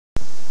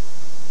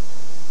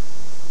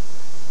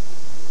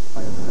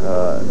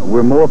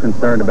we're more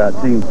concerned about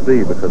team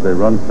speed because they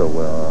run so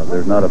well.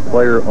 There's not a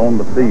player on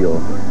the field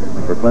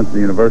for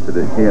Clemson University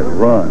that can't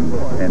run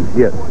and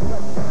hit.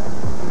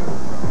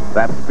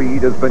 That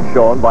speed has been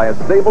shown by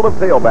a stable of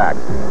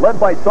tailbacks, led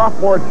by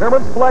sophomore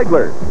Terrence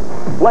Flagler.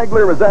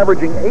 Flagler is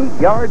averaging 8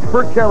 yards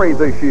per carry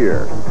this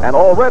year and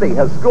already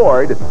has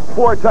scored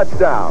 4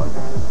 touchdowns.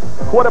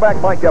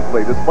 Quarterback Mike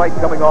Epley, despite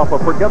coming off a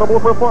forgettable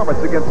performance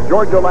against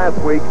Georgia last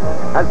week,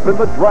 has been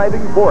the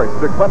driving force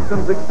to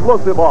Clemson's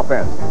explosive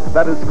offense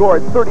that has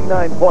scored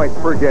 39 points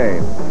per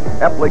game.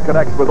 Epley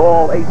connects with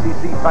all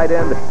ACC tight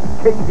end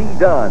K.D.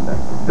 Dunn.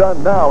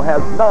 Dunn now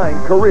has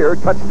 9 career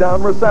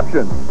touchdown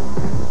receptions.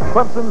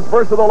 Clemson's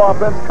versatile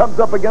offense comes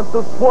up against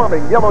a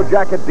swarming Yellow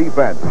Jacket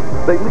defense.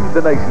 They lead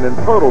the nation in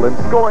total and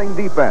scoring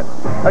defense.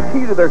 A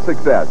key to their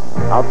success,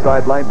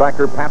 outside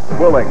linebacker Pat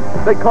Swilling.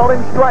 They call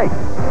him Strike,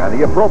 and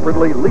he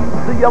appropriately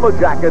leads the Yellow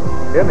Jackets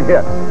in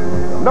hits.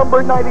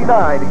 Number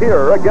 99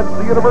 here against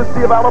the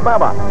University of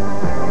Alabama.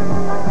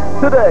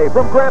 Today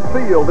from Grant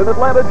Field in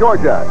Atlanta,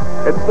 Georgia,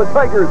 it's the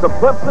Tigers of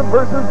Clemson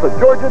versus the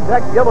Georgia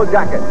Tech Yellow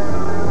Jackets.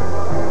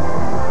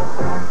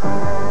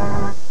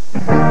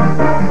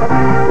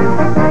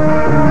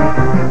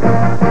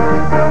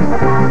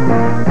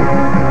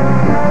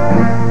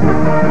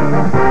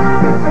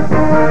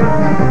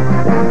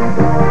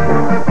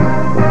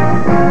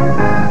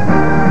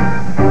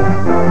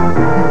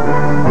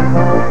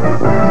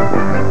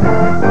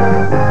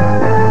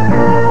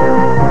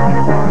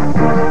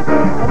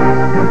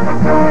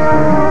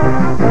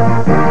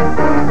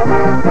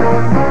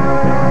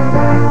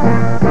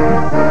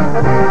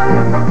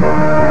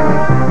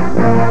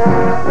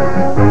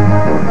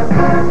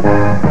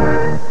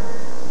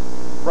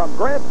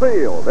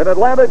 In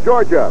Atlanta,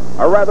 Georgia,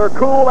 a rather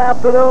cool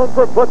afternoon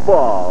for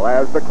football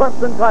as the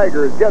Clemson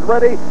Tigers get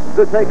ready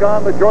to take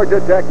on the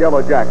Georgia Tech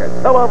Yellow Jackets.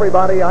 Hello,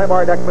 everybody. I'm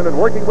Art Eckman, and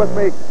working with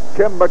me,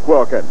 Kim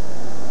McQuilkin.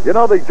 You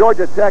know, the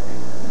Georgia Tech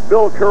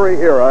Bill Curry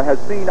era has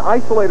seen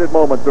isolated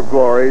moments of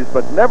glories,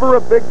 but never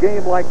a big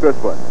game like this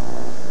one.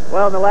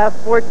 Well, in the last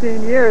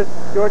 14 years,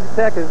 Georgia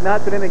Tech has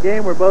not been in a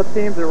game where both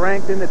teams are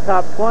ranked in the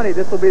top 20.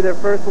 This will be their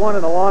first one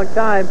in a long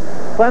time.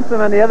 Clemson,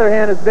 on the other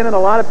hand, has been in a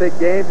lot of big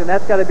games, and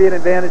that's got to be an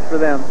advantage for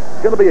them.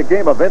 It's going to be a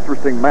game of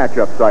interesting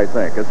matchups, I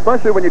think,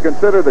 especially when you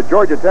consider that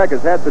Georgia Tech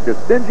has had such a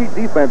stingy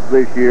defense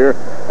this year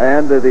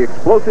and the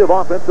explosive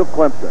offense of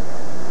Clemson.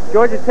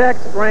 Georgia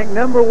Tech's ranked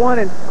number 1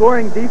 in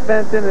scoring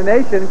defense in the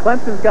nation.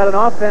 Clemson's got an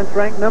offense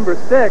ranked number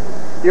 6.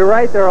 You're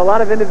right, there are a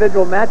lot of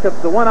individual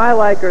matchups. The one I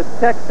like is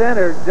Tech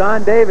center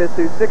John Davis,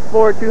 who's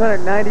 6'4",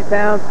 290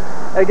 pounds,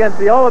 against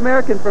the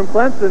All-American from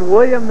Clemson,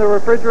 William the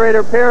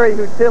Refrigerator Perry,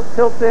 who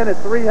tilts in at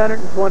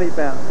 320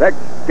 pounds. Tech's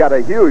got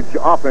a huge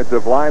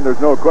offensive line. There's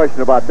no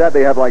question about that.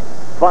 They have like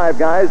 5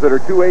 guys that are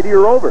 280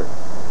 or over.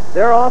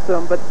 They're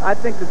awesome, but I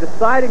think the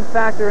deciding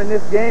factor in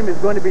this game is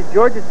going to be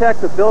Georgia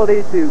Tech's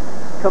ability to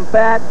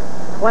combat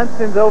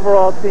Clemson's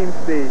overall team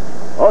speed.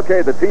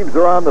 Okay, the teams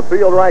are on the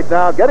field right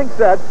now, getting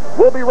set.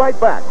 We'll be right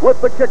back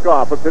with the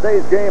kickoff of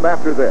today's game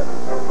after this.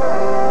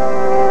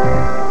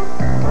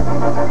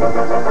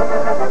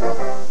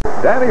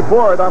 Danny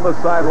Ford on the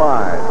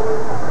sideline.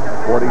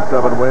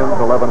 47 wins,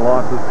 11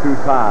 losses, 2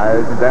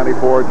 ties, and Danny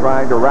Ford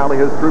trying to rally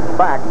his troops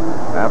back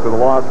after the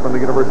loss from the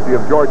University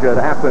of Georgia at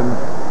Athens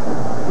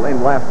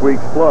in last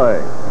week's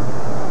play.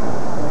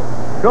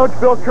 Coach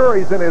Bill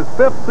Curry's in his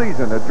 5th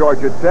season at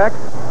Georgia Tech.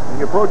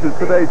 He approaches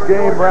today's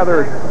game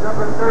rather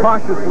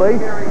cautiously,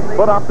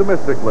 but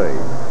optimistically.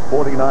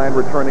 49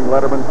 returning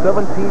Letterman,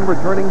 17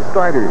 returning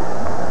starters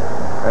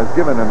has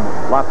given him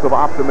lots of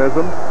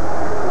optimism.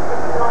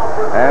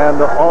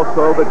 And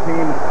also the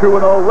team's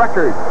 2-0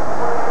 record.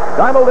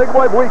 Donald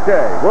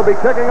Igwebuike will be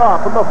kicking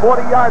off from the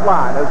 40-yard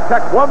line as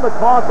Tech won the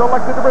toss,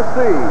 elected to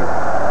receive.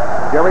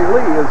 Gary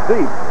Lee is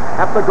deep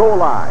at the goal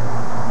line.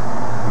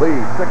 Lee,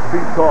 6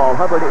 feet tall,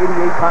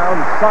 188-pound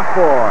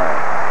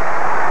sophomore.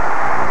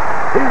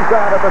 He's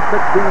out at the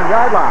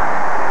 16-yard line.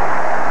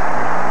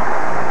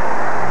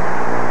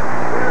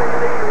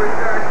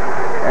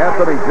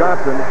 Anthony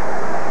Johnson,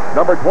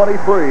 number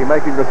 23,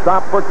 making the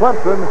stop for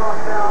Clemson.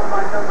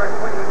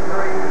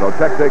 So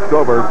Tech takes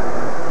over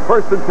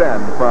 1st and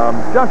 10 from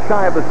just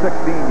shy of the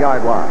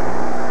 16-yard line.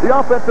 The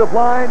offensive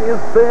line is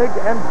big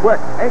and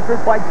quick,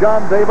 anchored by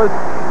John Davis.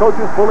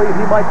 Coaches believe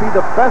he might be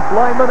the best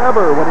lineman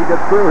ever when he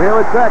gets through here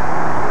at Tech.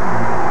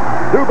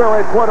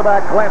 Dewberry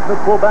quarterback, Clanton at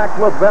fullback,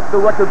 Levette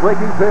the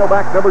record-breaking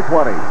tailback, number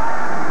 20.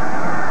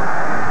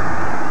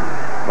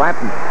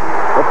 Clanton,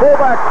 the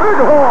fullback,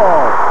 big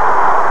hole.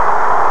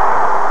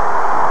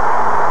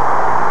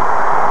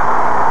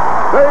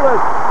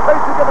 Davis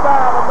facing it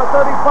down at the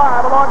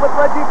 35 along with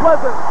Reggie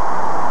Pleasant.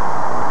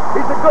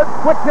 He's a good,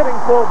 quick-hitting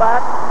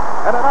fullback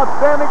and an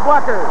outstanding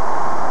blocker.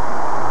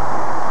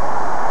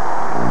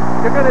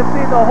 You're going to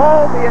see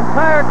the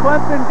entire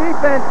Clemson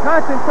defense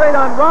concentrate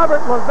on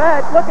Robert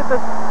Levette. Look at the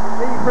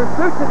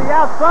pursuit to the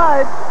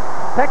outside.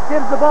 Tech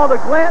gives the ball to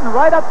Glanton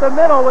right up the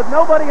middle with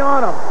nobody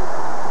on him.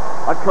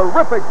 A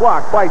terrific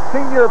block by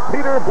senior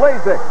Peter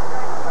Blazik.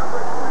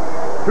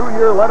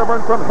 2-year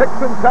Letterman from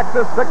Hickson,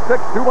 Texas, 6'6",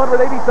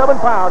 287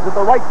 pounds at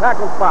the right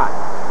tackle spot.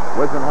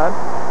 Wisenhunt,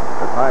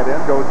 the tight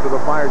end, goes to the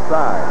far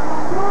side.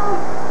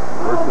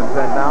 First and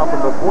 10 now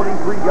from the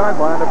 43-yard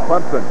line of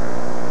Clemson.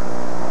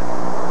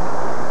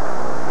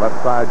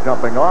 Left side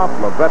jumping off.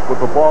 Levette with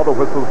the ball. The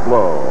whistles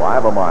blow.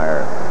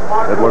 Ivermeyer,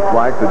 it looks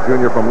like the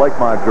junior from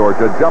Lakemont,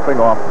 Georgia, jumping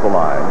off the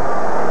line.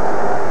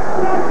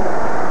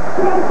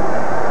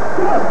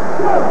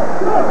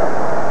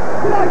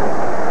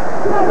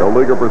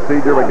 Illegal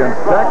procedure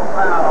against Tech.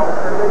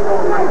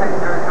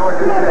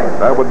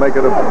 That would make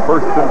it a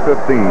first and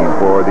 15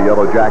 for the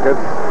Yellow Jackets.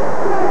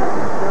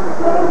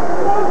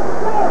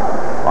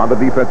 On the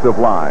defensive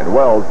line,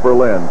 Wells,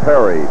 Berlin,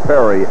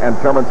 Perry, and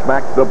Terrence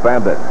Mack, the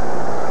Bandit.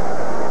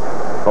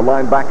 The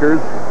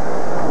linebackers,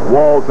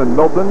 Walls and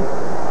Milton,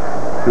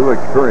 two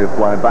experienced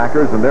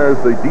linebackers, and there's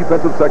the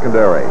defensive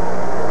secondary.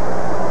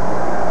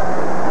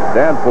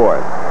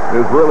 Danforth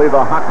is really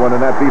the hot one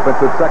in that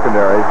defensive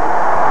secondary.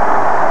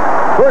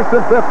 First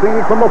and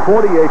 15 from the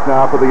 48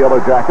 now for the Yellow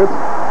Jackets.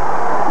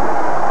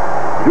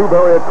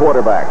 Dewberry at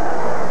quarterback.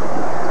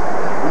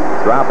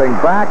 Dropping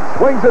back,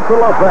 swings it to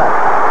Levette.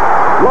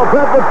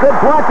 Levette with good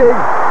blocking.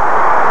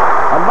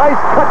 A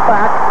nice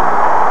cutback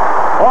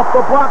off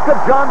the block of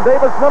John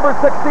Davis, number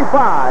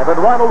 65, and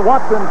Ronald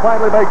Watson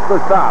finally makes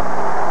the stop.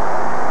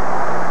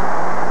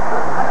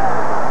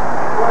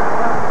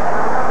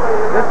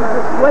 This is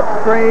a split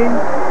screen.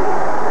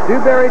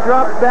 Dewberry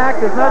drops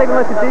back, does not even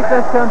let the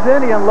defense comes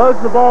in. He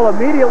unloads the ball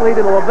immediately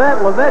to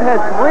Levette. Levette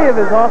had three of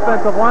his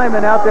offensive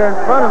linemen out there in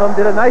front of him.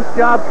 Did a nice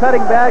job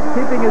cutting back,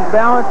 keeping his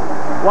balance.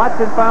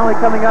 Watson finally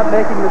coming up,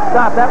 making the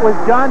stop. That was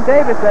John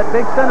Davis, that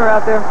big center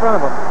out there in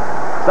front of him.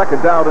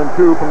 Second down and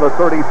 2 from the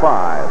 35.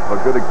 A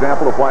good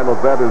example of why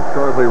Levette is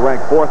currently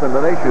ranked 4th in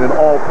the nation in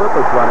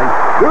all-purpose running.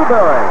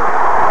 Dewberry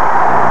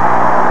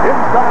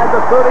inside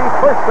the 30,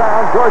 first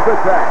down, Georgia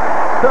Tech.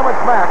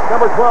 Terrence Mack,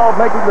 number 12,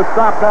 making the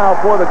stop now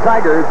for the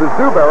Tigers as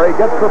Dewberry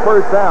gets the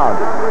first down.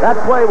 That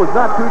play was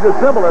not too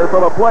dissimilar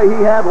from a play he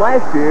had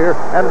last year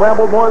and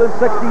rambled more than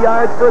 60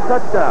 yards for a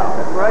touchdown.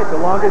 That's right, the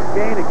longest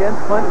gain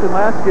against Clemson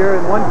last year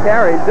in 1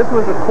 carry. This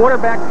was a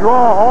quarterback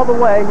draw all the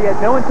way. He had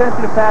no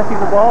intention of passing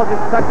the ball,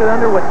 just tucked it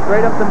under, went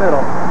straight up the middle.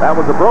 That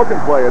was a broken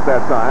play at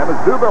that time as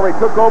Dewberry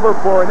took over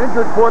for an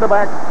injured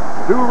quarterback,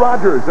 Stu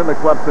Rogers, in the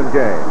Clemson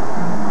game.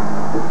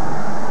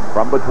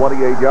 From the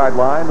 28-yard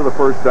line to the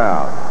first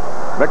down.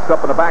 Mixed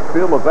up in the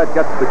backfield, Levette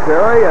gets the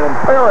carry, and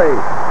Perry,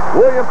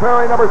 William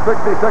Perry, number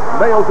 66,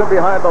 nails him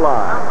behind the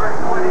line.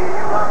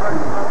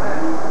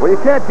 Well, you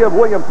can't give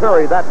William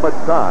Perry that much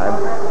time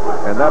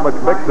and that much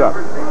mix-up.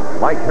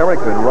 Mike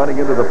Harrington running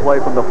into the play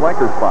from the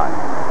flanker spot.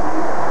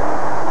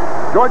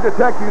 Georgia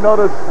Tech, you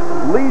notice,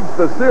 leads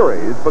the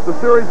series, but the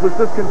series was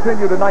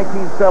discontinued in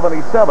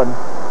 1977,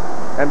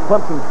 and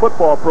Clemson's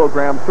football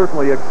program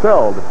certainly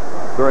excelled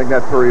during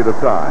that period of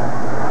time.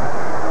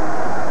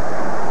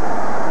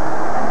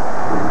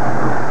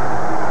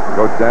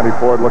 Coach Danny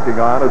Ford looking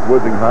on as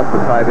Wisenhunt, the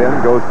tight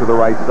end, goes to the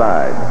right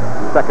side.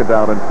 Second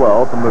down and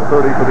 12 from the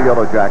 30 for the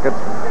Yellow Jackets.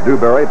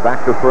 Dewberry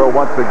back to throw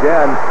once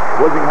again.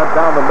 Wisenhunt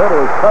down the middle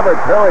is covered.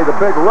 Perry, the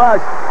big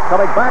rush,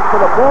 coming back to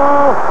the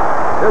ball,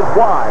 is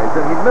Wise,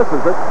 and he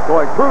misses it,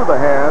 going through the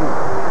hands.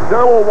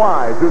 Darrell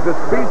Wise, who's a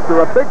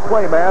speedster, a big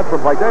play man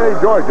from Vidalia,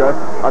 Georgia,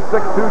 a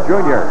 6'2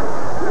 junior.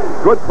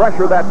 Good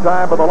pressure that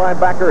time by the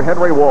linebacker,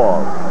 Henry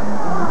Walls.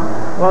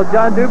 Well,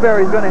 John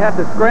Dewberry's going to have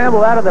to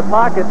scramble out of the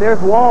pocket. There's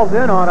Walls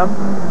in on him.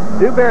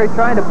 Dewberry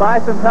trying to buy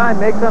some time,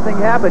 make something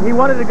happen. He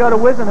wanted to go to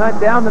Wisenhunt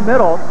down the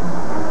middle,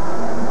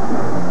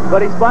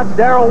 but he spots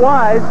Darrell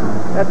Wise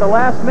at the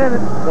last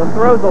minute. The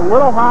throw's a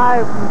little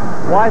high.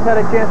 Wise had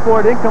a chance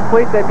for it,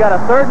 incomplete. They've got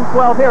a 3rd and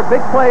 12 here.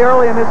 Big play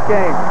early in this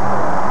game.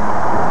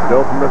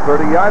 Still from the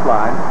 30-yard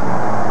line.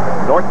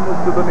 Norton is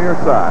to the near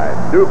side.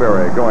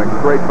 Dewberry going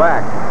straight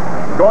back.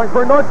 Going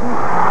for Norton.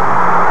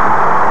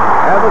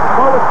 And the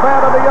smallest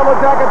man of the Yellow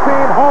Jacket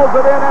team hauls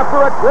it in after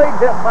a great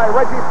hit by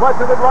Reggie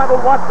Pleasant and Ronald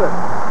Watson.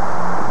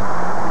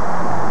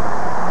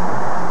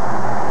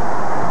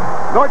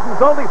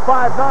 Norton's only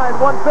 5'9",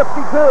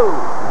 152.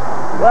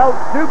 Well,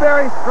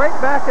 Dewberry straight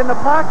back in the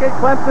pocket.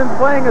 Clemson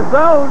playing a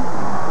zone.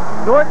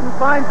 Norton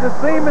finds the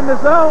seam in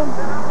the zone.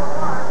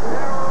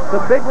 It's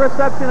a big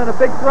reception and a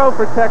big throw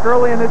for Tech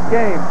early in this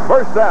game.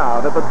 First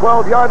down at the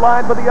 12-yard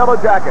line for the Yellow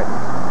Jackets.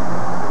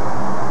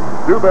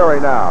 Dewberry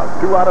now,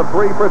 2 out of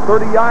 3 for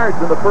 30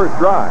 yards in the first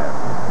drive.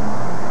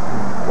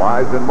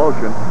 Wise in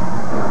motion.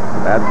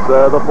 That's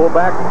the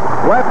fullback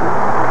left.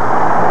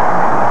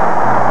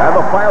 And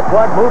the fire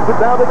plug moves it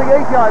down to the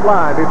 8-yard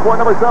line before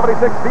number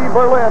 76, Steve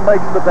Berlin,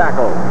 makes the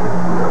tackle.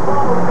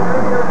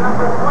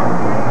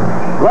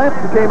 Left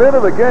came into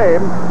the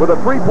game with a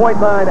 3.9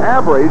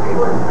 average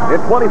in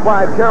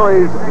 25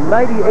 carries,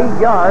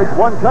 98 yards,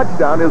 1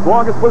 touchdown. His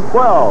longest was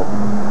 12.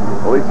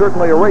 Well, he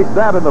certainly erased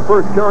that in the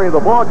first carry of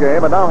the ball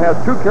game, and now has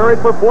 2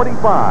 carries for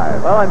 45.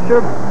 Well, I'm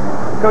sure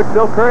Coach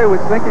Bill Curry was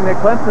thinking that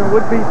Clemson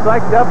would be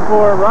psyched up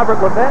for Robert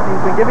Levette, and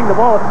he's been giving the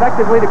ball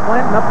effectively to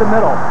Clinton up the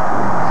middle.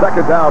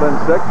 Second down and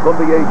 6 from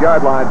the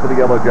 8-yard line for the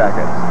Yellow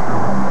Jackets.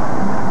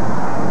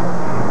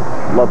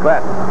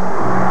 Levette.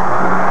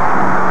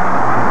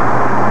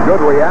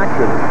 Good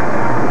reaction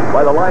by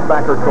by the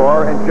linebacker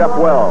core and Jeff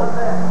Wells.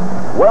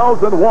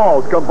 Wells and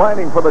Walls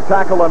combining for the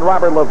tackle on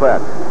Robert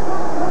Levette.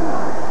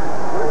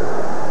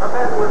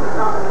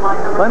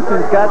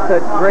 Clemson's got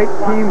such great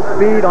team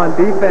speed on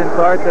defense,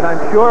 Art, that I'm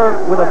sure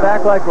with a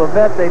back like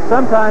Levette, they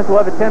sometimes will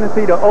have a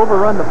tendency to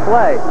overrun the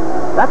play.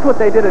 That's what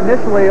they did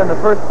initially on the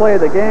first play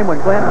of the game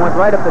when Clanton went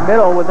right up the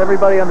middle with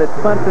everybody on the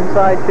Clemson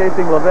side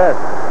chasing Levette.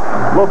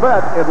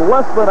 Levette, in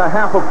less than a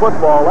half of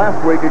football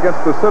last week against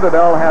the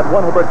Citadel, had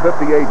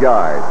 158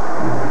 yards.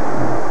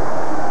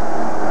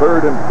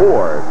 3rd and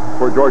 4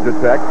 for Georgia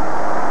Tech.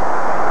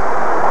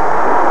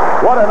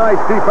 What a nice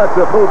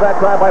defensive move that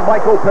time by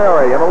Michael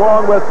Perry, and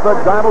along with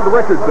Donald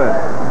Richardson.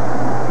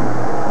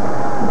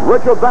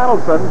 Richard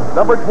Donaldson,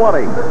 number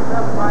 20.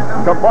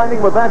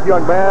 Combining with that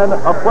young man,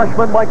 a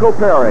freshman Michael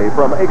Perry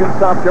from Aiken,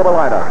 South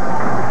Carolina.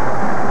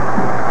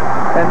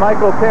 And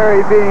Michael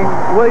Perry being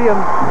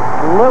William's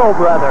little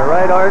brother,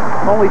 right, Art?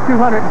 Only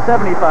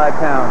 275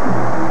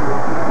 pounds.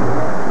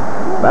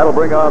 That'll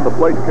bring on the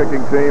place kicking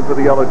team for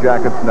the Yellow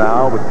Jackets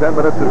now with 10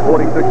 minutes and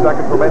 46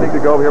 seconds remaining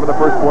to go here in the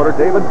first quarter.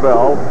 David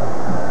Bell.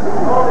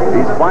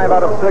 He's 5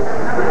 out of 6.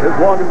 His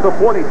longest a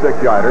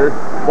 46-yarder.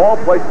 Ball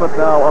placement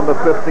now on the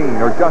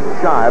 15, or just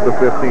shy of the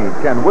 15.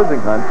 Ken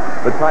Wisinghant,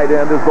 the tight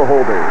end, is the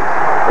holder.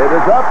 It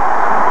is up,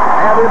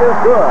 and it is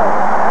good.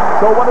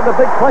 So one of the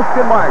big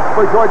question marks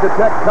for Georgia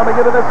Tech coming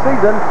into this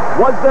season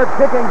was their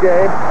kicking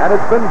game, and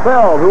it's been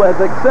Bell who has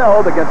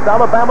excelled against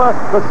Alabama,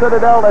 the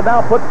Citadel, and now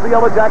puts the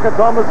Yellow Jackets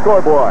on the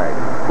scoreboard.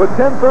 With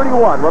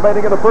 10:31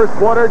 remaining in the first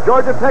quarter,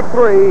 Georgia Tech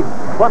 3,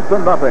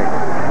 Clemson nothing.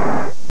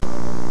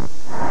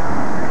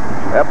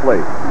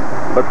 Epley,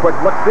 the quick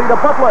look-see to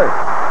Butler.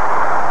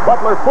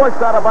 Butler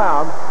forced out of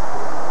bounds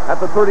at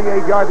the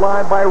 38-yard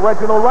line by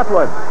Reginald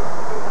Rutland.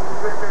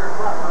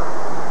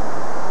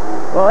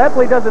 Well,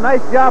 Epley does a nice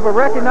job of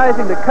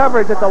recognizing the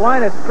coverage at the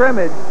line of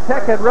scrimmage.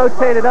 Tech had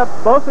rotated up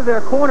both of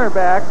their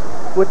cornerbacks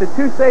with the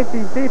 2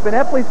 safeties deep, and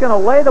Epley's going to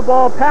lay the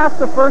ball past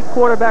the first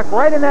quarterback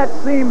right in that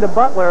seam to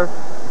Butler.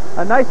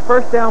 A nice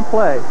first down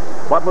play.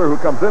 Butler, who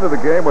comes into the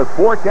game with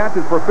 4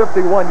 catches for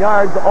 51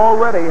 yards,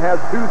 already has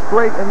 2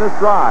 straight in this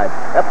drive.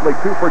 Epley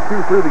 2 for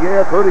 2 through the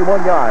air,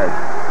 31 yards.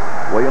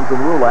 Williams and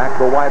Rulak,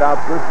 the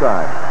wideouts this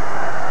time.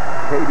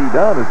 K.D.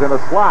 Dunn is in a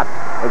slot.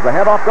 As the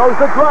handoff goes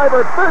to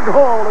Driver, big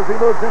hole as he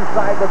moves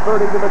inside the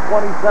 30 to the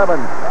 27.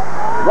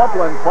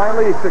 Rutland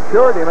finally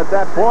secured him at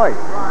that point.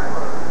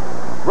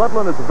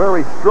 Rutland is a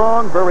very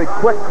strong, very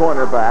quick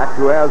cornerback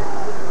who has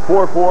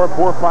 4.4,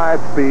 4.5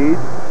 speed.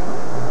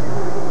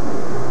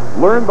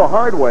 Learned the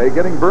hard way,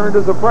 getting burned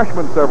as a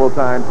freshman several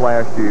times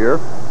last year.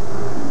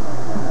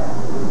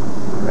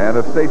 And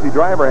if Stacy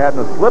Driver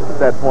hadn't have slipped at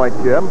that point,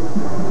 Jim,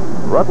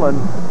 Rutland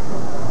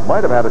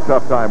might have had a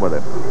tough time with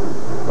it.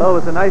 Well, it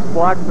was a nice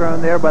block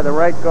thrown there by the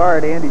right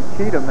guard, Andy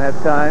Cheatham, that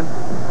time.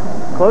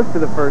 Close to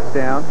the first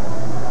down.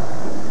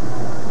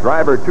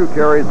 Driver 2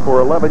 carries for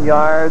 11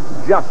 yards,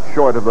 just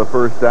short of the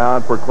first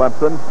down for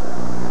Clemson.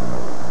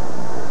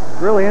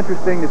 It's really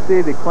interesting to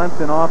see the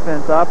Clemson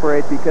offense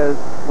operate because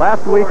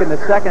last week in the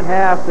second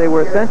half, they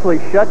were essentially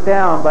shut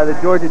down by the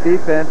Georgia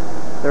defense.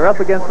 They're up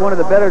against one of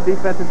the better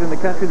defenses in the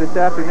country this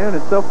afternoon,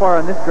 and so far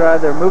on this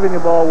drive, they're moving the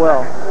ball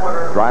well.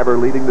 Driver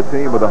leading the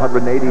team with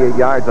 188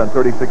 yards on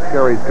 36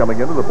 carries coming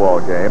into the ball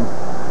game.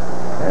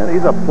 And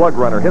he's a plug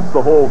runner, hits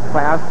the hole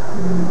fast.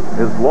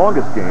 His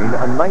longest gain,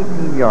 a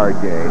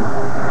 19-yard gain,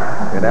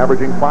 and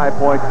averaging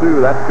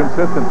 5.2. That's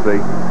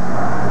consistency.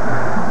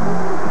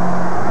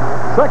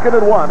 2nd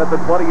and 1 at the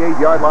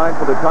 28-yard line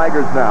for the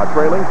Tigers now,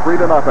 trailing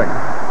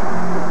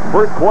 3-0.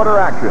 First quarter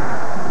action.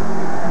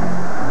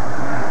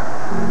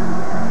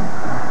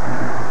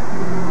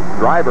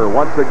 Driver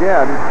once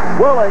again,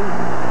 Swilling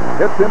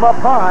hits him up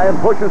high and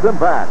pushes him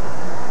back.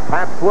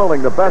 Pat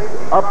Swilling, the best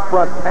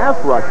up-front pass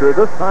rusher,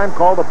 this time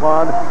called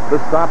upon to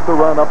stop the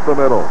run up the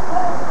middle.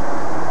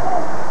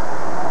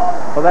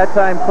 Well, that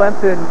time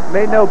Clemson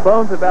made no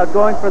bones about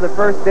going for the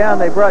first down.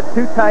 They brought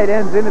 2 tight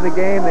ends into the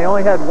game. They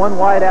only had 1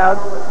 wide out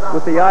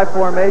with the I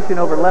formation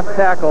over left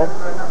tackle.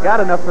 Got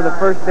enough for the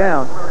first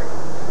down.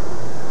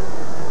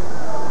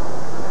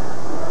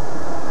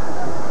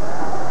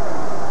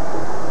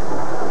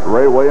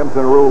 Ray Williams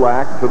and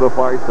Rulak to the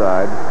far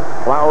side.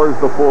 Flowers,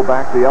 the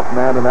fullback, the up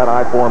man in that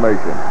I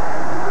formation.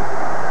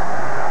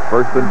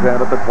 1st and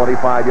 10 at the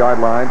 25-yard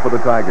line for the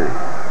Tigers.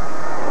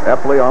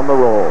 Epley on the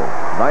roll.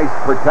 Nice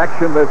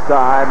protection this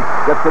time.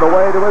 Gets it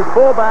away to his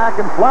fullback,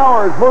 and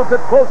Flowers moves it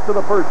close to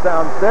the first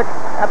down stick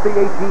at the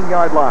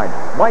 18-yard line.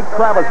 Mike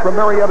Travis from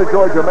Marietta,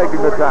 Georgia,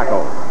 making the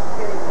tackle.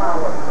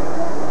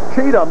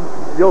 Cheatham,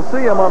 you'll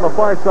see him on the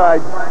far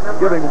side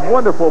giving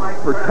wonderful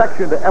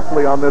protection to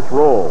Epley on this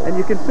roll. And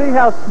you can see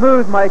how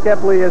smooth Mike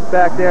Epley is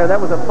back there. That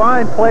was a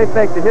fine play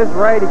fake to his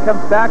right. He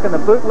comes back on the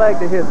bootleg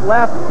to his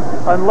left,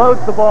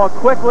 unloads the ball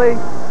quickly,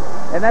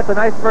 and that's a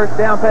nice first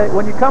down play.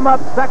 When you come up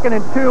 2nd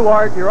and 2,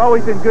 Art, you're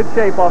always in good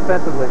shape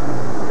offensively.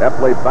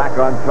 Epley back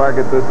on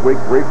target this week,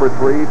 3 for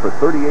 3 for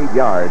 38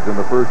 yards in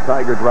the first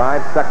Tiger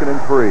drive, 2nd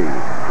and 3.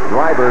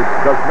 Driver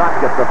does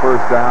not get the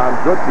first down.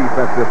 Good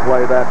defensive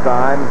play that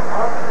time.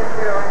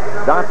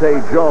 Dante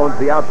Jones,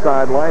 the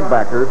outside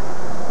linebacker,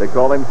 They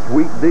call him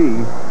Sweet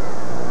D.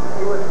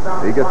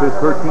 He gets his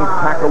 13th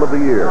tackle of the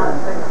year.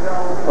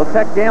 Well,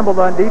 Tech gambled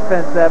on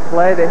defense that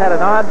play. They had an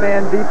odd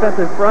man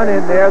defensive front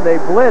end there. They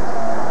blitzed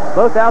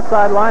both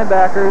outside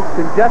linebackers,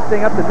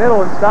 congesting up the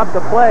middle and stopped the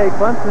play.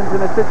 Clemson's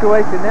in a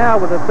situation now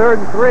with a 3rd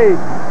and 3.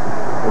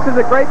 This is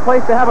a great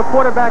place to have a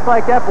quarterback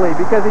like Epley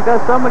because he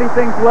does so many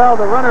things well.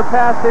 The runner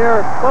pass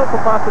there, both a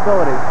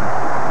possibility.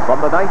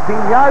 From the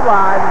 19-yard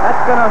line,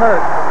 that's going to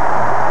hurt.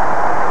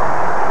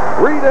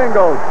 Reed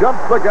Ingalls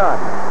jumps the gun.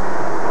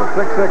 The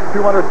 6'6",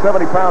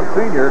 270-pound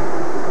senior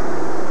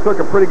took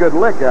a pretty good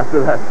lick after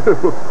that,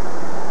 too.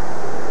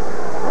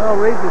 Well,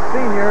 Reed's a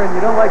senior, and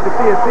you don't like to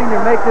see a senior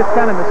make this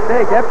kind of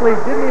mistake. Epley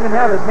didn't even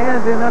have his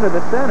hands in under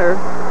the center,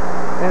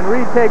 and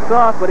Reed takes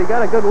off, but he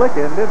got a good lick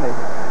in, didn't he?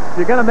 If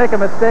you're going to make a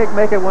mistake,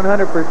 make it 100%.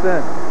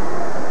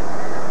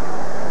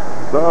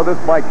 So this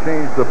might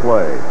change the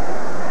play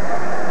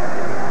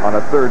on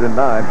a 3rd and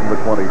 9 from the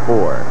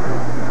 24.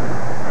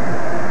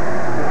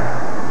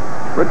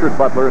 Richard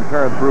Butler and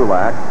Terrence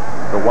Rulak,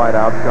 the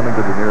wideouts coming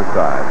to the near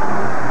side.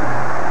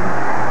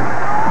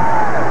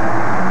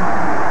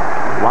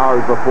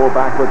 Flowers, the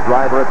fullback, with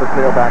Driver at the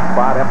tailback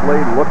spot.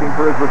 Epley looking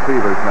for his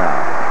receivers now.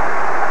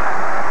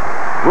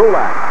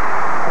 Rulak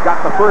got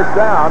the first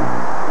down,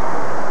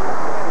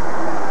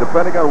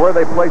 depending on where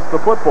they place the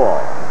football.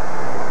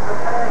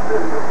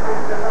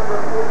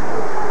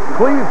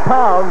 Cleve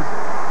Pounds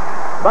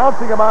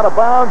bouncing him out of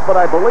bounds, but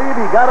I believe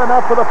he got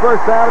enough for the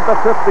first down at the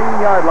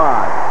 15-yard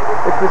line.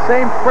 It's the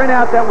same sprint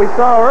out that we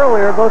saw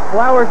earlier. Both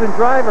Flowers and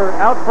Driver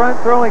out front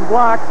throwing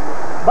blocks.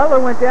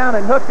 Butler went down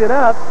and hooked it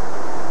up.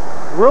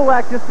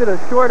 Rulak just did a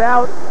short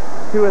out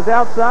to his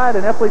outside,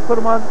 and Epley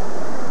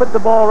put the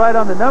ball right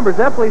on the numbers.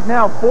 Epley's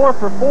now 4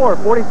 for 4,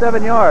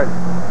 47 yards.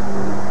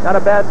 Not a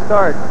bad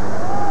start.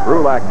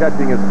 Rulak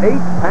catching his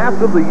 8th pass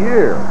of the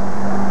year.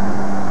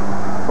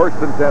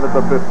 1st and 10 at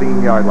the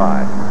 15-yard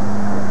line.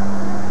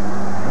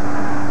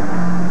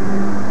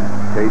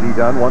 K.D.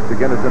 Dunn once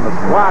again is in the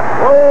slot.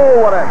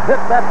 Oh, what a hit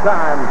that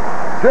time.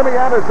 Jimmy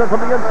Anderson from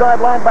the inside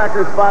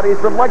linebacker spot. He's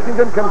from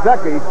Lexington,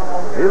 Kentucky.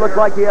 He looked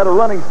like he had a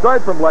running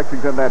start from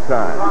Lexington that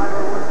time.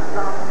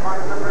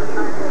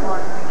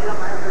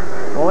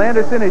 Well,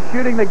 Anderson is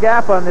shooting the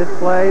gap on this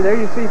play. There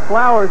you see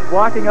Flowers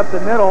blocking up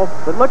the middle.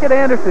 But look at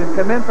Anderson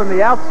come in from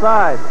the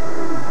outside.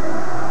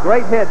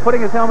 Great hit,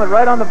 putting his helmet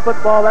right on the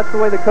football. That's the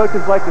way the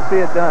coaches like to see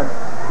it done.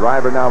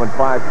 Driver now in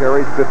 5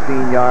 carries,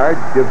 15 yards.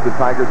 Gives the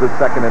Tigers a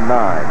 2nd and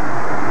 9.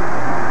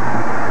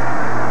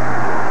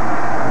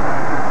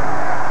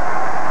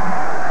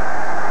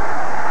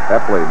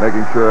 Epley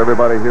making sure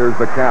everybody hears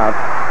the count.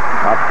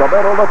 Up the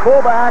middle, the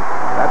fullback.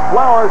 That's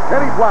Flowers,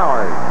 Kenny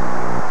Flowers.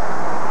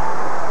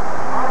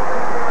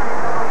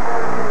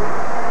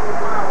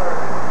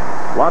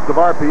 Lots of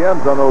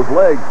RPMs on those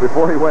legs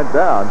before he went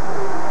down.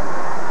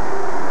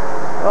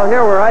 Well,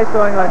 here we're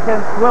isoing on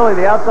Ken Swilly,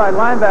 the outside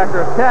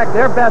linebacker of Tech,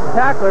 their best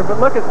tackler. But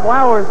look at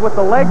Flowers with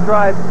the leg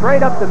drive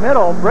straight up the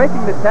middle,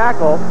 breaking the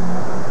tackle.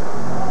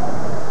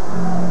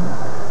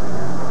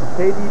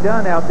 K.D.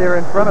 Dunn out there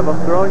in front of him,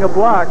 throwing a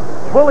block.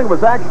 Swilling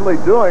was actually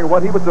doing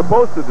what he was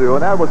supposed to do,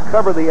 and that was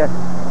cover the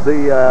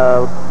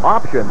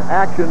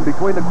action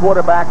between the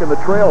quarterback and the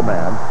trail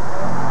man.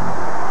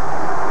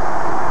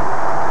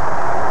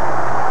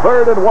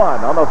 3rd and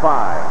 1 on the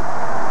 5.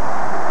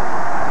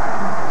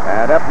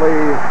 And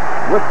Epley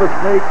with the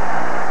sneak,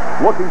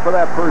 looking for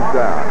that first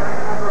down.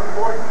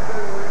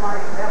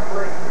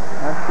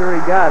 I'm sure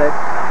he got it.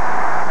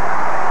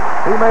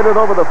 He made it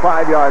over the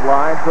 5-yard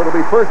line, so it'll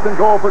be 1st and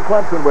goal for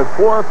Clemson with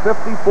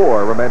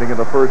 4:54 remaining in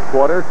the first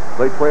quarter.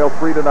 They trail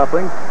 3-0.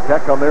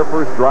 Tech on their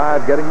first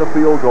drive getting the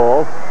field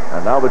goal,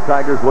 and now the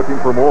Tigers looking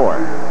for more.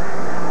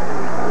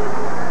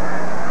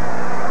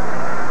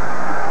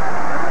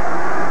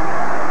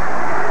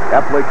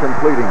 Epley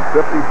completing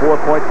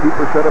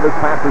 54.2% of his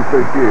passes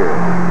this year.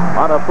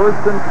 On a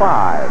 1st and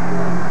 5.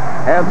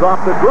 Hands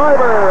off to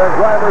Driver, and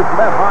Driver's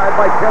met high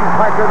by Ken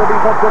Parker, the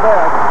defensive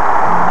end.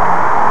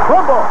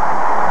 Fumble.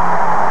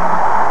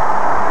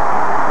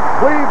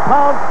 Cleve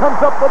Pounds comes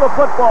up with a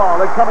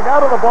football, and coming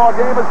out of the ball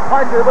game is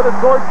Parker with a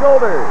sore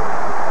shoulder.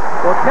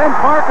 Well, Ken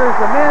Parker's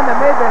the man that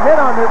made the hit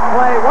on this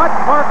play. Watch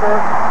Parker.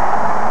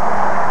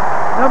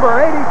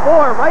 Number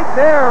 84 right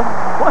there.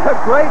 What a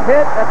great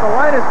hit at the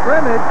line of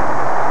scrimmage.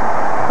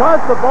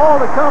 Caused the ball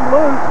to come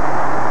loose.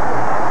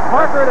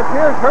 Parker, it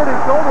appears, hurt his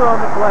shoulder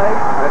on the play.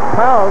 And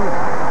Pounds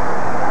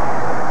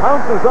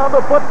is on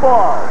the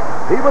football.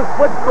 He was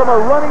switched from a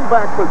running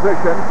back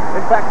position.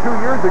 In fact, 2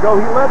 years ago,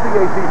 he led the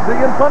ACC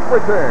in punt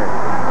return.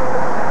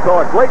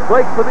 So a great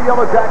break for the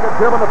Yellow Jackets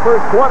here in the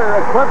first quarter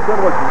as Clemson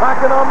was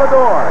knocking on the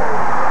door.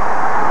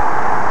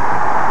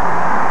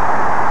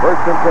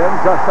 1st and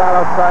 10, just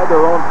outside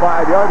their own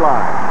 5-yard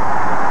line.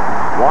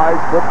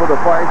 Wise flip to the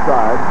far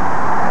side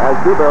as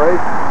Dewberry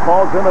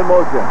calls him in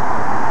motion.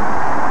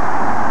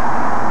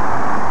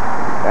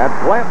 And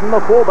Blanton,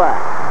 the fullback.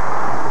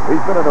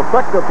 He's been an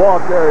effective ball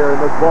carrier in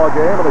this ball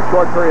game in a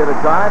short period of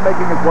time,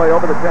 making his way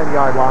over the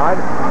 10-yard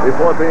line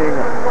before being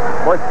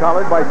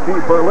horse-collared by Steve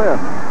Berlin.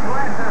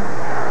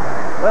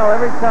 Well,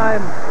 every time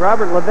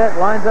Robert Levette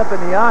lines up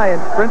in the eye and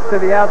sprints to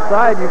the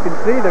outside, you can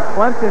see the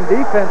Clemson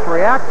defense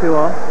react to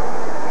him.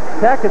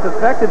 Tech has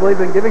effectively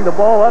been giving the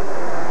ball up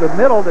the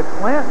middle to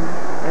Clanton,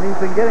 and he's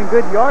been getting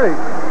good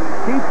yardage.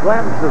 Keith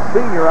Clanton's a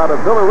senior out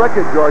of Villa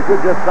Rica, Georgia,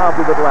 just south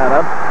of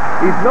Atlanta.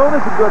 He's known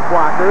as a good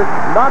blocker,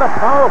 not a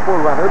powerful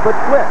runner, but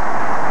quick.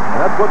 And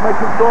that's what makes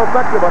him so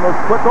effective on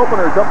those quick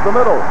openers up the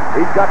middle.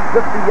 He's got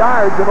 50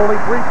 yards and only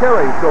 3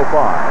 carries so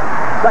far.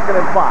 2nd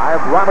and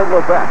 5, Ronald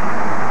Levette.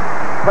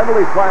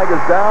 Penalty flag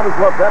is down as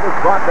Levette is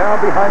brought down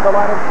behind the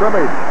line of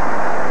scrimmage.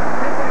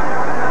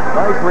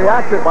 Nice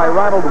reaction by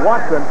Ronald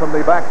Watson from the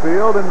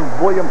backfield, and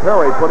William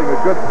Perry putting a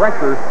good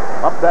pressure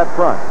up that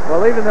front.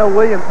 Well, even though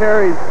William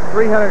Perry's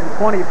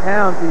 320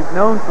 pounds, he's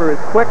known for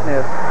his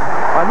quickness.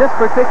 On this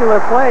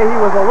particular play, he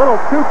was a little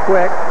too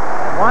quick,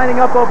 lining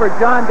up over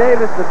John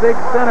Davis, the big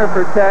center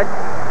for Tech.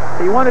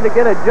 He wanted to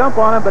get a jump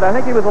on him, but I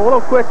think he was a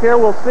little quick here.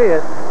 We'll see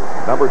it.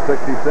 Number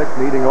 66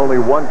 needing only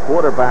 1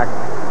 quarterback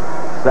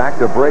sack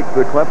to break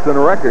the Clemson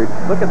record.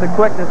 Look at the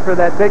quickness for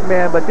that big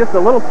man, but just a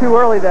little too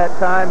early that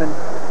time, and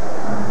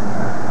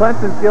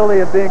Clemson's guilty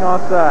of being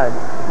offside.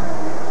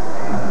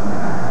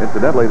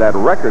 Incidentally, that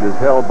record is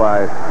held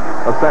by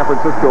a San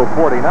Francisco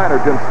 49er,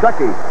 Jim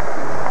Stuckey,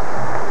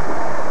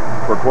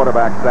 for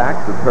quarterback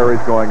sacks that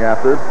Perry's going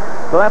after.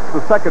 So that's the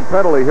second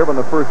penalty here in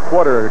the first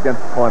quarter against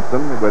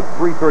Clemson, with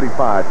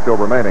 3:35 still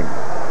remaining.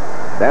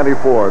 Danny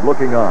Ford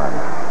looking on.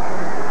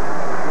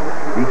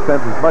 He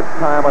spends as much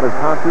time on his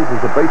haunches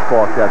as a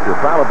baseball catcher,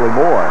 probably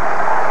more.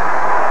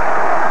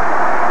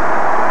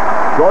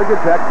 Georgia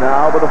Tech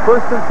now with a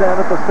 1st and 10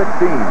 at the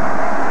 16.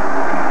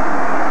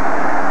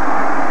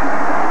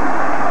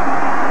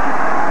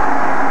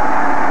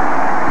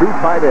 Two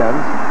tight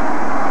ends.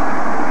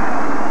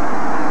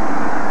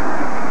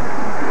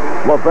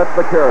 Levette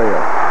the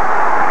carrier.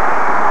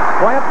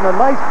 Clanton, a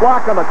nice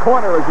block on the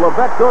corner as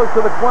Levette goes to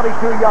the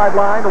 22-yard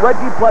line.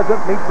 Reggie Pleasant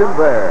meets him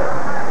there.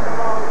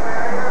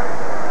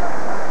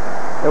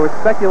 There was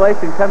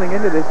speculation coming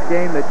into this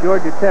game that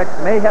Georgia Tech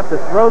may have to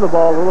throw the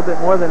ball a little bit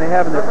more than they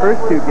have in their first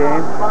 2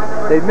 games.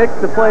 They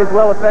mixed the plays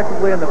well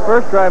effectively in the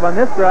first drive. On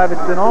this drive,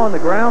 it's been all on the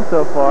ground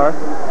so far.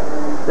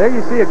 There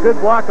you see a good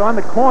block on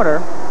the corner.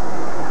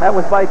 That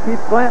was by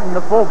Keith Clanton,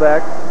 the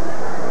fullback.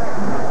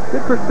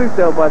 Good pursuit,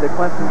 though, by the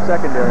Clemson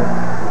secondary.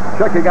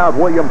 Checking out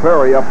William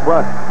Perry up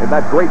front in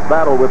that great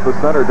battle with the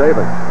center,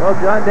 Davis. Well,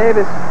 John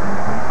Davis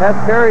has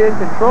Perry in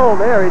control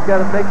there. He's got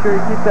to make sure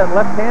he keeps that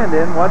left hand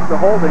in. Watch the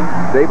holding.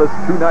 Davis,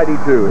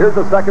 292. Here's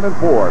a 2nd and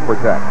 4 for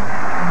Tech.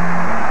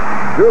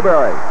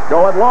 Dewberry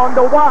going long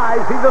to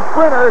Wise. He's a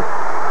sprinter.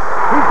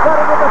 He's got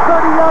it at the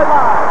 30-yard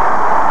line.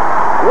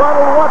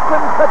 Ronald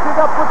Watson catching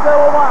up with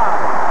Darrell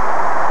Wise.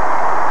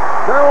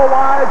 Darrell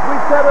Wise, we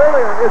said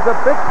earlier, is a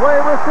big play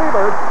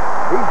receiver.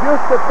 He's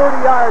used to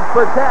 30 yards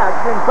per catch.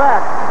 In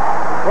fact,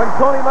 when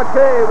Tony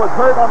McKay was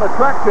hurt on the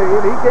track team,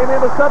 he came in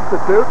a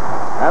substitute,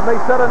 and they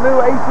set a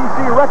new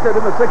ACC record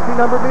in the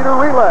 1,600-meter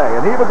relay,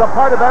 and he was a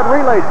part of that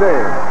relay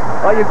team.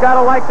 Well, you've got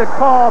to like the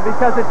call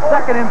because it's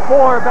 2nd and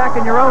 4 back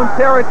in your own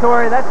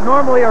territory. That's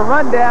normally a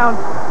rundown.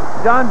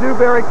 John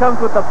Dewberry comes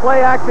with the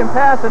play-action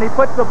pass, and he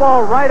puts the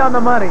ball right on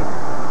the money.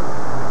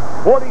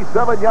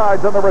 47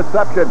 yards on the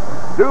reception.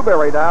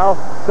 Dewberry now,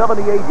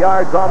 78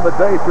 yards on the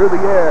day through the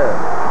air.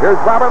 Here's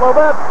Robert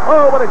Levette.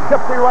 Oh, what a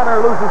shifty runner,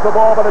 loses the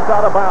ball, but it's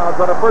out of bounds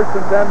on a 1st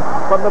and 10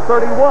 from the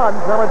 31.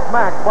 Terrence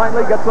Mack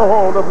finally gets a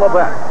hold of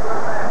Levette.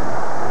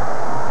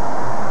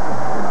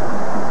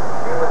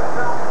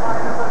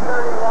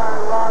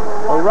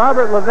 Well,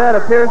 Robert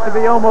Levette appears to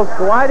be almost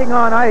gliding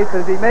on ice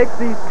as he makes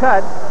these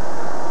cuts.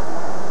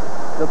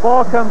 The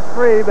ball comes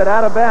free, but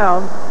out of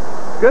bounds.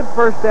 Good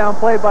first down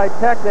play by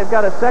Tech. They've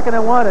got a 2nd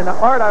and 1. And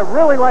Art, I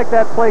really like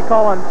that play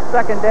call on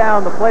 2nd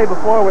down, the play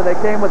before where they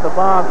came with the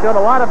bomb. Showed a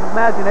lot of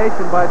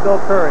imagination by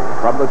Bill Curry.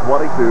 From the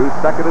 22,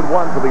 2nd and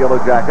 1 for the Yellow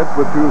Jackets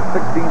with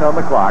 2:16 on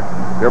the clock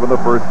here in the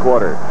first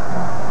quarter.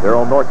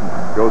 Darrell Norton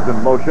goes in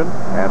motion,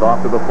 and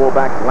off to the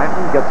fullback.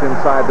 Lanton gets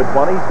inside the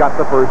 20. He's got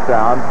the first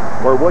down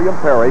where William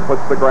Perry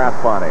puts the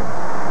grasp on him.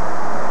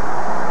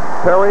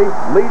 Perry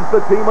leads the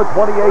team with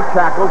 28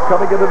 tackles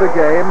coming into the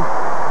game.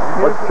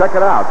 Let's check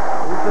it out.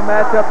 Here's the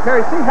matchup.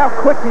 Perry, see how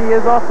quick he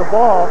is off the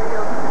ball.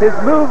 His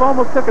move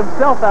almost took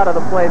himself out of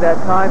the play that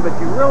time, but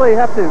you really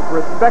have to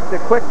respect the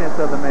quickness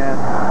of the man.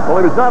 Well,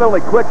 he was not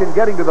only quick in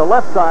getting to the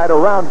left side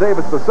around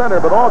Davis, the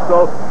center, but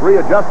also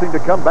readjusting to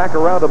come back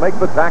around to make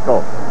the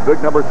tackle. Big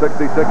number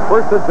 66,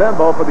 1st and 10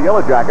 ball for the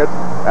Yellow Jackets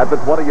at the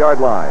 20-yard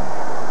line.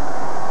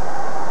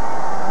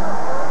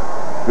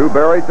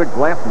 Dewberry to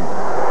Glanton.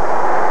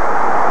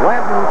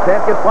 Glanton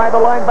can't get by the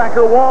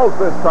linebacker walls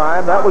this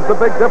time. That was the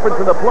big difference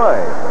in the play.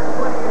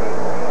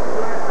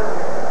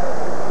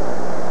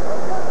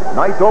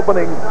 Nice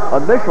opening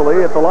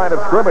initially at the line of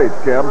scrimmage,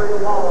 Jim.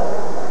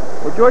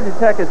 Well, Georgia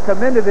Tech has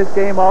come into this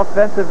game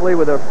offensively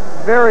with a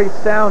very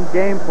sound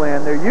game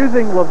plan. They're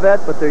using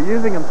Levette, but they're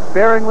using him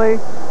sparingly.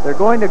 They're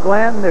going to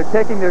Glanton. They're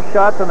taking their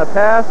shots on the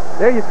pass.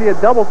 There you see a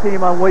double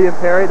team on William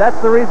Perry. That's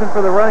the reason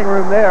for the running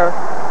room there.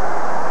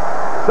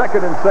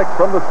 2nd and 6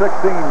 from the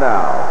 16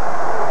 now.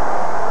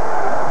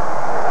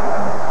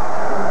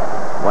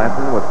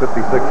 Clemson with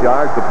 56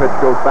 yards. The pitch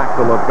goes back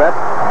to Levette.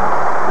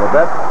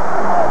 Levette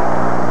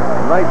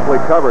nicely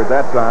covered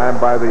that time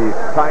by the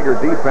Tiger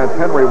defense.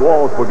 Henry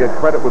Walls will get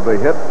credit with the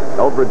hit.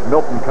 Eldridge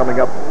Milton coming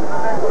up,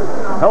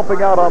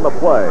 helping out on the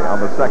play on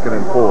the 2nd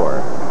and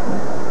 4.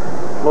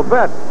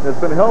 Levette has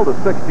been held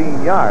to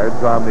 16 yards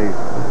on the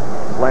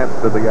slants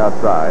to the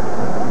outside.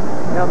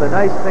 Now, the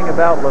nice thing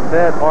about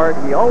Levette, Art,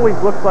 he always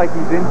looks like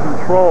he's in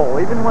control.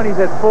 Even when he's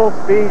at full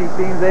speed, he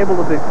seems able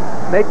to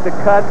make the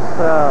cuts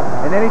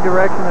in any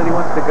direction that he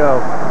wants to go.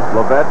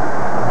 Levette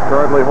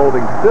currently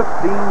holding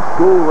 15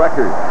 school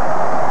records.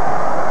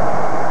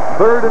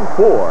 3rd and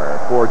 4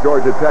 for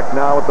Georgia Tech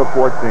now at the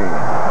 14.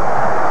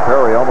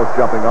 Perry almost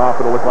jumping off.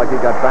 It'll look like he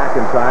got back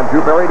in time.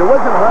 Dewberry to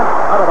Wisenhunt,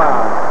 out of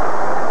bounds.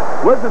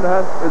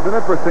 Wisenhunt is an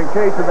interesting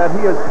case in that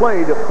he has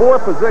played 4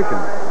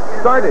 positions.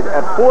 Started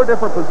at 4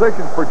 different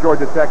positions for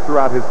Georgia Tech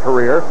throughout his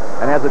career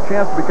and has a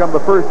chance to become the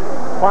first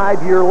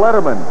 5-year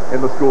letterman in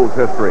the school's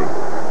history.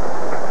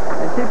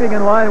 And keeping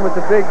in line with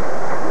the big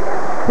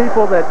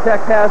people that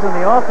Tech has in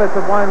the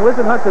offensive line,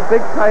 Wisenhunt's a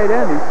big tight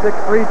end. He's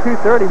 6'3",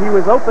 230. He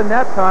was open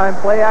that time.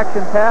 Play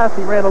action pass.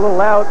 He ran a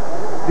little out.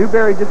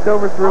 Dewberry just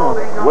overthrew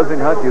him.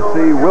 Wisenhunt, you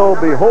see, will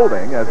be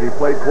holding as he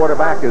played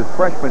quarterback his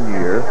freshman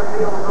year.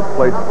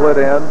 Played split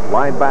end,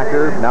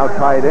 linebacker, now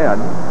tight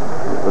end.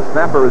 The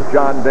snapper is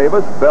John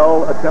Davis.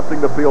 Bell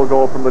attempting the field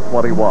goal from the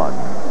 21.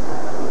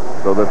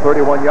 So the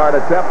 31-yard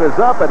attempt is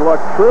up. It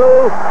looks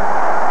through.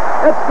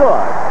 It's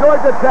good.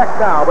 Georgia Tech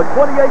now with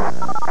 28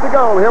 to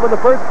go here in the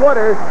first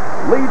quarter.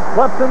 Leads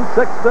Clemson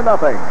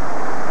 6-0.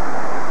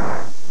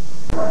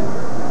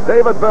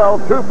 David Bell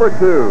 2 for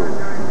 2.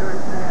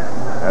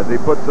 As he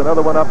puts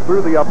another one up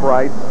through the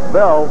uprights.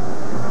 Bell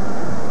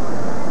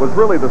was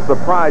really the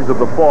surprise of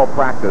the fall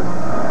practice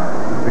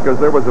because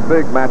there was a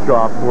big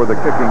match-off for the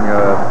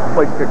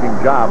place-kicking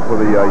job for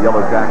the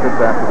Yellow Jackets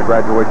after the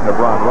graduation of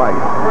Ron Wright.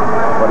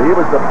 But he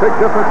was the big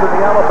difference in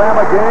the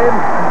Alabama game.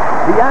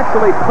 He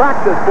actually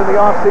practiced in the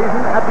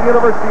offseason at the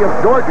University of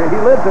Georgia. He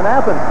lives in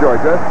Athens,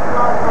 Georgia.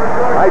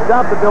 I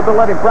doubt that they'll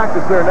let him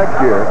practice there next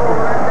year.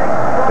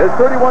 His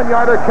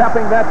 31-yarder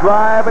capping that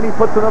drive, and he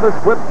puts another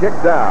swift kick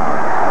down.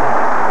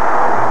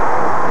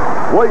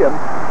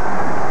 Williams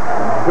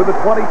to the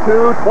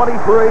 22,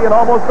 23, and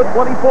almost the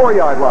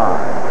 24-yard line.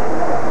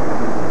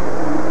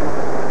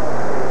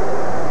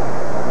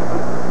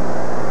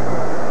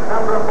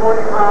 Number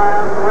 45,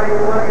 Dwayne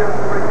Williams,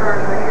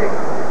 returns the kick.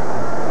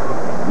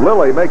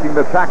 Lilly making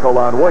the tackle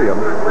on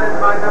Williams. Led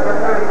by number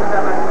 37,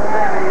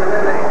 Sammy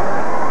Lilly.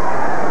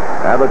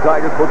 And the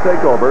Tigers will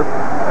take over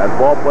as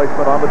ball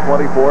placement on the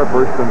 24,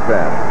 1st and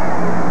 10.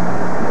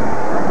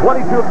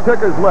 22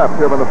 tickers left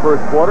here in the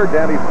first quarter.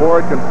 Danny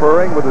Ford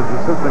conferring with his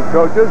assistant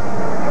coaches,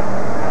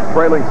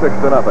 trailing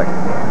 6-0.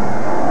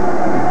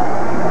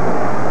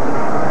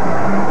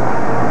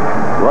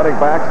 Running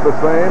backs the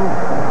same.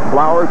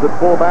 Flowers at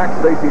fullback,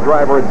 Stacy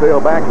Driver at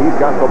tailback. He's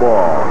got the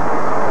ball.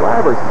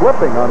 Driver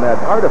slipping on that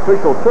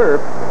artificial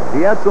turf.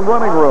 He had some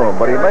running room,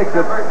 but he makes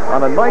it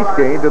on a nice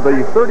gain to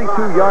the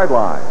 32-yard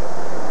line.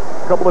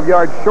 A couple of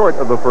yards short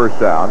of the first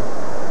down.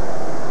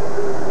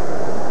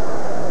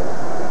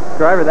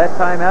 Driver that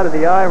time out of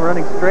the eye,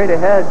 running straight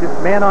ahead, just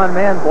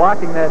man-on-man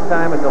blocking that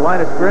time at the line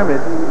of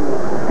scrimmage.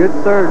 Good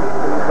surge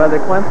by the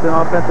Clemson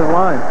offensive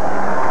line.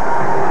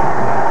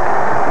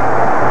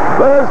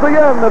 There's the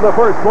end of the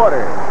first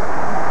quarter.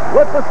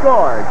 With the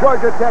score,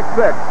 Georgia Tech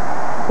 6,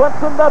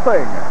 Clemson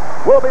nothing.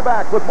 We'll be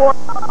back with more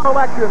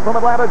action from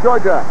Atlanta,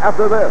 Georgia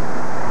after this.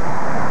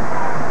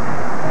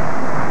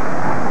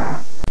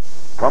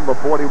 From the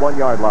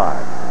 41-yard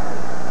line.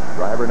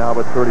 Driver now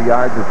with 30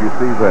 yards, as you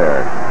see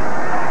there.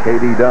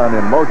 K.D. Dunn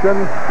in motion.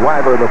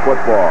 Driver the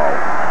football.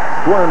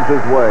 Squirms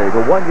his way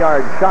to 1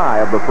 yard shy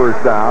of the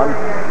first down.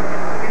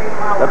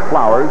 That's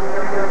Flowers.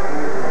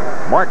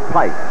 Mark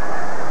Pike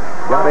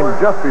got him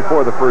just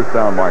before the first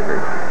down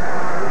marker.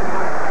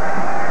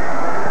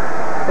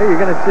 Hey, you're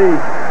going to see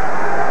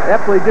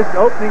Epley just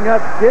opening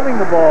up, giving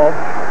the ball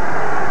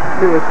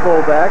to his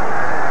fullback.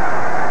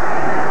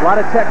 A lot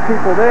of Tech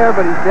people there,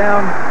 but he's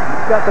down.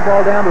 He's got the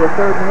ball down to a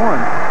 3rd and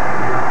 1.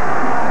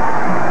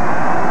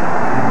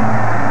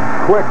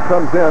 Quick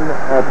comes in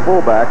at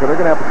fullback, and they're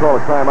going to have to call a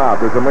timeout.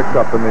 There's a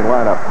mix-up in the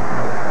lineup.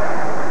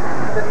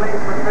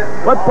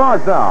 Let's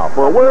pause now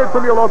for a word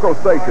from your local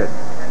station.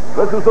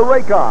 This is the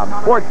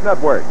Raycom Sports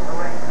Network.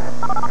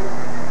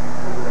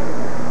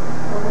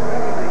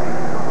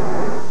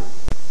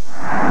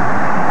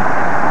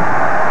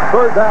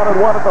 Third down and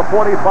 1 at the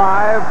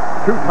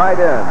 45. 2 tight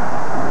ends.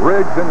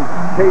 Riggs and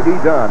K.D.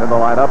 Dunn in the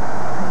lineup.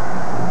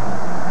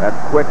 That's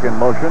Quick in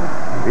motion.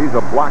 He's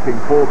a blocking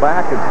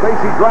fullback, and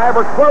Stacy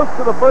Driver close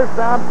to the first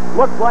down.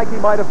 Looks like he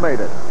might have made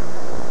it.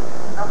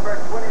 Number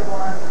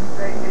 21,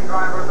 Stacy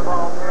Driver, the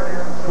ball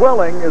carrier.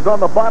 Swilling is on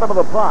the bottom of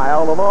the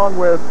pile, along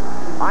with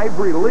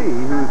Ivory Lee,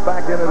 who's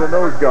back in at a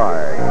nose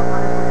guard.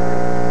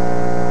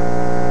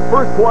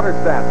 First quarter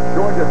stats,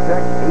 Georgia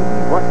Tech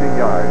 80 rushing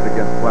yards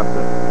against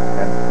Clemson,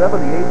 and 78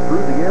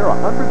 through the air,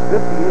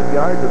 158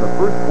 yards in the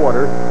first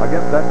quarter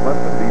against that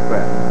Clemson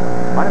defense.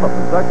 Time of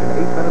possession,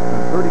 8 minutes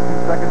and 32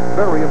 seconds.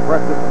 very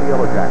impressive for the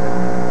Yellow Jackets.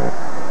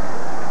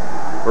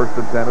 First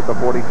and 10 at the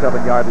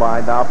 47-yard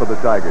line now for the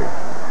Tigers.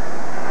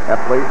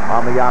 Epley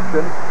on the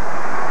option.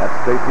 That's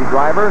Stacy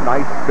Driver.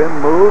 Nice spin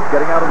move,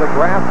 getting out of the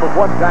grasp of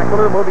one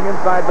tackler, moving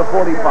inside the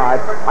 45.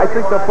 I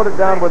think they'll put it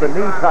down with a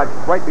knee touch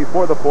right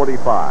before the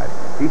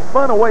 45. He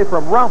spun away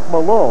from Ralph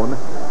Malone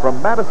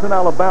from Madison,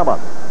 Alabama,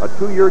 a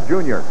 2-year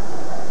junior.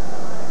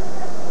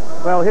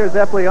 Well, here's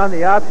Epley on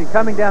the option,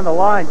 coming down the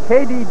line.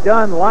 K.D.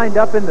 Dunn lined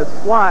up in the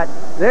slot.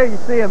 There you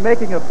see him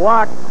making a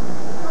block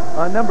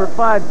on number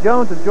 5,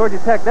 Jones of Georgia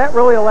Tech. That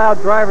really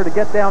allowed Driver to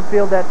get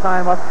downfield that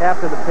time up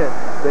after the pitch.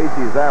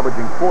 Stacy is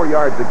averaging 4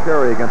 yards a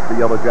carry against the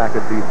Yellow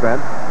Jacket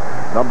defense.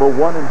 Number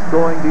 1 in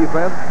scoring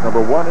defense,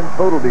 number 1 in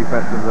total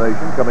defense in the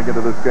nation coming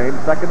into this game.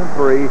 2nd and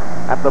 3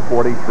 at the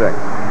 46.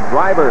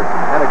 Driver,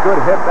 and a good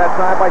hit that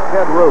time by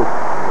Ted Roop.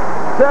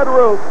 Ted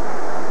Roop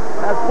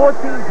has 14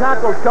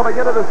 tackles coming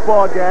into this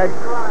ball game,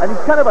 and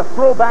he's kind of a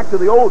throwback to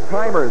the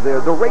old-timer there,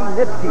 the Ray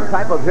Nitschke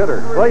type of hitter.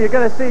 Well, you're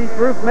going to see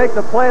Roop make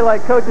the play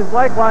like coaches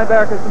like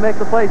linebackers to make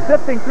the play,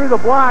 sifting through the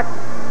block,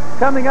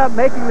 coming up,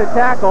 making the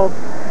tackle.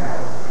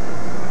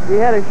 He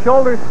had his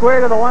shoulder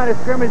square to the line of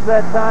scrimmage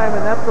that time,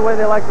 and that's the way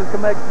they like to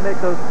make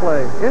those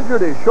plays.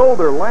 Injured his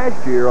shoulder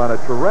last year on a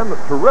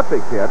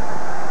terrific hit,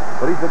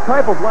 but he's the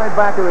type of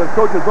linebacker that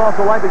coaches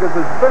also like because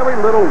there's very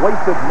little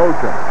wasted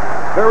motion.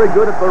 Very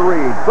good at the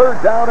read.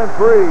 3rd down and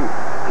 3.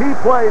 Key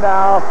play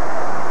now.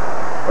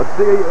 Let's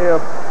see if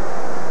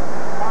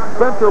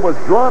Spencer was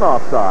drawn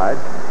offside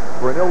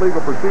for an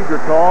illegal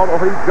procedure call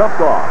or he jumped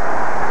off.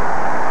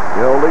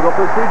 Illegal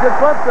procedure,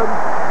 Clemson.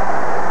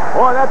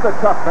 Boy, that's a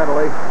tough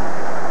penalty.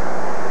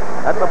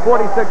 At the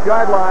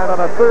 46-yard line on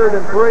a 3rd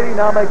and 3,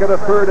 now make it a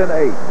 3rd and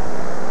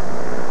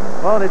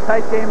 8. Well, in a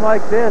tight game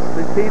like this,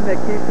 the team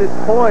that keeps its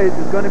poise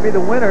is going to be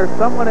the winner.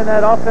 Someone in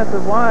that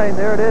offensive line,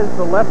 there it is,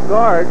 the left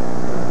guard,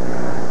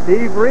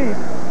 Steve Reese,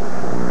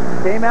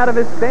 came out of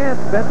his stance.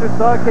 Spencer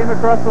saw it, came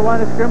across the line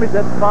of scrimmage.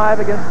 That's 5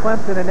 against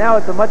Clemson, and now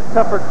it's a much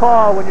tougher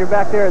call when you're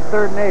back there at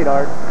 3rd and 8,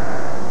 Art.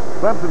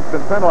 Clemson's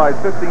been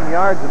penalized 15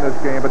 yards in this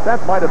game, but that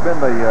might have been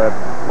the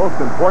most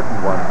important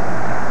one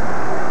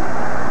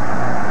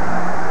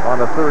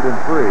on a 3rd and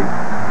 3.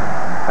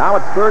 Now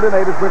it's 3rd and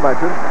 8, as we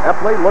mentioned.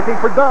 Epley looking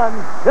for Dunn.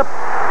 Hit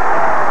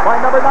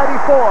by number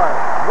 94,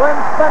 Glenn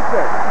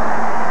Spencer.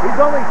 He's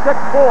only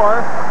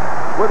 6'4",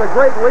 with a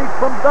great leap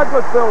from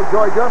Douglasville,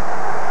 Georgia.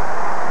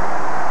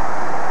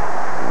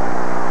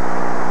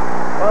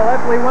 Well,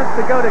 Epley wants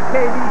to go to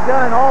K.D.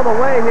 Dunn all the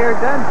way here.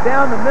 Dunn's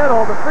down the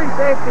middle. The free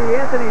safety,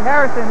 Anthony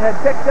Harrison, had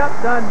picked up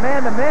Dunn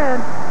man-to-man.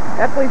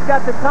 Epley's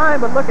got the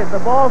time, but look at the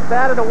ball's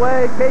batted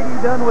away. K.D.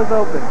 Dunn was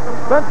open.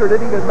 Spencer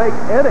didn't even make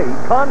any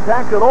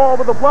contact at all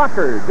with the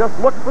blocker. Just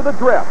looked for the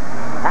drift.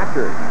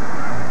 Hatcher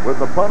with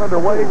the punt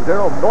underway.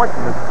 Daryl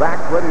Norton is back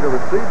ready to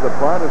receive the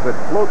punt as it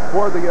floats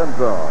toward the end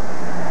zone.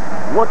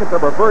 Look at the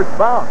reverse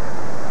bounce.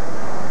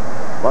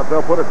 But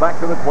they'll put it back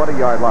to the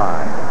 20-yard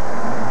line.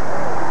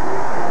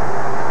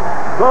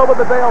 So with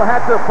the Dale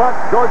Hatcher punt,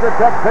 Georgia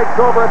Tech takes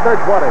over at their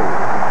 20.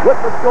 With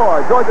the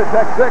score, Georgia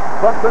Tech 6,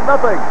 Clemson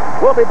nothing.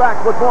 We'll be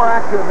back with more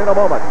action in a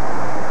moment.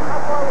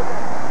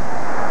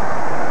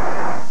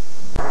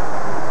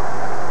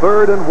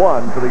 3rd and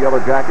 1 for the Yellow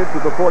Jackets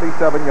at the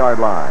 47-yard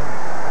line.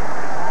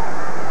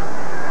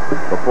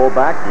 The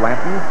fullback,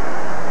 Blanton,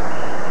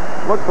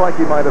 looks like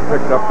he might have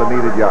picked up the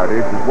needed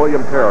yardage, as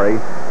William Terry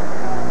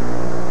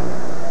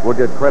will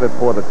get credit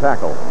for the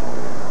tackle.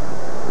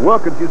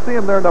 Wilkins, you see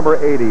him there, number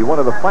 80, one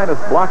of the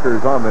finest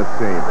blockers on this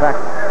team. In fact,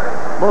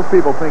 most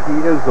people think he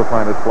is the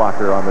finest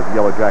blocker on the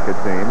Yellow Jacket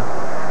team,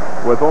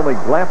 with only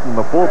Blanton,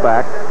 the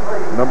fullback,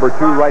 number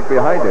 2 right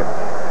behind him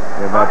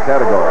in that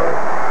category.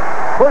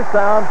 First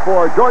down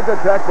for Georgia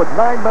Tech with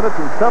 9 minutes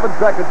and 7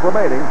 seconds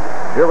remaining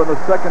here in the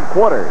 2nd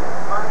quarter.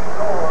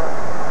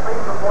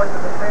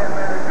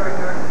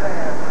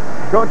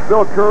 Coach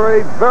Bill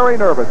Curry, very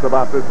nervous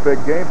about this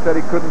big game, said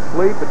he couldn't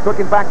sleep. It took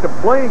him back to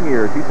playing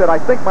years. He said, I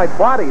think my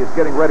body is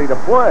getting ready to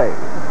play,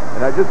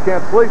 and I just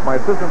can't sleep. My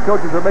assistant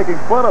coaches are making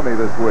fun of me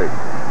this week.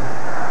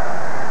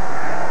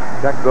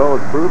 Tech, though,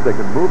 has proved they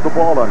can move the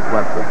ball on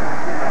Clemson.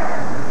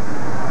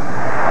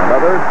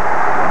 Another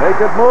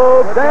naked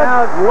move.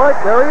 Dance. Look,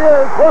 there he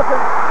is,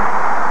 Wilkins.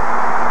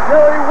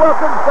 Jerry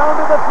Wilkins down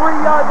to the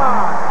 3-yard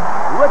line.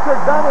 Richard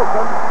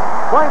Donaldson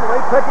finally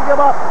picking him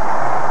up.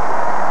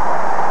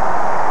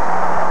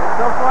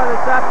 So far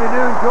this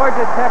afternoon,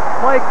 Georgia Tech's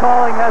play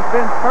calling has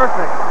been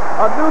perfect.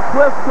 A new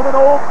twist to an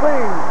old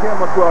thing, Tim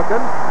McQuilkin.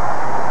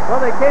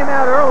 Well, they came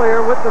out earlier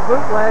with the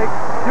bootleg.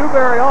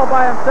 Dewberry all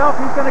by himself.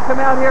 He's going to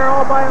come out here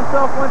all by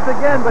himself once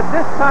again, but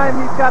this time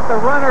he's got the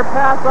runner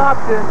pass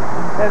option,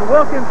 and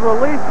Wilkins'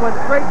 release went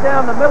straight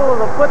down the middle of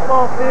the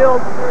football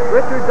field.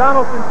 Richard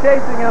Donaldson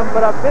chasing him,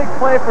 but a big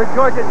play for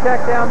Georgia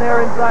Tech down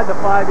there inside the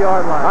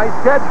 5-yard line. Nice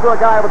catch for a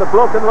guy with a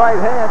broken right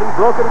hand. He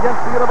broke it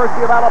against the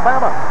University of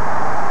Alabama.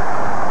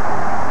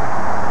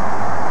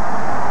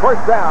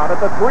 First down at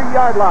the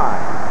 3-yard line.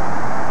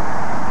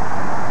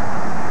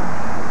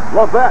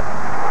 Lovett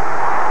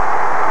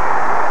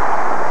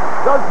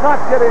does not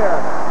get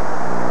in.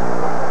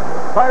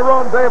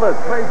 Tyrone Davis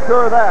made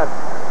sure of that.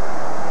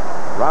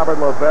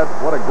 Robert Levette,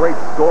 what a great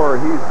scorer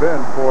he's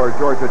been for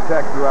Georgia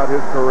Tech throughout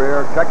his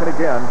career. Checking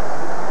again.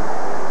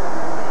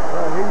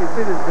 Well, here you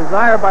see this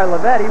desire by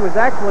Levette. He was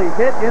actually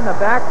hit in the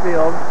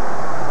backfield.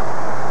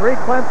 3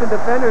 Clemson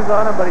defenders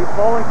on him, but he's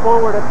falling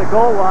forward at the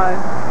goal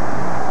line.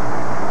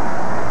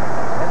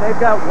 And they've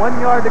got 1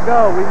 yard to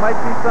go. We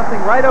might see something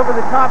right over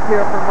the top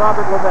here from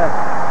Robert Levette.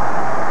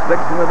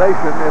 6th in the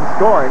nation in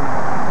scoring.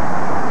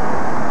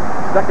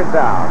 2nd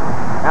down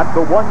at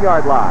the 1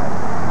 yard line.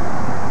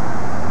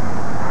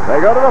 They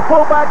go to the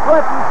fullback,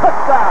 Clinton,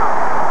 touchdown.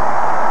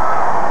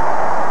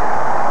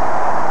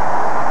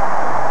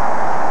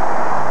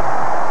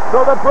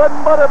 So the bread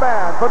and butter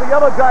man for the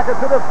Yellow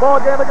Jackets in this ball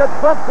game against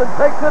Clemson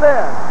takes it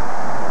in.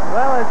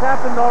 Well, it's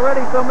happened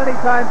already so many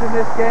times in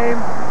this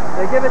game.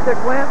 They give it to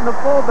Clanton, the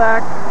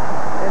fullback,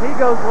 and he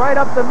goes right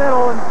up the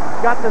middle and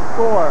got the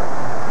score.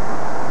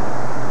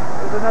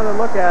 Here's another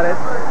look at it.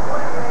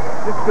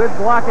 Just good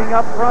blocking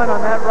up front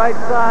on that right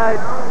side.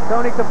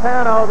 Tony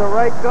Capano, the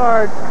right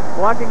guard,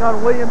 blocking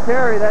on William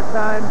Perry that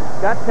time,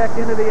 got Tech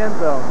into the end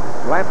zone.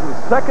 Clanton's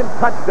 2nd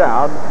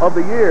touchdown of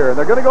the year, and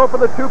they're going to go for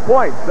the 2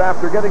 points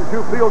after getting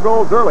 2 field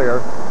goals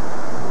earlier.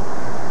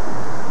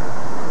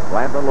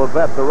 Landon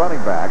Levette, the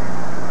running back.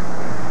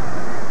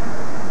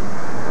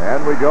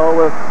 And we go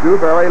with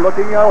Dewberry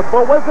looking out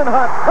for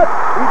Wisenhunt.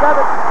 He got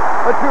it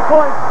at 2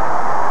 points.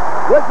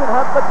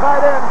 Wisenhunt, the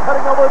tight end,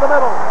 cutting over the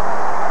middle.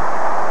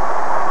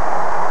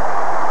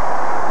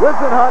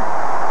 Wisenhunt,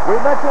 we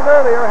mentioned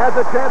earlier, has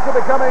a chance of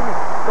becoming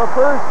the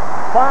first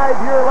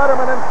 5-year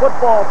letterman in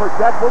football for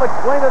Tech. We'll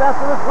explain it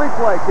after this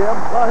replay, Kim.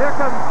 Well, here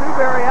comes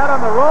Dewberry out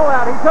on the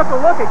rollout. He took a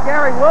look at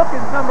Gary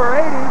Wilkins, number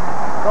 80.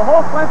 The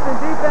whole Clemson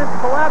defense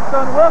collapsed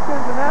on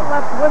Wilkins, and that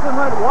left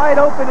Wisenhunt wide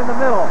open in the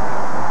middle.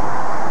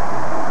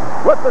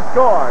 With the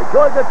score,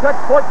 Georgia Tech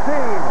 14,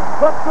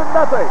 Clemson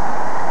nothing.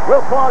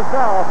 We'll pause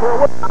now for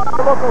a look at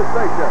the local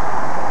station.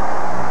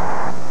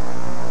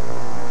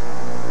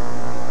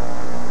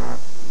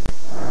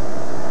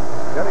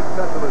 Getting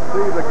set to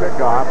receive the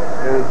kickoff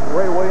is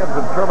Ray Williams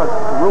and Termit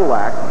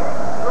Rulak.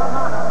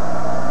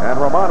 And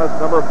Romanis,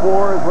 number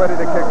 4, is ready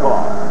to kick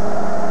off.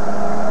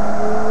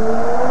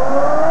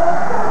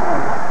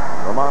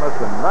 Romanis,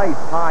 a nice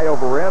high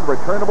over end,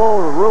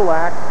 returnable.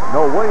 Rulak,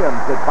 no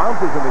Williams. It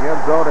bounces in the end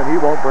zone, and he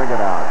won't bring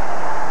it out.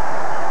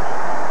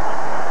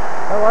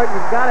 Well, Art,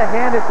 you've got to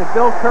hand it to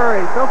Bill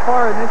Curry. So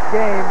far in this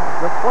game,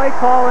 the play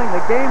calling,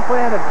 the game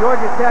plan of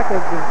Georgia Tech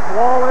has been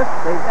flawless.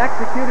 They've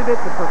executed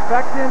it to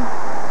perfection.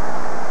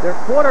 Their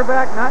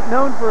quarterback, not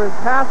known for his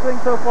passing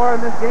so far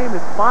in this game,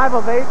 is 5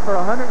 of 8 for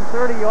 130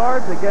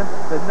 yards against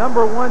the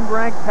number 1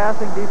 ranked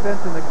passing defense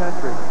in the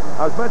country.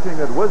 I was mentioning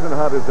that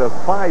Wisenhunt is a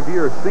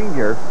 5-year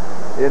senior.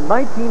 In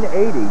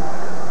 1980,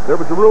 there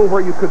was a rule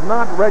where you could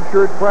not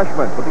redshirt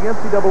freshmen, but the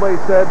NCAA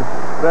said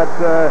that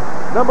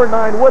number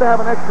 9 would have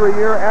an extra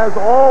year, as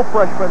all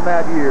freshmen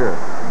that year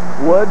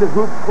would,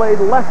 who played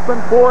less than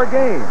 4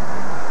 games.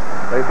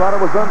 They thought it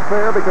was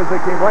unfair because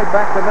they came right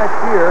back the next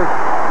year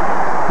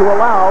to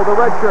allow the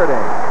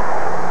redshirting.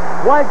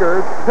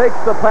 Swigert takes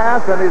the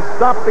pass and is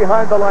stopped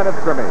behind the line of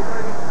scrimmage.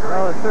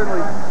 Well,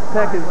 certainly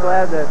Tech is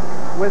glad that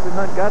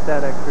Wisenhunt got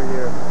that extra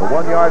year. The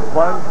 1-yard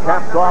plunge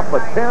caps off a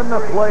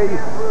 10-play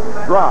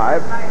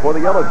drive for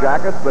the Yellow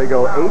Jackets. They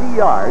go 80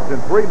 yards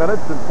in 3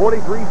 minutes and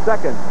 43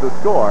 seconds to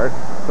score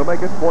to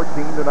make it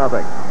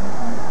 14-0.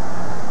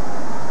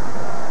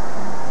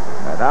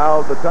 And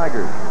now the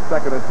Tigers,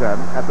 2nd and 10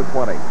 at the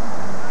 20.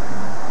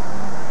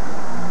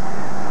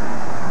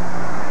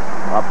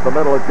 Up the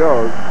middle it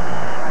goes.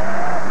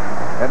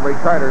 Henry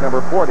Carter,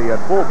 number 40,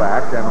 at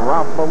fullback, and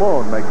Ralph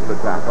Malone makes the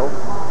tackle.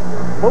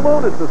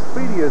 Malone is the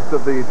speediest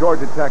of the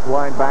Georgia Tech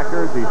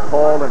linebackers. He's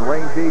tall and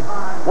rangy.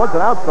 Was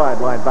an outside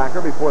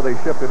linebacker before they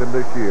shifted him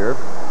this year.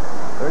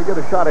 There you get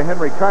a shot of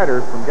Henry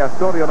Carter from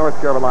Gastonia, North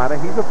Carolina.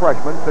 He's a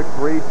freshman,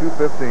 6'3",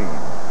 215.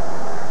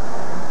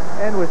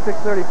 And with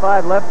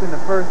 6:35 left in the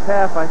first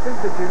half, I think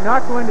that you're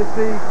not going to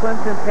see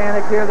Clemson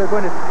panic here. They're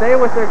going to stay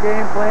with their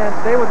game plan,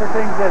 stay with the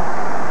things that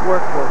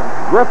work for them.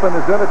 Griffin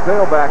is in at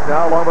tailback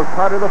now, along with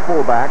Carter, the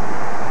fullback.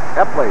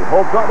 Epley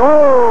holds on.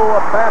 Oh, a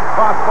bad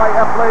toss by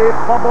Epley.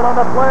 Fumble on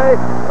the play.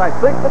 And I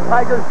think the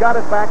Tigers got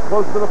it back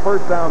close to the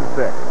first down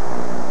stick.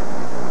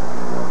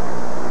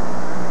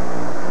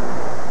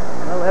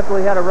 Well,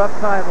 Epley had a rough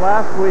time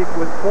last week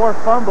with 4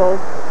 fumbles.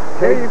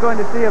 Here you're going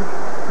to see him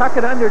tuck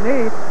it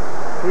underneath.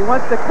 He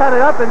wants to cut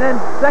it up and then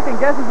second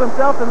guesses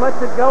himself and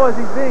lets it go as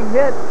he's being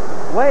hit.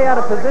 Way out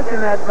of position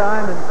that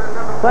time, and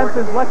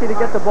Clemson's lucky to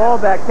get the ball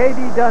back. K.D.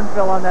 Dunn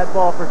fell on that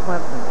ball for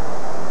Clemson.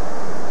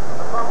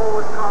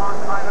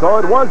 So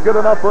it was good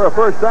enough for a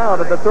first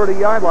down at the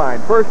 30-yard line.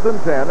 1st and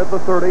 10 at the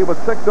 30 with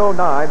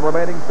 6:09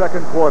 remaining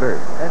second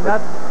quarter. And not,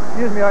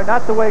 excuse me,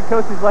 not the way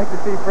coaches like to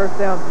see first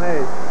downs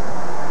made.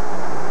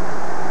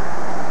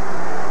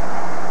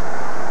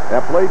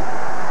 Epley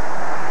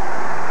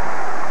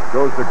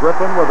goes to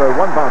Griffin with a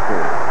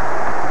 1-bouncer.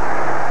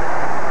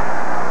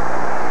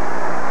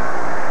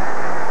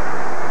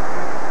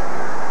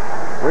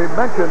 We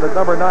mentioned that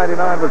number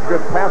 99 was a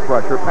good pass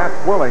rusher, Pat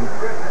Swilling.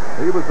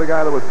 He was the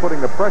guy that was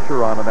putting the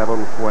pressure on in that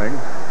little swing.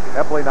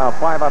 Epley now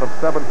 5 out of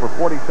 7 for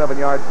 47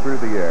 yards through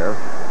the air.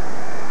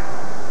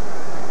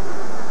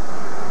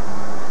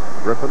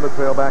 Griffin, the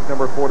tailback,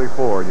 number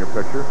 44 in your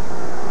picture.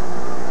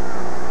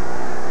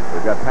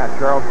 We've got Pat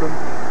Charleston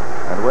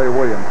and Ray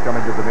Williams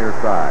coming to the near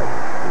side.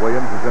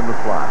 Williams is in the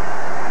slot.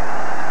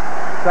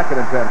 2nd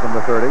and 10 from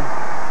the 30.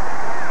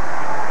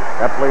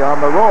 Epley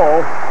on the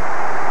roll.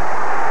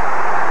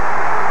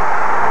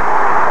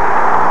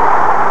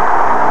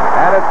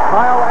 And it's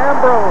Kyle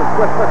Ambrose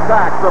with the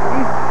sack from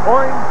East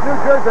Orange, New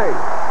Jersey.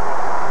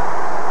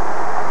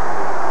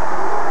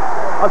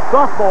 A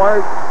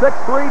sophomore,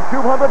 6'3",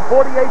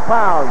 248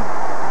 pounds.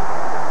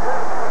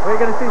 We're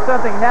going to see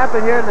something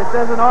happen here that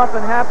doesn't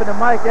often happen to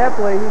Mike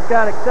Epley. He's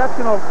got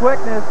exceptional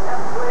quickness,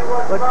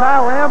 but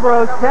Kyle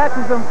Ambrose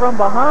catches him from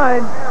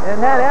behind, and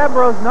had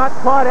Ambrose not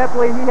caught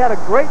Epley, he had a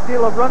great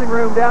deal of running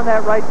room down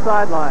that right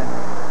sideline.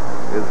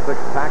 His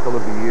 6th tackle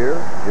of the year,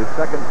 his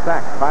 2nd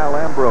sack, Kyle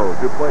Ambrose,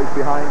 who plays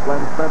behind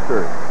Glenn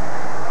Spencer.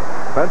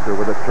 Spencer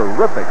with a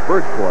terrific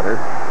first quarter.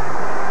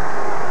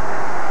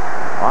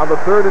 On the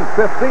 3rd and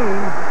 15,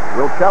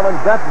 will challenge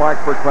that mark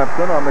for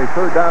Clemson on the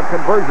 3rd down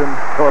conversion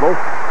total.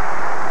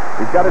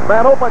 He's got his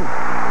man open.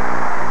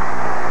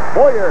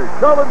 Boyer,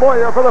 Sheldon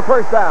Boyer for the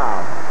first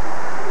down.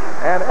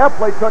 And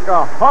Epley took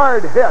a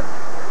hard hit.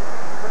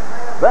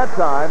 That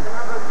time,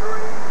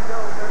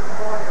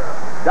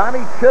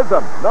 Donnie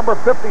Chisholm, number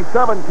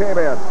 57, came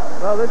in.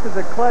 Well, this is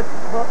a clutch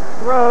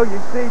throw. You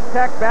see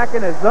Tech back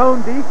in a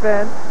zone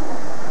defense.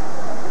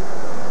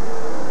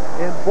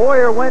 And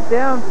Boyer went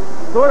down,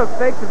 sort of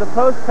faked to the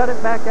post, cut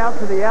it back out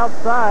to the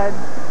outside.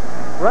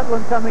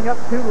 Rutland coming up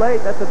too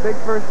late. That's a big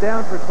first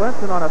down for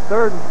Clemson on a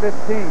 3rd and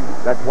 15.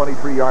 That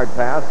 23-yard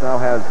pass now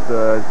has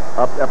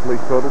upped Epley's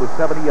total to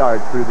 70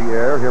 yards through the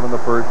air here in the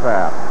first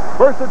half.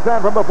 1st and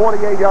 10 from the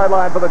 48-yard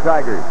line for the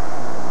Tigers.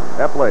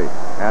 Epley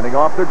handing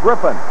off to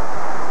Griffin.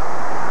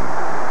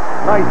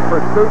 Nice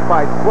pursuit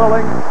by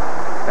Swilling,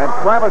 and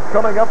Travis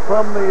coming up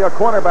from the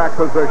cornerback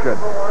position.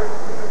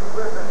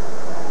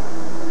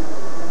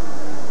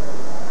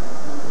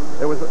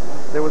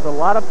 There was a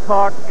lot of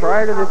talk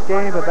prior to this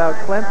game about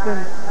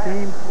Clemson's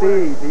team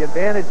speed, the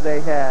advantage they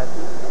had.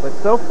 But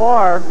so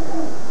far,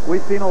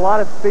 we've seen a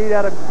lot of speed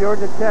out of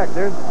Georgia Tech.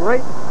 There's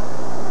great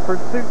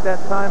pursuit that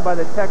time by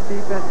the Tech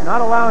defense, not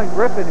allowing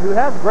Griffin, who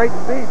has great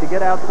speed, to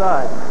get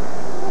outside.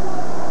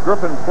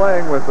 Griffin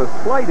playing with a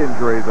slight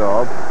injury,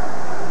 though.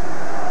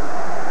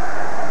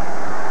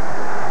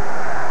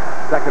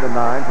 2nd and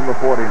 9 from the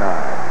 49.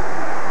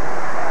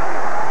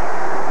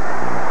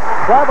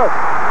 Travis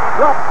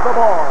drops the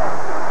ball.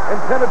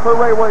 Intended for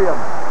Ray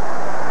Williams.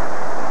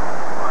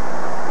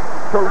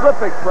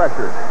 Terrific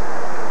pressure.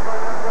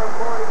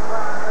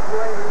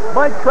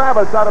 Mike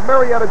Travis out of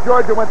Marietta,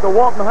 Georgia, went to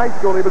Walton High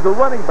School. He was a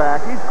running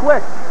back. He's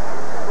quick.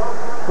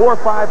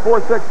 4.5,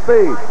 4.6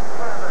 speed.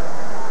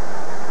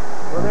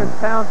 Well, there's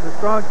Pounds, the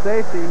strong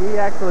safety. He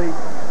actually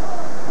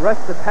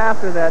rushed the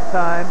passer that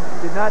time.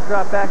 Did not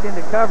drop back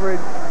into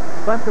coverage.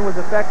 Clemson was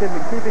effective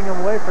in keeping him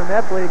away from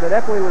Epley, but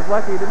Epley was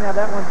lucky he didn't have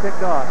that one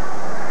picked off.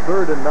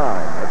 3rd and 9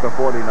 at the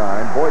 49.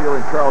 Boyer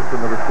and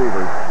Charleston, the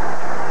receivers.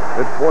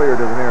 It's Boyer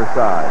to the near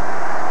side.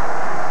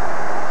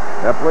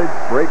 Epley,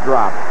 great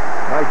drop.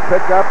 Nice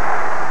pickup.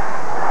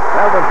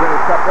 That one's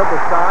intercepted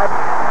this time.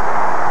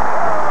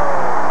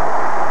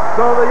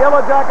 So the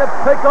Yellow Jackets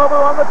take over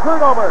on the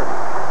turnover.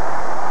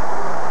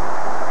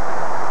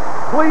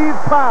 Cleve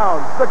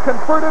Pounds, the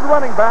converted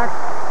running back,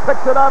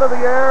 picks it out of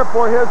the air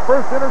for his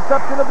first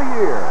interception of the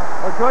year.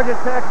 Well, Georgia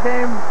Tech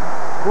came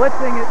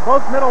blitzing it,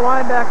 both middle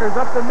linebackers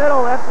up the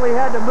middle. Epley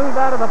had to move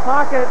out of the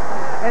pocket,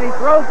 and he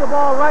throws the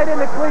ball right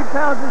into Cleve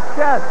Pounds'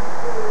 chest.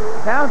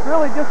 Pounds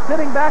really just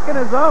sitting back in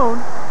his zone.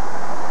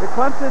 The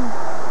Clemson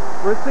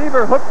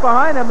receiver hooked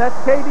behind him. That's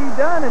K.D.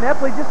 Dunn, and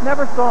Epley just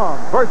never saw him.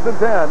 1st and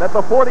 10 at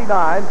the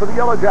 49 for the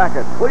Yellow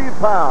Jackets. Cleve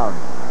Pounds.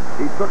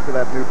 He took to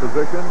that new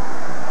position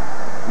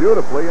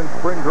beautifully in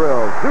spring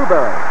drills.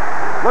 Dewberry.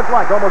 Looked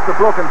like almost a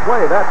broken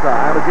play that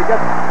time as he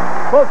gets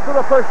close to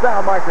the first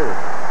down marker.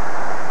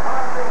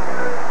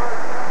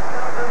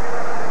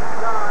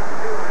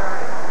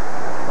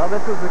 Well,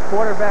 this was the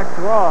quarterback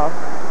draw.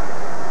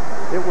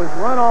 It was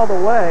run all the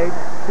way.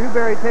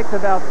 Dewberry takes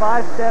about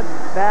 5 steps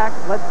back,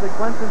 lets the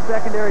Clemson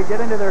secondary get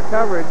into their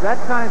coverage.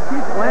 That time,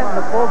 Keith Blanton,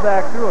 the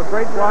fullback, threw a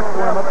great block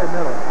for him up the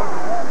middle.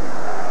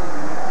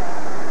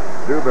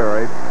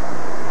 Dewberry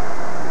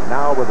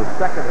now with a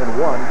 2nd and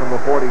 1 from the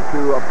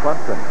 42 of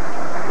Clemson.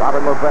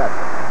 Robert Levette.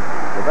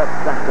 Levette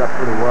stacked up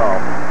pretty well.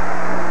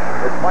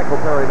 It's Michael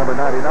Perry, number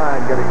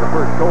 99, getting the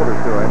first shoulder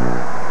to him.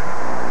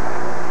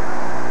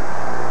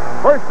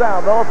 First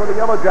down, though, for the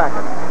Yellow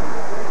Jackets,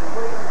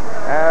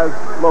 as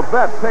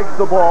Levette takes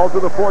the ball to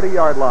the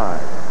 40-yard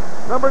line.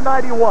 Number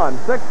 91,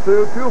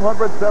 6'2",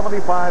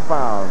 275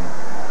 pounds.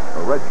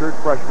 A redshirt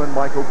freshman,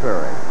 Michael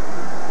Perry.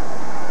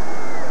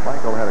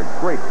 Michael had a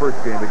great first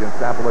game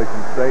against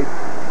Appalachian State.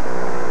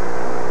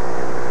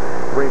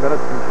 3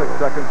 minutes and 6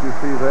 seconds you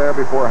see there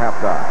before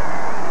halftime.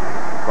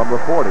 From the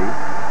 40,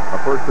 a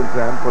 1st and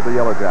 10 for the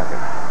Yellow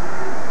Jackets.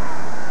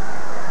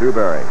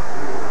 Dewberry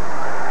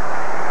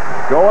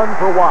going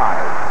for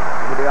wide.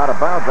 to be out of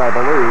bounds, I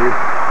believe.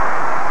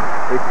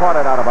 He caught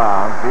it out of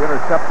bounds. The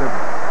interception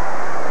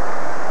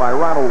by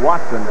Ronald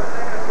Watson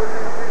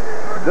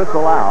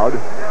disallowed.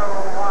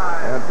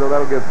 And so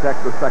that'll give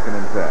Tech the 2nd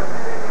and 10.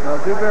 Well,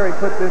 Dewberry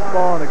put this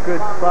ball in a good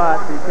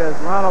spot because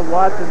Ronald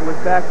Watson was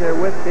back there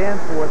with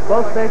Danforth.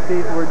 Both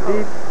safeties were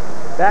deep,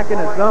 back in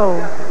a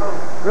zone.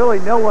 Really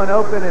no one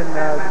open,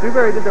 and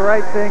Dewberry did the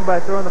right thing by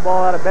throwing the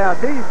ball out of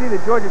bounds. Here you see the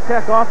Georgia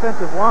Tech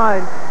offensive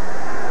line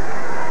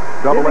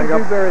Doubling giving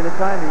up. Dewberry the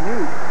time he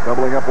needs.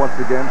 Doubling up once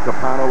again,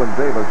 Capano and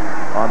Davis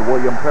on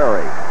William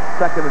Perry.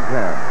 2nd and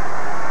 10.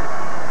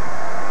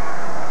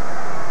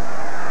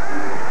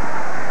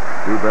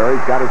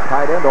 Dewberry's got his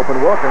tight end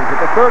open. Wilkins at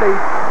the 30.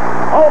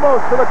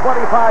 Almost to the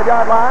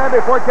 25-yard line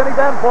before Kenny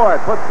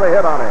Danforth puts the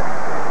hit on him.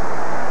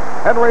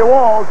 Henry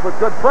Walls with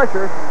good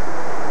pressure.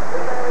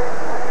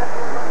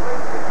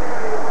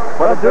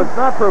 But it does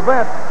not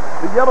prevent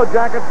the Yellow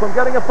Jackets from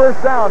getting a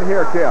first down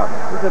here, Kim.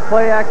 It's a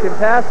play-action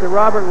pass to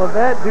Robert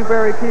Levette.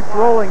 Dewberry keeps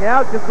rolling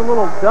out. Just a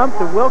little dump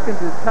to Wilkins,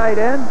 his tight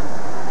end.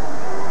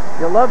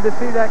 You'll love to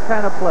see that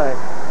kind of play.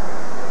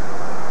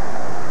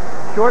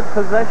 Short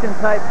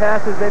possession-type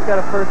passes, they've got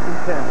a 1st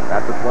and 10.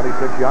 At the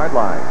 26-yard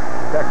line.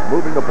 Tech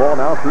moving the ball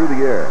now through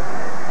the air.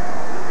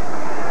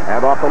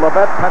 And off the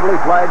Levette, penalty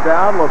flag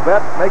down.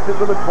 Levette makes it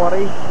to the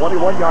 20,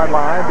 21-yard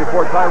line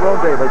before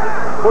Tyrone Davis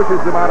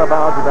pushes him out of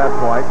bounds at that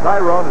point.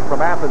 Tyrone is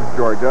from Athens,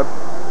 Georgia.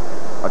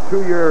 A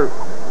 2-year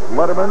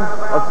Letterman,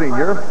 a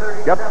senior,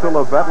 gets to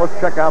Levette. Let's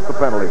check out the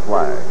penalty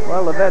flag.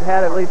 Well, Levette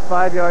had at least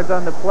 5 yards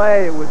on the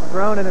play. It was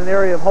thrown in an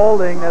area of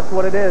holding. That's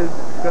what it is.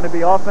 It's going to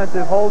be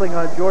offensive holding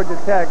on Georgia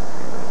Tech.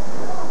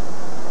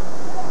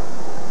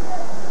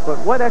 But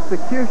what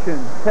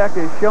execution Tech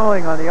is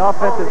showing on the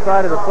offensive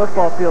side of the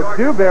football field.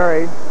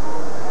 Dewberry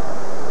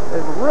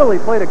has really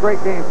played a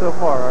great game so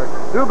far,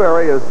 Art.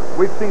 Dewberry is,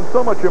 we've seen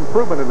so much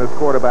improvement in this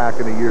quarterback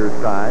in a year's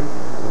time.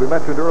 As we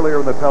mentioned earlier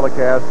in the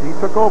telecast, he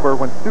took over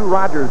when Stu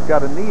Rogers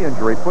got a knee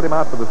injury, put him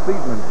out for the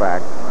season, in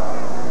fact,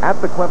 at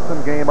the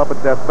Clemson game up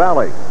at Death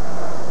Valley.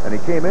 And he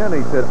came in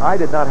and he said, I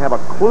did not have a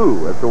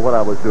clue as to what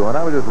I was doing.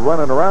 I was just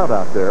running around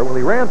out there. Well,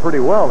 he ran pretty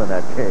well in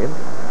that game.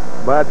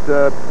 But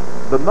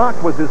the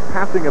knock was his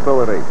passing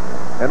ability.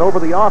 And over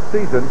the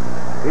off-season,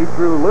 he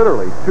threw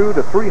literally 200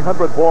 to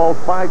 300 balls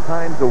 5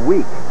 times a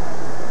week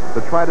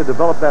to try to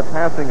develop that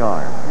passing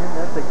arm. And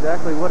that's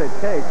exactly what it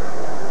takes.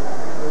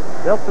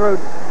 They'll throw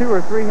 200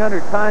 or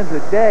 300 times a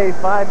day,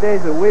 5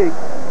 days a week.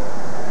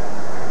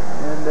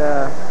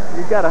 And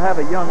you've got to have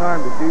a young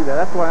arm to do that.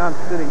 That's why I'm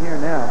sitting here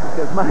now,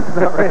 because mine's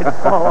about ready to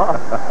fall off.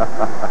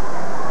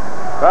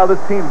 Well,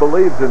 this team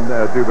believes in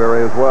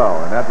Dewberry as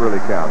well, and that really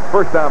counts.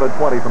 First down and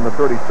 20 from the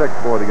 36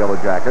 for the Yellow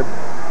Jackets.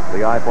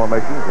 The I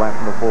formation,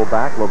 Glanton the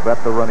fullback,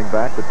 Levette the running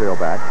back, the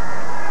tailback.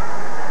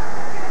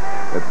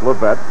 It's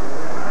Levette.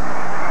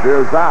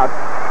 Veers out.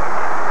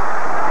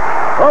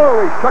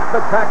 Oh, he shook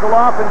the tackle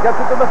off and gets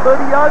it to the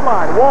 30-yard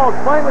line. Walls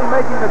finally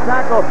making the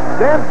tackle.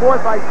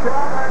 Danforth,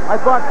 I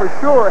thought for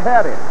sure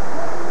had him.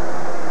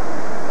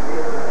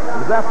 It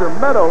was after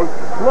Meadows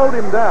slowed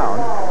him down.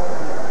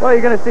 Well,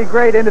 you're going to see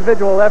great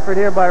individual effort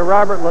here by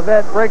Robert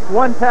Levette. Breaks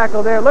one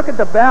tackle there. Look at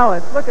the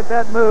balance. Look at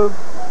that move.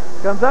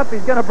 Comes up.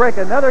 He's going to break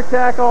another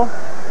tackle.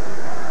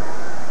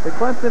 The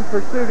Clemson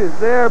pursuit is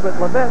there, but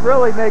Levette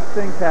really makes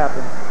things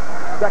happen.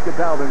 Second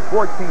down and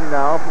 14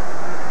 now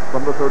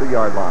from the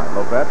 30-yard line.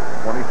 Levette,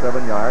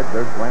 27 yards.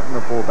 There's Glanton,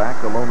 the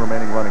fullback, the lone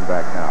remaining running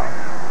back now.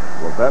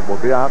 Levette will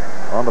be out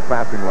on the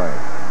passing lane.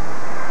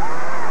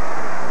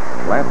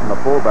 Glanton, the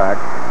fullback.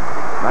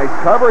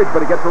 Nice coverage,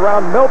 but he gets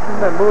around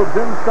Milton and moves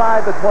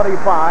inside the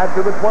 25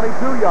 to the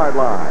 22-yard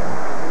line.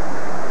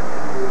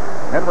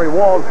 Henry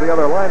Walls, the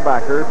other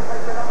linebacker,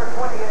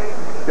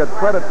 gets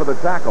credit for the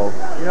tackle.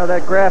 You know,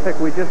 that graphic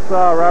we just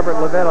saw, Robert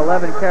Levette,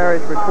 11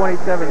 carries for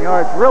 27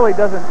 yards, really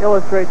doesn't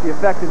illustrate the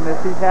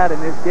effectiveness he's had in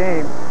this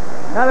game.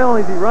 Not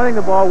only is he running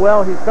the ball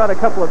well, he's caught a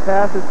couple of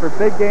passes for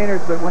big gainers,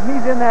 but when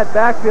he's in that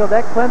backfield,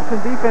 that Clemson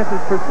defense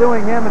is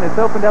pursuing him, and it's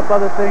opened up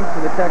other things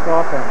for the Tech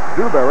offense.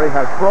 Dewberry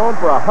has thrown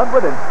for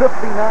 159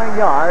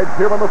 yards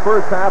here in the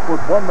first half with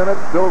 1 minute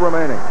still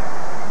remaining.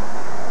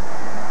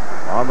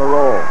 On the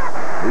roll.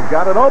 He's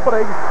got an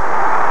opening.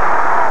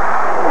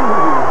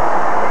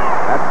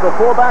 That's the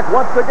fullback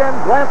once again,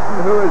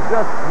 Glanton, who is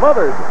just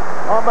smothered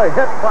on the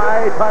hit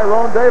by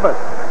Tyrone Davis.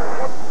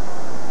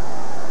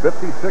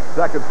 56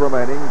 seconds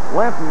remaining.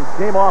 Glanton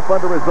came off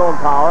under his own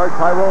power.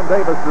 Tyrone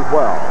Davis as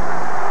well.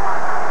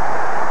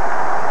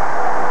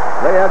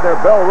 They had their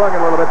bell rung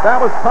a little bit.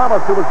 That was Thomas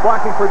who was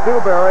blocking for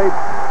Dewberry.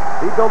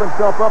 He built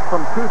himself up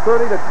from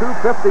 230 to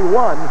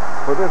 251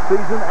 for this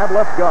season at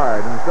left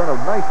guard, and has done a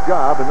nice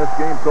job in this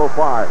game so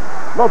far.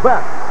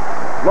 Levette.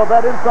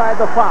 Levette inside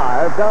the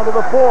 5, down to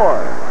the 4.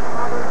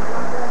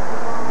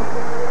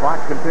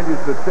 Clock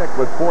continues to tick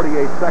with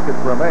 48 seconds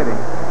remaining.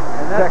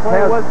 And that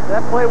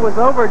play was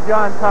over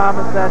John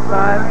Thomas that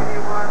time.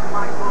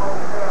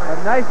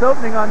 A nice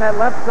opening on that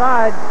left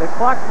side. The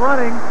clock's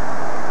running.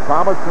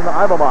 Thomas and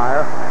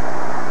Ivermeyer.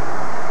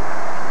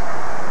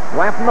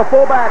 Glanton, the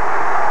fullback.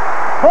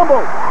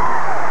 Humboldt.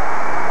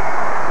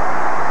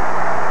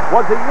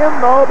 Was he in,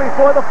 though,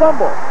 before the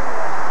fumble?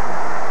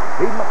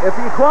 If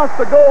he crossed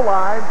the goal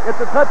line, it's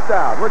a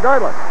touchdown,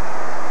 regardless.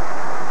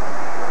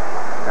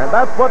 And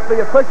that's what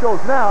the officials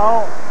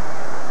now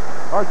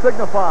are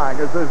signifying,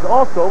 as there's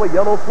also a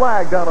yellow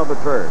flag down on the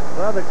turf.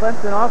 Well, the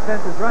Clemson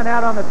offense has run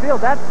out on the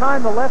field. That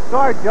time, the left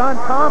guard, John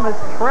Thomas,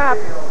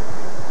 trapped.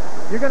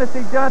 You're going to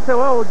see John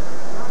Thomas,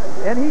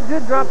 and he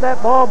did drop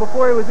that ball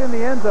before he was in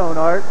the end zone,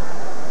 Art.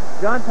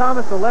 John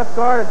Thomas, the left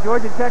guard of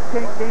Georgia Tech,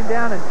 came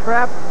down and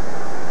trapped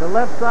the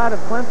left side of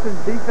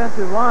Clemson's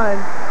defensive line.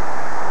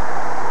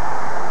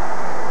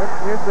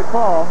 Here's the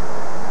call.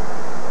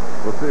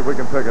 We'll see if we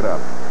can pick it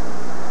up.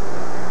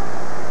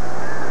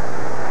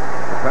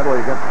 The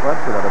penalty against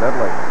Clemson,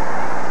 evidently.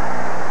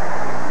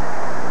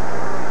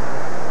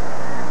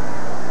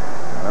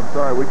 I'm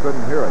sorry, we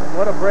couldn't hear it.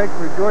 What a break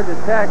for Georgia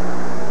Tech.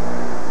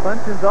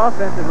 Clemson's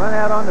offense had run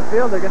out on the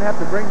field. They're going to have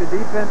to bring the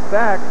defense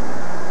back.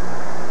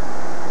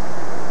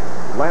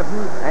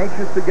 Lanton,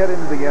 anxious to get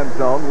into the end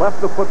zone, left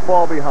the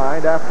football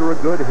behind after a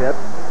good hit.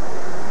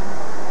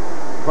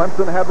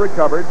 Clemson had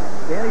recovered.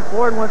 Danny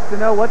Ford wants to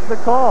know what's the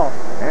call.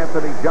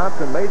 Anthony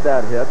Johnson made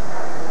that hit.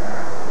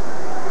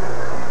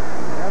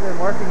 Now they're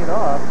marking it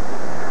off.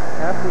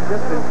 Half the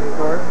distance, of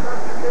course.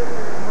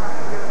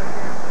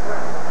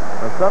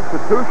 A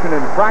substitution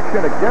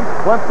infraction against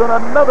Clemson.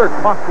 Another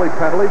costly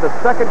penalty. The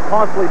second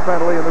costly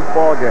penalty in this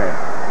ball game.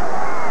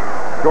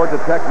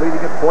 Georgia Tech leading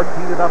it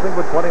 14-0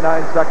 with 29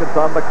 seconds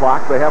on the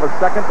clock. They have a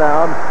second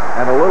down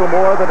and a little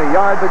more than a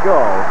yard to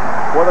go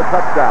for the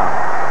touchdown.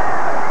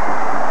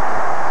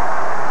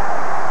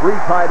 3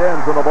 tight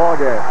ends in the ball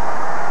game.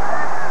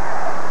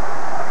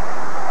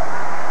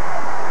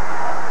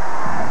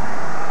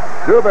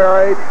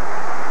 Dewberry,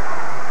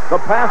 the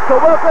pass to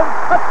Wilkins,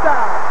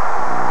 touchdown!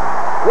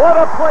 What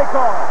a play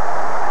call!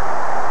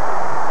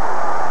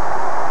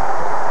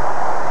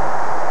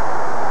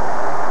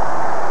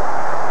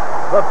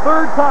 The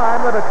third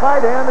time that a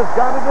tight end has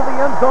gone into the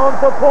end zone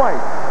for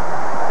points.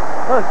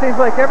 Well, it seems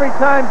like every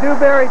time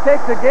Dewberry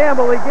takes a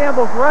gamble, he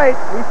gambles right.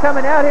 He's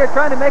coming out here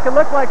trying to make it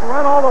look like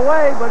run all the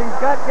way, but he's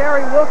got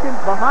Gary Wilkins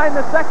behind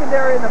the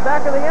secondary in the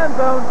back of the end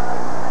zone.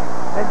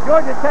 And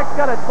Georgia Tech's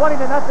got a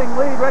 20-0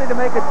 lead, ready to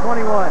make it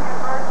 21.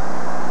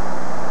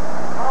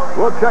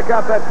 We'll check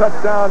out that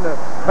touchdown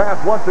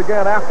pass once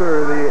again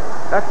after the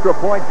extra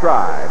point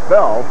try.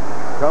 Bell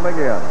coming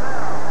in.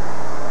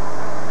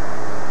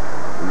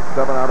 He's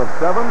 7 out of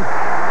 7.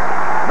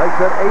 Makes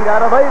it 8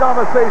 out of 8 on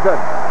the season.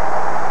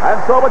 And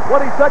so with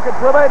 20 seconds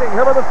remaining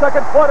here in the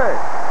second quarter,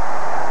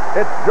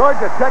 it's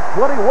Georgia Tech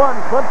 21,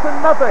 Clemson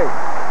nothing.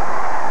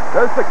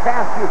 There's the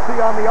cast you see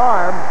on the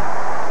arm.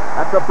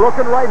 That's a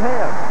broken right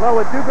hand.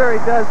 Well, what Dewberry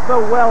does so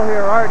well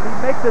here, Art, he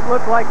makes it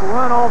look like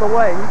run all the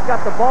way. He's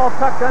got the ball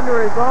tucked under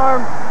his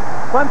arm.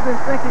 Clemson's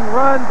thinking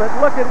run, but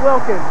look at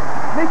Wilkins.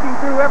 Sneaking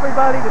through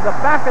everybody to the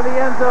back of the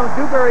end zone.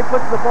 Dewberry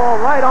puts the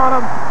ball right on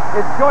him.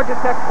 It's Georgia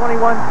Tech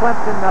 21,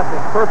 Clemson nothing.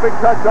 Perfect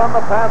touch on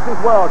the pass as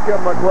well, Kim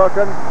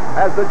McQuilkin,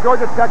 as the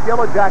Georgia Tech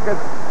Yellow Jackets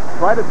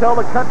try to tell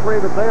the country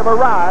that they have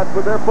arrived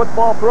with their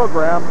football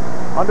program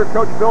under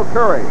Coach Bill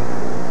Curry.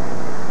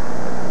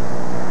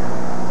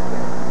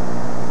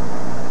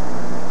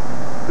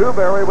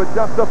 Dewberry with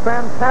just a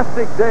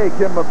fantastic day,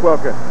 Kim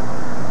McQuilkin.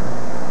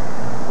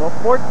 Well,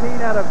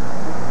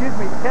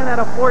 10 out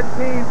of 14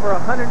 for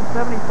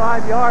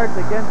 175 yards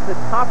against the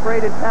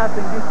top-rated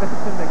passing defense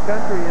in the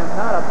country is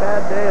not a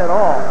bad day at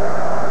all.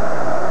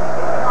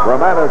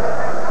 Romanis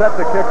set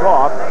to kick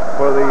off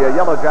for the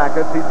Yellow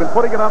Jackets. He's been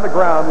putting it on the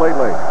ground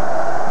lately.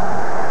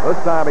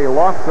 This time he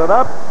lofts it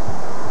up.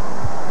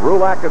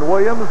 Rulak and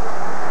Williams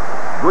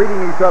greeting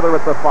each other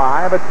at the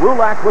 5. It's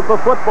Rulak with the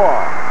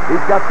football.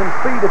 He's got some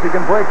speed if he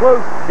can break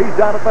loose. He's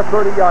down at the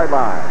 30-yard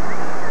line.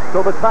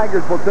 So the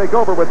Tigers will take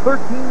over with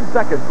 13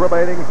 seconds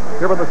remaining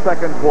here in the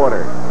second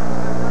quarter.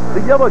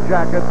 The Yellow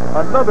Jackets,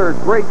 another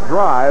great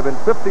drive in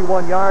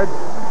 51 yards,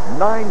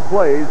 9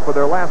 plays for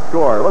their last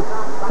score. Let's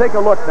take a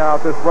look now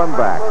at this run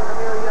back.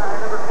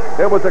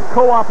 It was a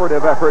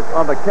cooperative effort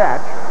on the catch,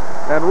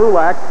 and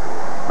Rulak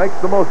makes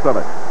the most of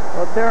it.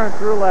 Well, Terrence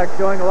Rulak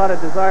showing a lot of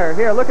desire.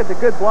 Here, look at the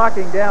good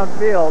blocking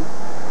downfield.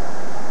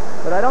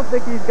 But I don't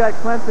think he's got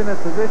Clemson in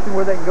a position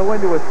where they can go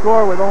into a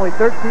score with only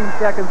 13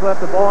 seconds left,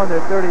 the ball on their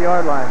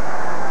 30-yard line.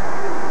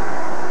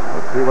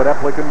 Let's see what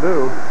Epley can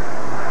do.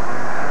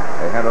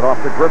 They hand it off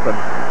to Griffin.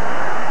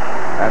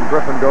 And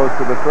Griffin goes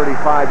to the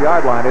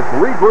 35-yard line. It's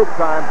regroup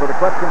time for the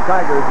Clemson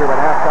Tigers here at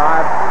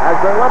halftime as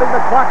they're letting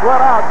the clock run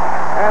out.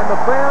 And the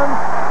fans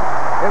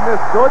in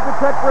this Georgia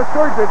Tech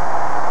resurgence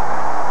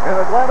in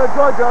Atlanta,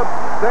 Georgia,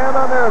 stand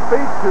on their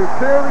feet to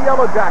cheer the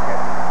Yellow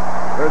Jackets.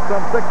 There's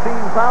some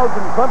 16,000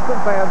 Clemson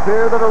fans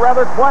here that are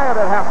rather quiet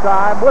at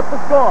halftime with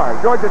the score.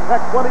 Georgia Tech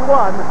 21,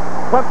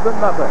 Clemson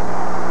nothing.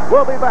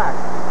 We'll be back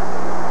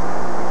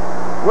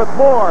with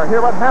more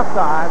here at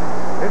halftime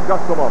in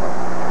just a moment.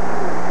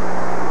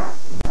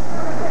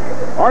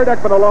 Art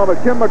Ekman along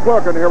with Kim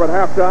McClurkin here at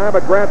halftime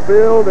at Grant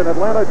Field in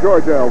Atlanta,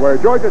 Georgia, where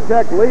Georgia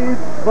Tech leads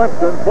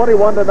Clemson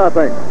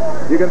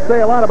 21-0. You can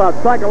say a lot about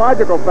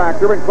psychological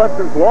factor in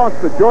Clemson's loss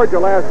to Georgia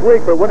last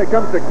week, but when it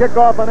comes to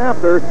kickoff and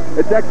after,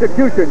 it's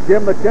execution,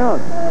 Jim, that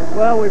counts.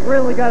 Well, we've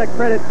really got to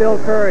credit Bill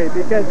Curry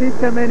because he's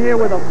come in here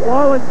with a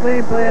flawless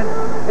game plan.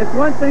 It's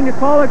one thing to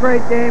call a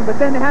great game, but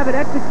then to have it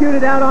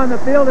executed out on the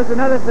field is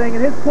another thing.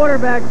 And his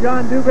quarterback,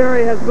 John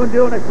Dewberry, has been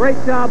doing a great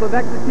job of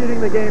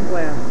executing the game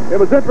plan. It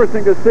was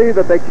interesting to see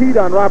that they keyed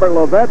on Robert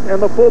Lovett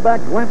and the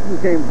fullback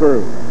Clemson came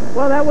through.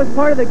 Well, that was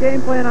part of the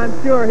game plan, I'm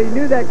sure. He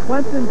knew that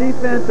Clemson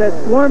defense, that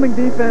swarming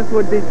defense,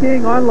 would be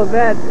keying on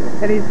Lovett,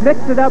 and he's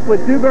mixed it up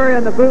with Dewberry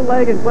on the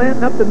bootleg and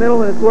Blanton up the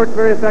middle, and it's worked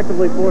very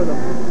effectively for them.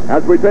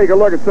 As we take a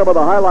look at some of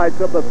the highlights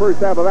of the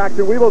first half of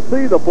action, we will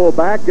see the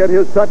fullback get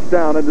his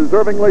touchdown, and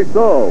deservingly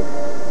so.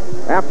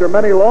 After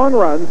many long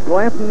runs,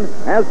 Blanton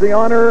has the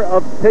honor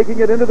of taking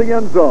it into the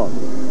end zone.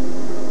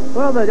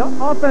 Well, the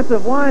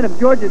offensive line of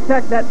Georgia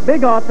Tech, that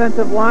big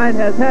offensive line,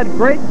 has had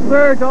great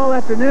surge all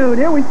afternoon.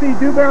 Here we see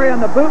Dewberry on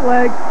the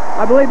bootleg.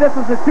 I believe this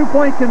was a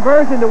two-point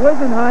conversion to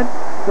Wisenhunt.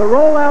 The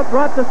rollout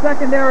brought the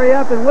secondary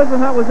up, and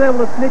Wisenhunt was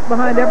able to sneak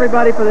behind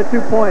everybody for the 2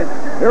 points.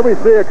 Here we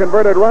see a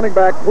converted running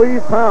back,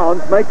 Cleve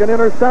Pounds, make an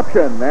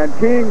interception, and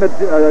keying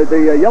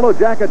the Yellow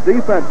Jacket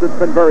defense that's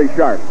been very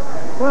sharp.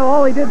 Well,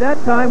 all he did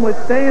that time was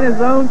stay in his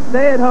zone,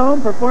 stay at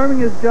home, performing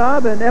his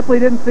job, and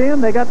Epley didn't see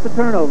him. They got the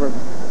turnover.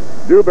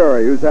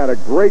 Dewberry, who's had a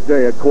great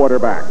day at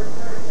quarterback.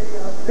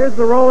 Here's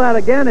the rollout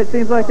again. It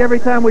seems like every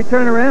time we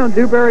turn around,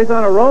 Dewberry's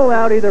on a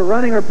rollout, either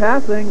running or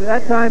passing.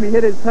 That time he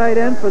hit his tight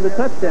end for the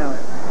touchdown.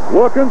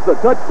 Wilkins, the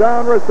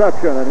touchdown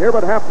reception. And here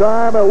at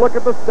halftime, a look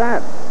at the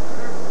stats.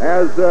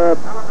 As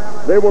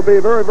they will be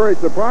very, very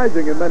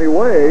surprising in many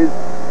ways.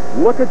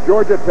 Look at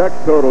Georgia Tech's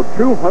total,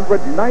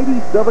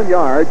 297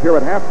 yards here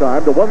at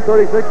halftime to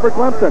 136 for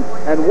Clemson,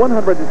 and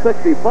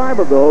 165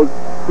 of those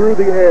through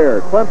the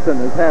air. Clemson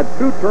has had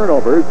 2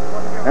 turnovers,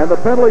 and the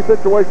penalty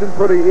situation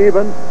pretty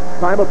even,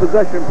 time of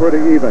possession pretty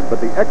even. But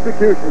the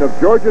execution of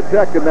Georgia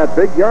Tech in that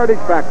big yardage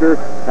factor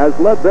has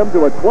led them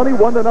to a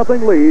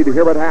 21-0 lead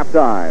here at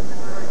halftime.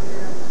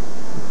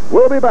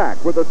 We'll be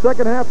back with the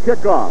second half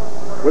kickoff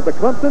with the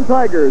Clemson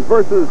Tigers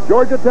versus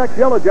Georgia Tech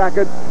Yellow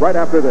Jackets right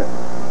after this.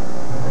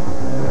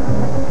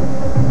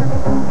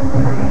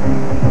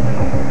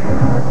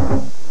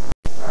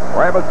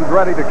 Ramos is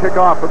ready to kick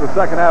off for the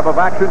second half of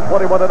action.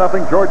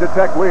 21-0, Georgia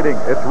Tech leading.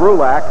 It's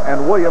Rulak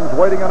and Williams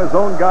waiting on his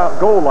own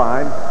goal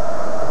line,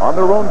 on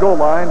their own goal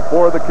line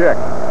for the kick.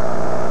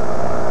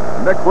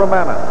 Nick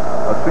Romana,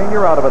 a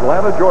senior out of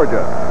Atlanta,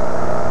 Georgia,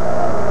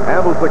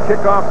 handles the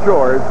kickoff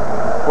chores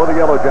for the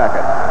Yellow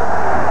Jackets.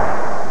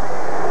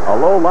 A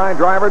low line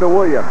driver to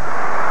Williams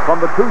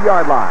from the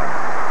 2-yard line.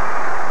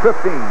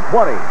 15,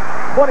 20,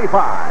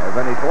 25,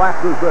 and he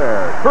collapses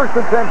there. First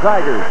and 10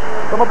 Tigers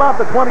from about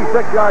the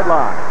 26-yard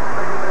line.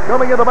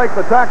 Coming in to make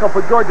the tackle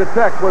for Georgia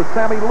Tech was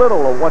Sammy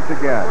Little once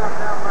again.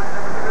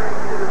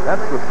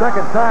 That's the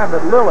second time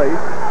that Lilly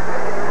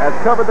has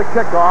covered the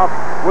kickoff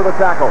with a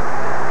tackle.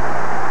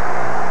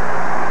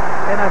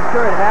 And I'm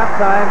sure at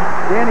halftime,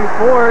 Danny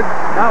Ford,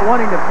 not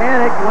wanting to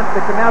panic, wants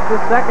to come out this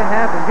second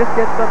half and just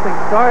get something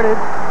started.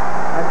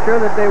 I'm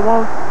sure that they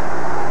won't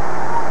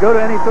go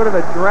to any sort of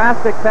a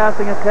drastic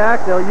passing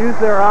attack. They'll use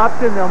their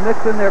option. They'll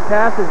mix in their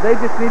passes. They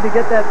just need to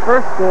get that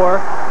first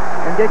score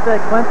and get those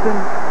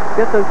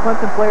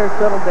Clemson players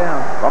settled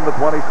down. From the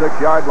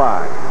 26-yard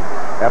line,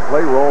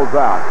 Epley rolls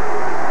out.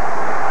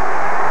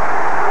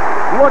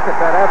 Look at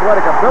that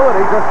athletic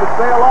ability just to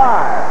stay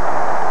alive.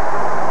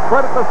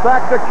 Credit the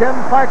sack to Ken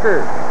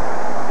Piker.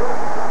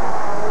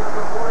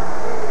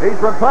 He's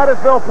from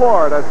Titusville,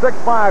 Florida,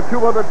 6'5",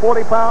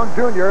 240-pound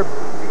junior.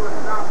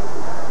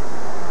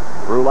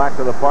 Rulak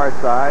to the far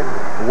side,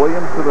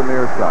 Williams to the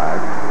near side.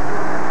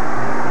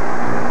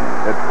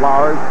 It's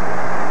Flowers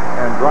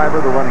and Driver,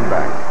 the running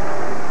back.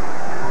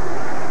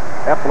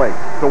 Epley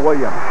to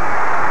Williams.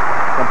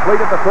 Complete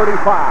at the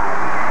 35.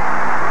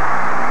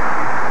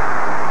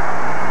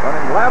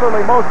 Running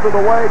laterally most of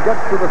the way,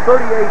 gets to the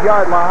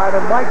 38-yard line,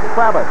 and Mike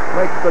Travis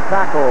makes the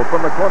tackle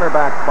from the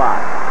cornerback spot.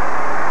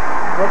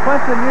 Well,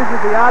 Clemson uses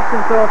the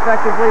option so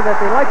effectively that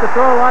they like to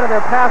throw a lot of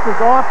their passes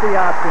off the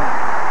option.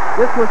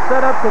 This was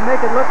set up to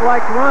make it look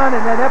like run,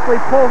 and then Epley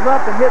pulls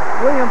up and hits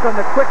Williams on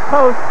the quick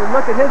post, and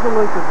look at his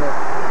elusiveness.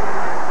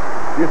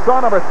 You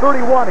saw number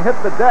 31 hit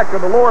the deck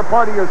in the lower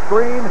part of your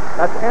screen.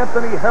 That's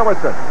Anthony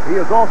Harrison. He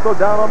is also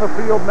down on the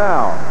field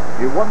now.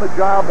 He won the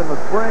job in the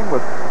spring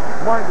with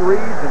smart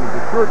reads, and he's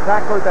a sure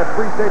tackler at that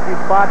free safety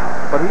spot,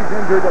 but he's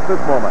injured at this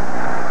moment.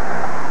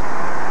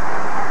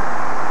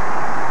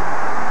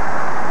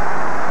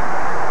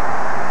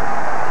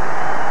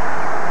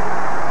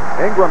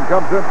 Ingram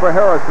comes in for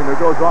Harrison, who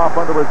goes off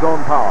under his own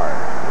power.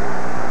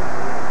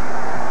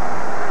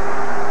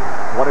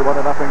 21-0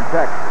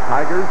 Tech.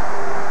 Tigers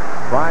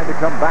trying to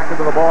come back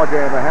into the ball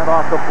game. The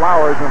handoff to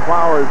Flowers, and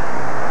Flowers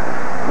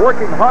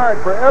working hard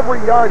for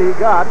every yard he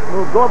got.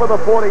 Moves over the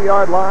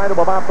 40-yard line of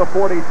about the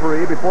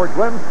 43 before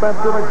Glenn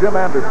Spencer and Jim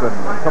Anderson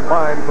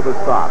combined for the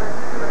stop.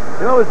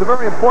 You know, there's a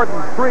very important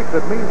streak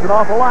that means an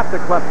awful lot to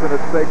Clemson at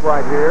stake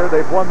right here.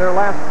 They've won their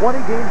last 20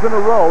 games in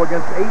a row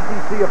against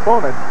ACC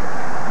opponents.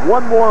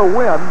 One more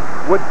win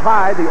would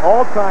tie the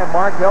all-time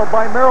mark held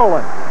by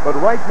Maryland. But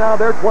right now,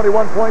 they're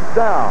 21 points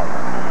down.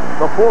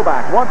 The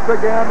fullback, once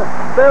again,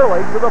 barely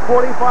to the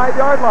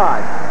 45-yard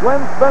line. Glenn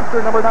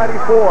Spencer, number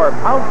 94,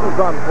 pounces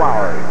on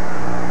Flowers.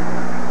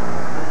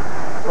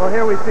 Well,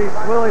 here we see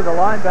Swilly, the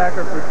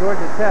linebacker for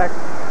Georgia Tech.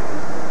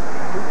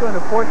 He's going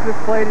to force this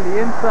play to the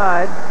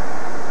inside.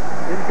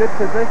 In good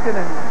position,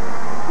 and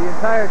the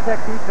entire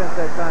Tech defense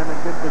that time in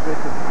good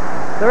position.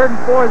 3rd and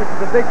 4, this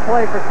is a big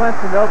play for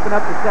Clemson to open up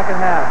the second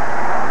half.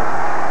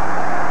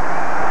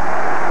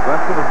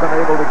 Clemson has been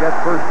able to get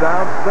first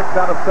down 6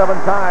 out of 7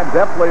 times.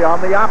 Epley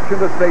on the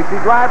option to Stacy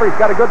Driver. He's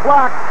got a good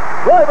block.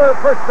 Driver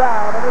first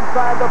down and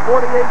inside the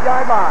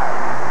 48-yard line.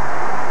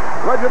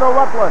 Reginald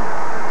Rutland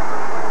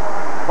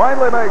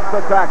finally makes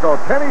the tackle.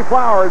 Kenny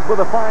Flowers with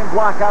a fine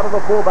block out of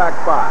the fullback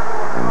spot.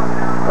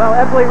 Well,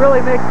 Epley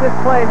really makes this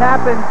play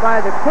happen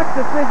by the quick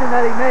decision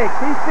that he makes.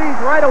 He sees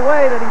right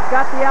away that he's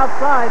got the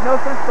outside. No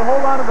sense to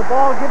hold on to the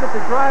ball, give it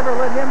to Driver,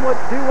 let him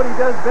do what he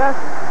does best.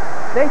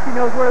 Stacy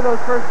knows where those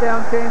first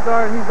down chains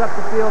are, and he's up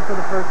the field for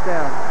the first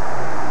down.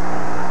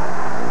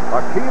 A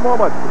key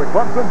moment for the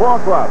Clemson Ball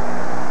Club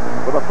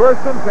with a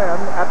 1st and 10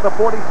 at the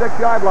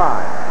 46-yard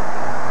line.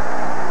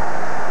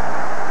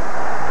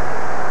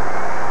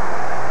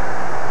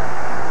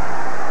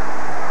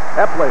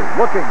 Epley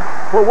looking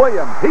for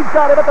Williams. He's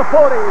got it at the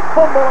 40.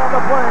 Fumble on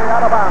the play,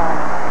 out of bounds.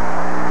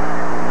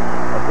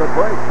 A good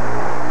break.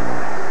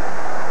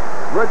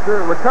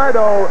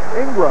 Ricardo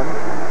Ingram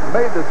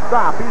made the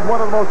stop. He's one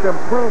of the most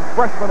improved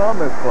freshmen on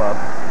this club.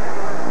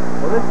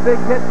 Well, this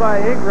big hit by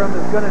Ingram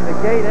is going to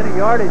negate any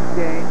yardage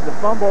gain. The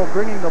fumble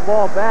bringing the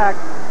ball back.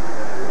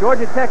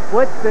 Georgia Tech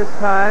blitzed this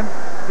time.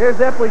 Here's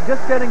Epley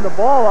just getting the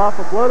ball off,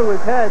 a blow to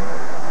his head.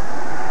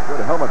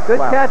 Good helmet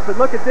Good slap. catch, but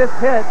look at this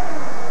hit.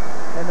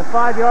 And the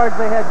 5 yards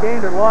they had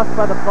gained are lost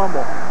by the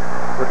fumble.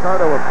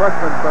 Ricardo, a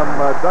freshman from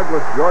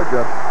Douglas,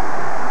 Georgia.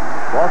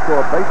 Also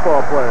a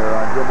baseball player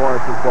on Jim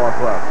Morris's ball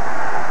club.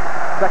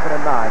 2nd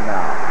and 9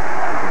 now.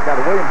 He's got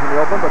Williams in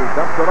the open, but he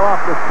dumps it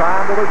off this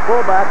time to his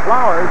fullback,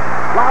 Flowers.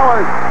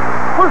 Flowers,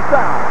 first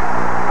down.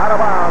 Out of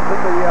bounds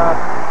at the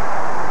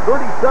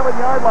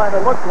 37-yard line,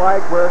 it looks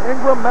like, where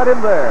Ingram met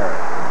him there.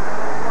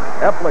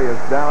 Epley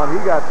is down. He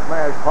got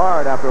smashed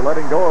hard after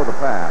letting go of the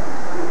pass.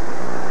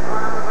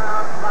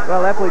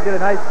 Well, Epley did a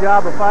nice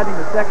job of finding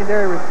the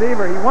secondary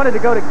receiver. He wanted to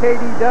go to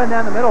K.D. Dunn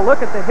down the middle.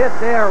 Look at the hit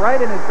there,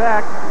 right in his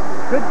back.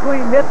 Good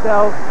clean hit,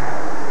 though.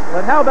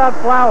 But how about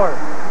Flowers?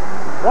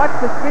 Watch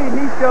the speed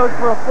he shows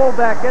for a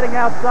fullback getting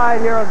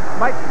outside here on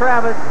Mike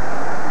Travis,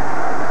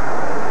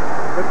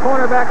 the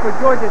cornerback for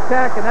Georgia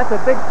Tech, and that's a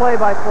big play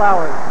by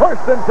Flowers.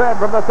 1st and 10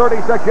 from the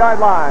 36-yard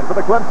line for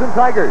the Clemson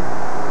Tigers.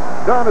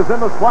 Dunn is in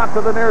the slot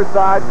to the near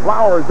side.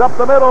 Flowers up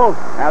the middle.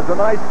 Has a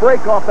nice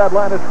break off that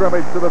line of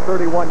scrimmage to the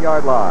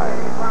 31-yard line.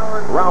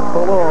 Ralph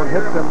Malone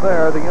hits him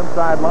there, the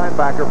inside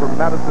linebacker from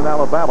Madison,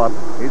 Alabama.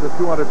 He's a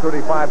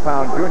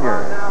 235-pound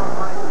junior.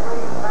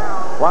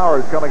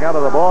 Flowers coming out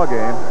of the ball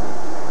game.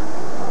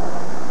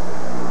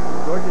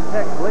 Georgia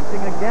Tech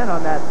blitzing again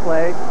on that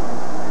play.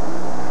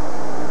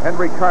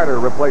 Henry Carter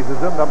replaces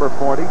him, number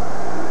 40.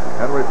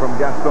 Henry from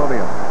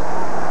Gastonia,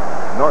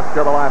 North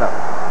Carolina.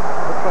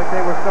 Looks like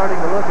they were starting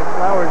to look at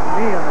Flowers'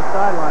 knee on the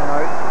sideline,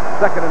 Art.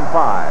 2nd and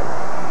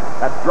 5.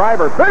 That's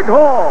Driver. Big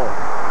hole!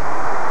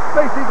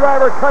 Stacy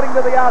Driver cutting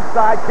to the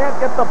outside. Can't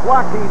get the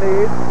block he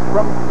needs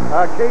from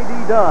K.D.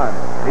 Dunn.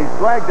 He's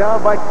dragged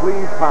down by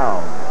Cleve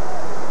Pound.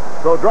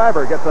 So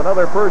Driver gets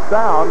another first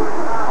down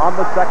on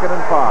the 2nd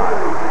and 5.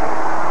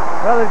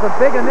 Well, there's a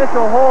big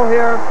initial hole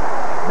here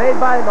made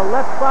by the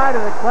left side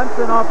of the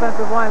Clemson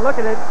offensive line. Look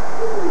at it.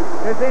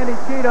 There's Andy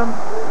Cheatham.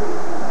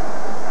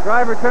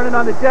 Driver turning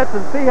on the Jets,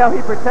 and see how he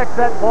protects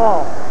that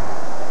ball.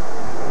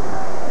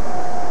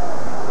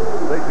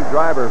 Stacy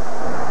Driver,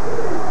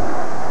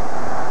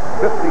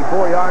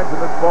 54 yards in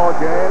this ball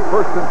game.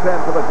 1st and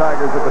 10 for the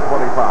Tigers at the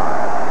 25.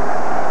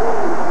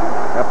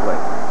 Epley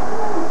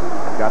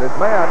got his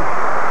man.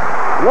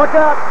 Look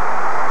out!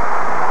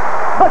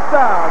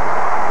 Touchdown!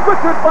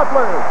 Richard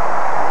Butler!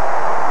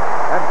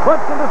 And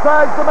Clemson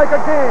decides to make a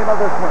game of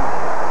this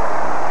one.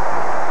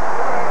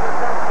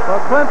 Well,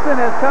 Clemson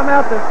has come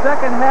out the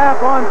second half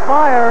on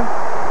fire.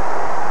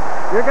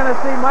 You're going to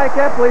see Mike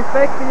Epley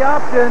fake the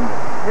option.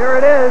 Here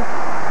it is.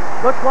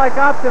 Looks like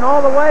option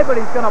all the way,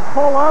 but he's going to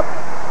pull up.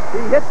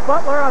 He hits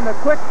Butler on the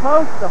quick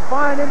post. A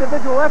fine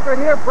individual effort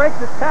here. Breaks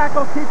the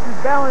tackle, keeps his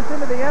balance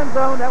into the end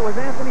zone. That was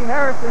Anthony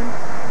Harrison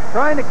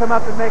trying to come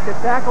up and make a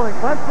tackle, and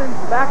Clemson's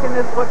back in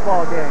this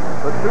football game.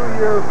 The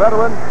 2-year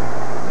veteran,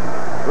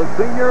 the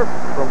senior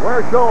from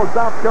Ware Shoals,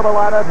 South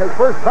Carolina, his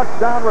first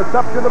touchdown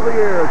reception of the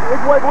year.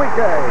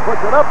 Igwebuike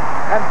puts it up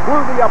and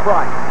through the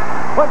upright.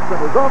 Clemson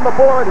is on the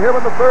board here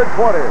in the 3rd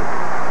quarter.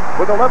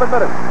 With 11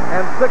 minutes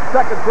and 6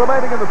 seconds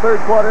remaining in the 3rd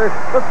quarter,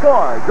 the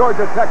score,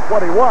 Georgia Tech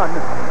 21,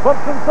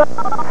 Clemson 7.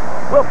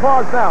 We'll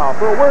pause now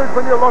for a word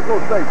from your local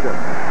station.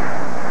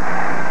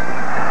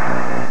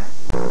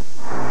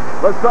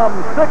 The some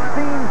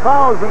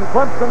 16,000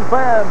 Clemson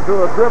fans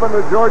who have driven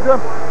to Georgia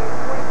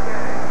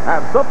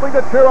have something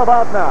to cheer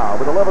about now.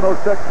 With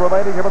 11:06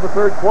 remaining here in the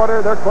third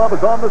quarter, their club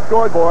is on the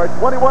scoreboard.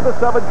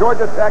 21-7,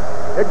 Georgia Tech.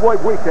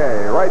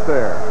 Igwebuike right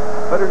there,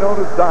 better known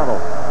as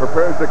Donald,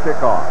 prepares the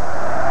kickoff.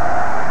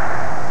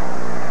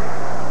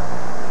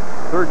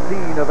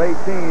 13 of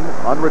 18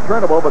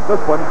 unreturnable, but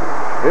this one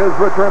is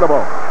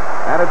returnable.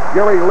 And it's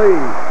Gary Lee.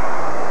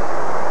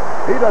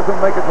 He doesn't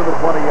make it to the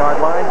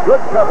 20-yard line. Good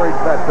coverage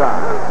that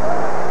time.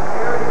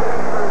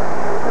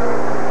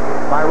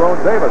 Tyrone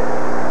Davis,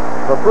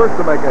 the first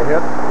to make a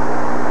hit.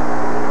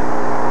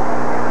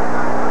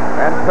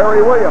 And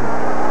Perry Williams.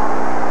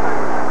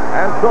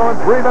 And so in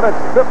 3 minutes,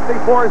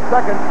 54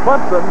 seconds,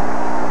 Clemson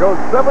goes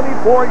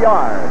 74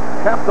 yards.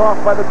 Capped off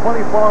by the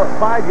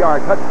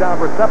 25-yard touchdown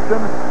reception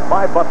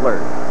by Butler.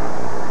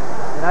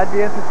 And I'd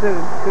be interested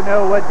to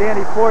know what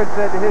Danny Ford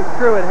said to his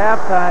crew at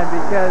halftime,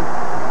 because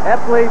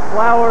Epley,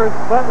 Flowers,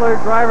 Butler,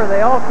 Driver,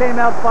 they all came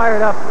out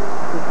fired up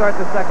to start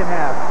the second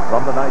half.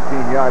 From the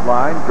 19-yard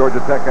line, Georgia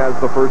Tech has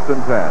the 1st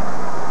and 10.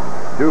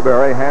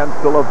 Dewberry hands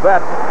to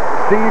Levette.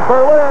 Steve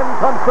Berlin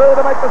comes through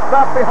to make the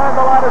stop behind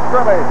the line of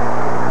scrimmage.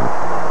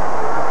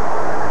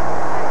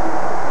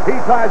 He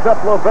ties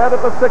up Levette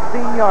at the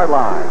 16-yard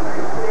line.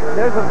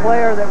 There's a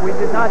player that we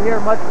did not hear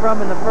much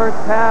from in the first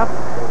half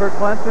for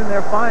Clemson.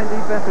 Their fine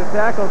defensive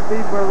tackle,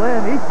 Steve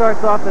Berlin. He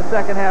starts off the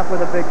second half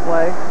with a big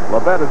play.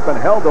 Levette has been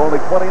held to only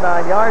 29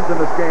 yards in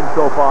this game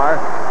so far.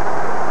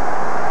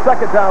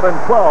 2nd down and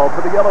 12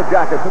 for the Yellow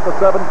Jackets at the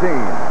 17.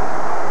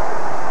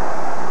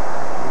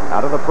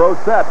 Out of the pro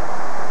set.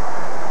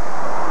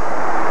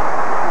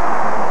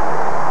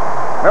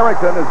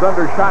 Harrington is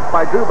undershot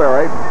by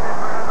Dewberry.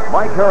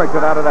 Mike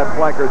Harrington out of that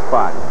flanker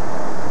spot.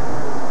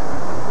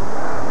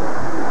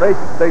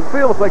 They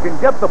feel if they can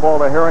get the ball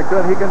to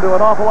Harrington, he can do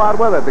an awful lot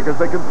with it, because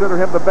they consider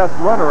him the best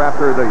runner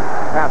after the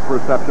pass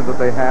reception that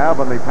they have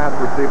on the pass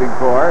receiving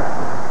corps.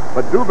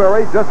 But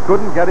Dewberry just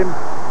couldn't get him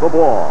the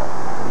ball.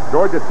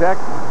 Georgia Tech,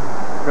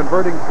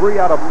 converting 3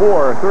 out of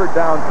 4 third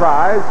down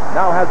tries,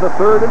 now has a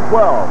 3rd and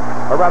 12.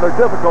 A rather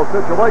difficult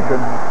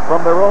situation from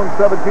their own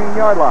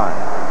 17-yard line.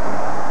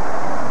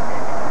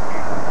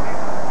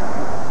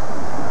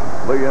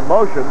 Lee in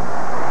motion.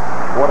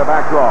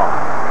 Quarterback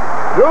draw.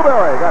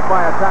 Dewberry got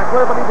by a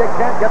tackler, but he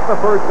can't get the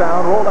 1st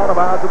down. Rolled out of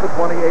bounds at the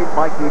 28,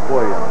 Mike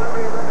Williams.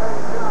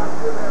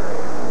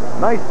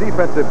 Nice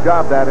defensive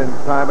job that in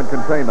time and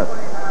containment.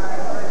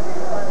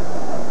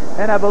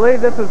 And I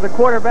believe this was the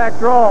quarterback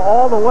draw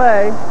all the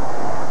way.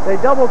 They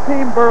double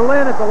team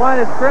Berlin at the line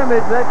of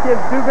scrimmage. That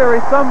gives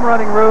Dewberry some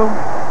running room.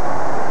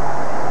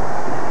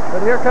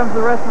 But here comes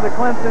the rest of the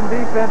Clemson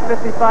defense,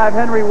 55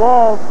 Henry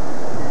Walls,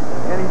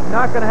 and he's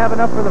not going to have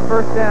enough for the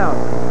 1st down.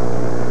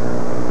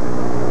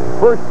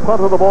 First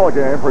punt of the ball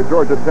game for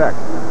Georgia Tech.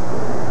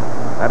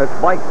 And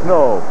it's Mike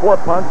Snow. 4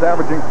 punts,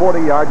 averaging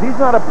 40 yards. He's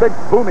not a big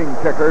booming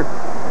kicker,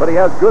 but he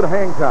has good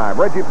hang time.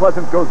 Reggie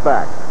Pleasant goes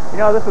back. You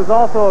know, this was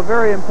also a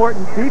very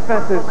important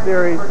defensive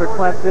series for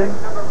Clemson.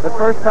 The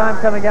first time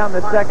coming out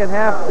in the second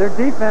half. Their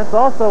defense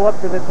also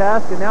up to the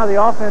task, and now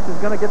the offense is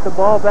going to get the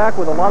ball back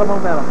with a lot of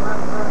momentum.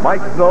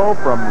 Mike Snow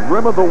from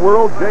Rim of the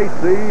World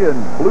JC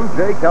in Blue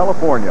Jay,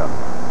 California.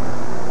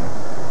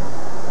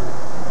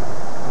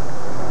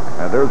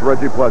 And there's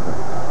Reggie Pleasant,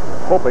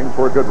 hoping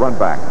for a good run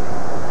back.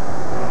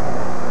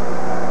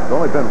 There's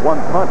only been 1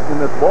 punt in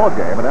this ball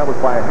game, and that was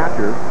by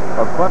Hatcher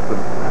of Clemson.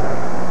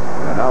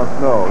 And now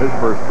Snow, his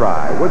 1st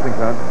try.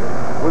 Wissinghunt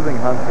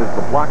is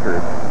the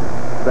blocker,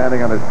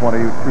 standing on his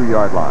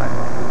 22-yard line.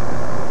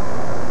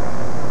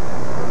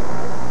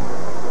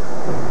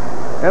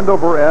 End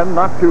over end,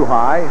 not too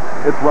high.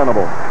 It's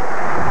runnable.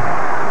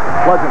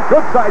 Pleasant,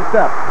 good side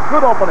step,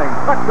 good opening,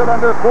 tucks it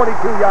under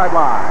 42-yard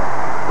line.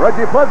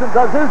 Reggie Pleasant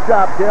does his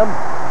job, Kim.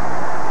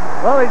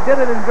 Well, he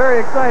did it in very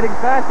exciting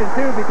fashion,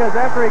 too, because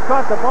after he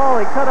caught the ball,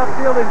 he cut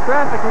upfield in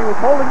traffic. He was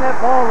holding that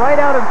ball right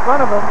out in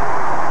front of him,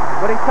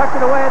 but he tucked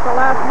it away at the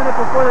last minute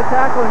before the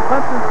tackle, and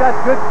Clemson's got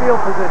good field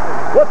position.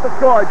 What's the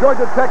score?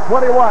 Georgia Tech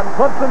 21,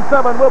 Clemson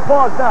 7. We'll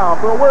pause now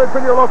for a word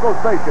from your local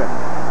station.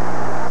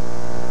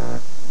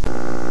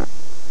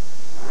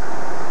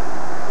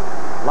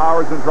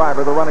 Flowers and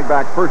Driver, the running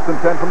back, 1st and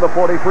 10 from the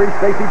 43.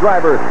 Stacy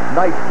Driver,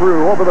 nice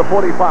through over the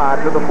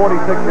 45 to the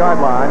 46-yard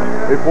line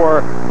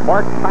before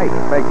Mark Tice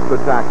makes the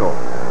tackle.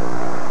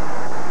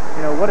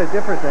 You know, what a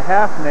difference a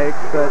half makes,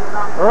 but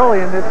early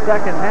in this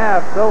second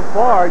half, so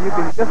far, you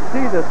can just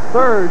see the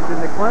surge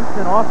in the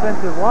Clemson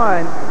offensive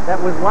line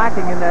that was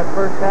lacking in that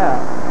first half.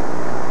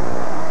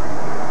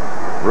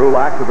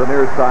 Rulak to the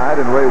near side,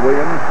 and Ray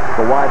Williams,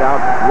 the wide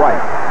out right.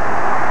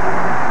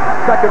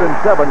 2nd and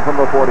 7 from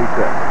the 46.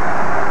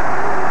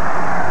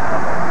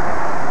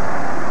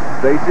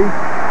 Stacy,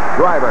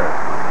 Driver.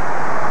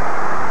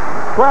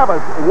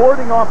 Travis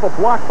warding off a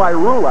block by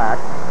Rulak.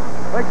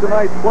 Makes a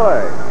nice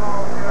play.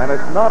 And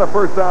it's not a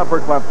 1st down for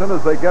Clemson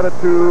as they get it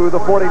to the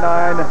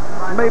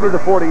 49, maybe the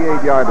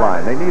 48-yard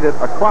line. They need it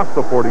across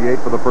the 48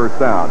 for the 1st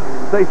down.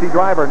 Stacy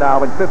Driver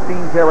now in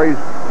 15 carries,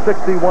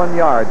 61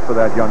 yards for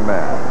that young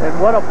man.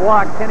 And what a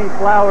block Kenny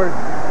Flowers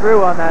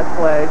threw on that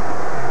play.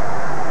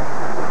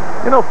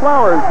 You know,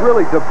 Flowers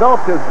really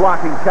developed his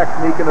blocking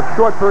technique in a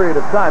short period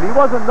of time. He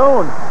wasn't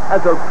known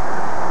as a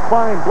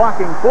fine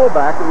blocking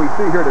fullback that we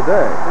see here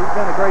today. He's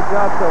done a great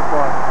job so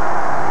far.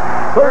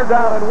 Third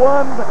down and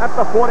 1 at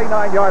the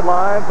 49-yard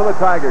line for the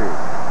Tigers.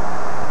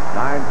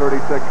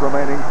 9:36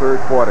 remaining, third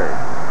quarter.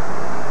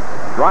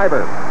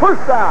 Driver,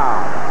 first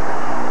down.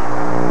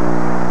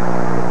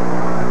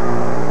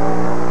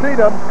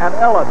 Cheatham and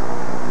Ellis,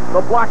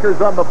 the blockers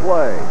on the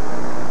play.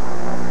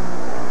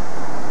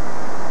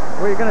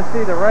 Well, you're going to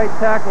see the right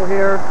tackle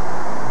here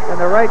and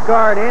the right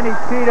guard, Andy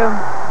Cheatham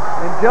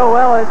and Joe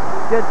Ellis,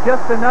 get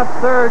just enough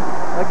surge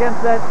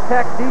against that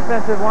Tech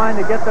defensive line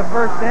to get the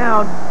first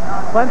down.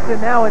 Clemson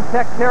now in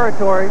Tech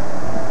territory.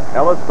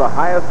 Ellis, the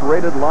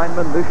highest-rated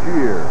lineman this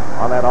year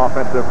on that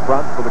offensive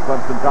front for the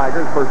Clemson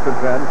Tigers. First and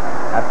 10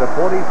 at the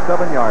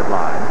 47-yard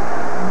line.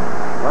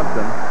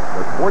 Clemson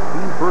with 14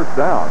 first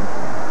downs.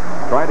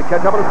 Trying to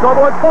catch up on a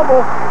scoreboard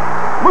fumble.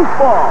 Loose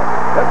ball.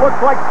 It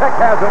looks like Tech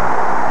has it.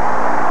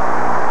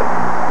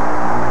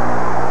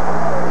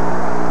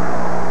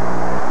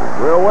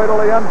 We'll wait till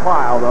they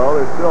unfile, though.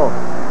 They're still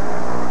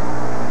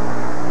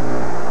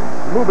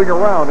moving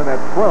around in that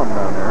scrum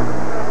down there.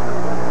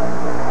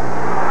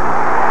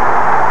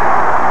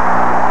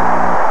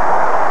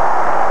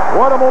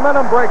 What a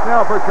momentum break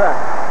now for Tech.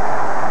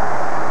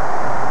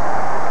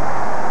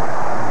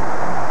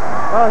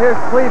 Well,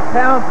 here's Cleve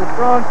Towns, the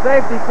strong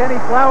safety.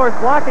 Kenny Flowers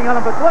blocking on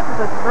him, but look at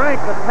the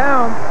strength of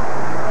Towns.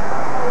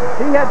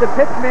 He had the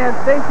pitch man,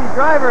 Stacy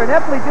Driver, and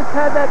Epley just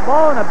had that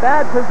ball in a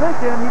bad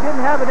position. He didn't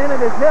have it in at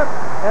his hip,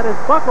 at his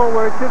buckle,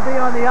 where it should be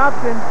on the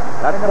option.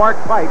 That's Mark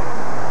Pike.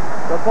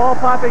 The ball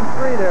popping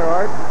free there,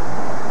 Art.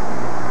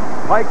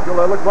 Pike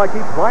looked like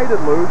he pried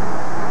it loose.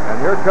 And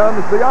here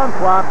comes the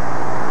onslaught.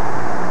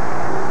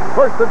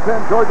 First and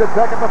 10, Georgia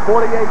Tech at the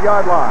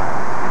 48-yard line.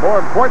 More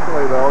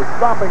importantly, though,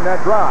 stopping that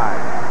drive.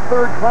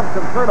 Third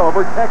Clemson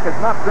turnover. Tech has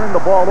not turned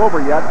the ball over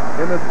yet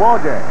in this ball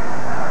game.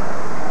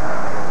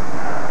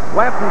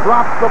 Lampton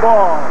drops the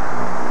ball.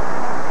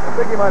 I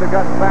think he might have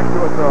gotten back to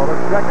it, though. Let's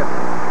check it.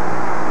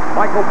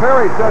 Michael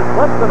Perry says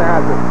Clemson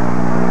has it.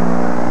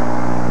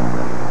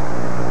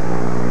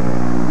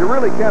 You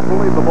really can't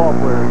believe the ball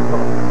players in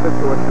a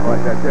situation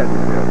like that, can you,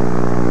 Jim?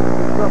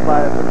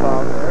 Somebody at the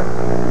ball there.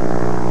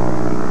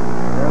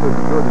 Yeah, there's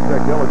a Georgia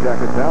Tech Yellow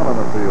Jacket down on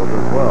the field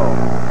as well.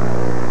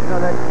 You know,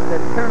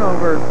 that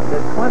turnover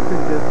that Clemson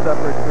just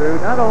suffered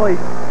through, not only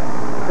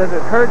does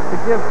it hurt to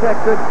give Tech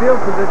good field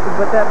position,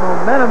 but that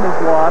momentum is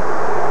lost.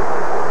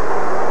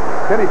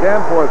 Kenny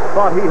Danforth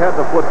thought he had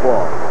the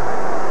football.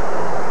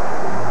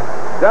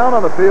 Down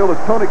on the field is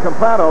Tony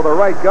Campano, the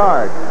right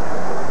guard.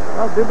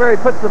 Well, Dewberry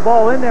puts the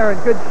ball in there in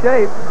good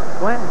shape.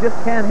 Blanton just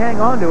can't hang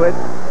on to it.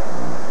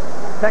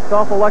 Tech's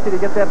awful lucky to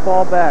get that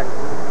ball back.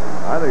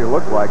 I think it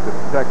looked like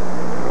that Tech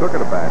took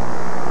it back.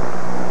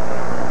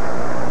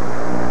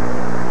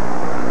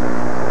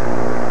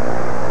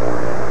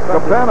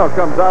 Campano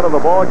comes out of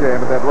the ball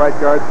game at that right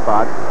guard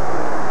spot.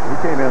 He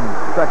came in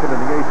second in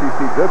the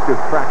ACC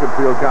discus track and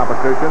field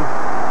competition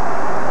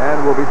and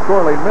will be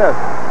sorely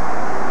missed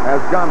as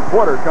John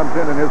Porter comes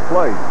in his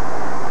place.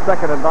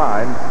 Second and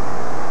 9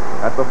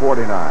 at the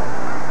 49.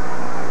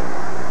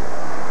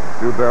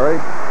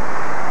 Dewberry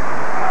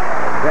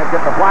can't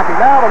get the blocking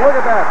now, but look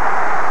at that.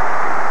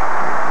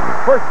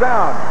 First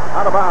down,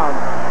 out of bounds.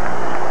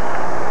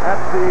 At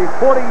the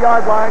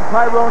 40-yard line,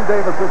 Tyrone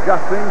Davis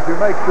adjusting to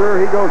make sure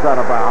he goes out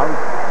of bounds.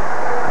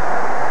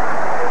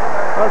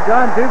 Well,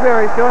 John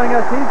Dewberry showing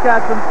us he's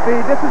got some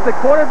speed. This is the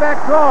quarterback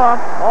draw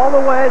all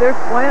the way. There's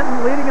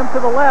Slanton leading him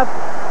to the left.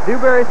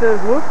 Dewberry says,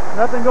 whoops,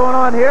 nothing going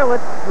on here.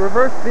 Let's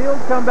reverse field,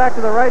 come back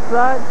to the right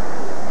side.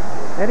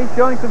 And he's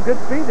showing some good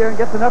speed there and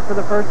gets enough for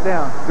the first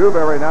down.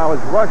 Dewberry now has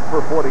rushed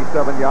for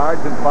 47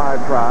 yards in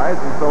 5 tries,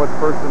 and so it's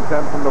first and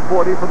 10 from the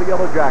 40 for the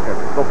Yellow Jackets.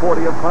 The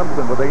 40 of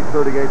Clemson with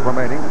 8:38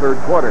 remaining, third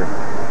quarter.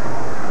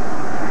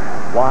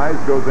 Wise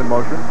goes in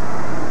motion.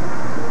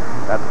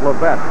 That's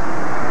Levette.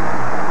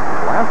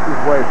 Blasts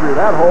his way through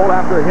that hole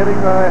after hitting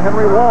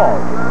Henry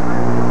Walls.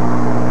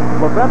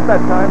 Levette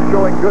that time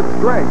showing good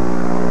strength.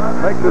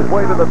 Makes his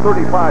way to the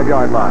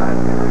 35-yard line.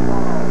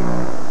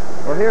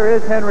 Well, here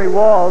is Henry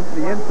Walls,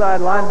 the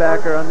inside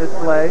linebacker on this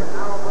play.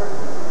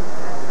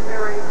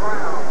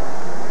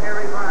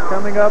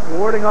 Coming up,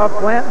 warding off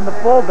Blanton, the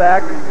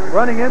fullback,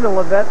 running into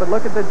Levette, but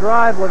look at the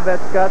drive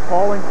Levette's got,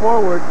 falling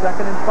forward,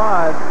 2nd and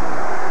 5.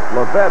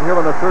 Levette here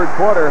in the third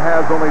quarter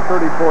has only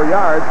 34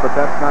 yards, but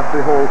that's not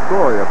the whole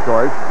story, of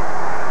course.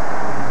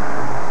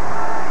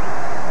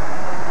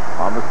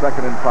 On the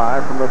 2nd and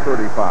 5 from the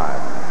 35.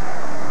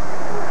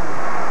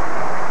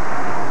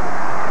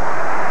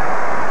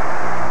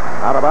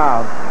 Out of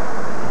bounds.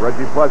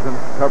 Reggie Pleasant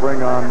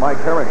covering on Mike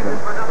Harrington.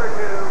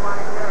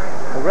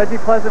 Well, Reggie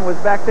Pleasant was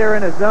back there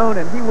in his zone,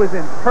 and he was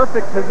in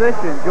perfect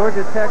position.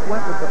 Georgia Tech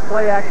went with the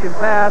play-action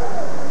pass.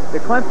 The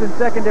Clemson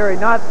secondary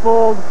not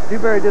fooled.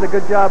 Dewberry did a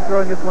good job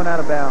throwing this one out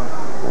of bounds.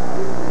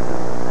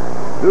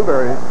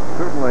 Dewberry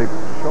certainly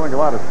showing a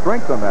lot of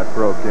strength on that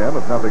throw, Kim,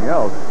 if nothing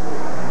else.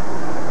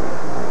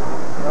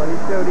 Well, he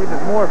showed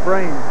even more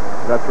brains.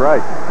 That's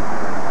right.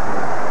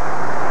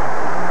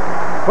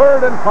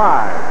 3rd and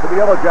 5 for the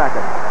Yellow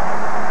Jackets.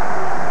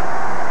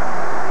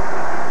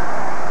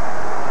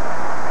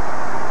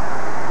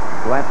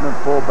 Glanton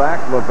fullback,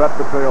 Levette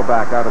the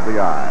tailback out of the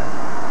eye.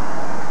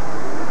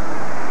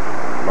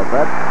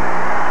 Levette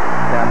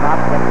cannot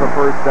get the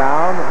first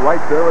down.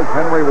 Right there is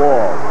Henry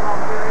Walls.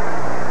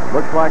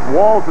 Looks like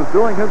Walls is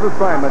doing his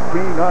assignment,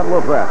 keying on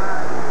Levette.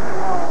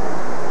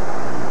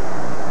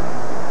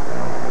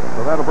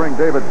 So that'll bring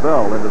David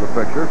Bell into the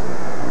picture.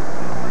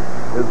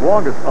 His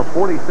longest, a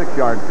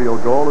 46-yard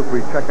field goal as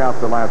we check out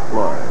the last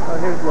play. Well,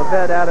 here's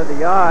Levette out of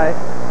the eye.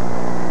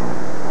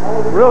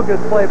 Real good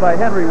play by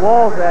Henry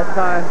Walls that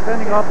time,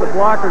 fending off the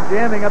blocker,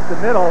 jamming up the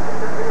middle.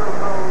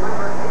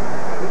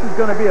 This is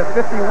going to be a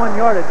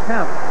 51-yard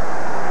attempt.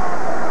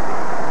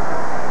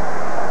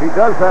 He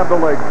does have the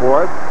leg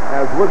for it,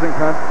 as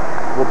Wisenhunt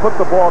will put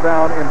the ball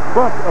down in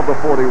front of the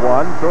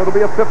 41, so it'll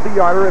be a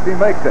 50-yarder if he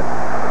makes it.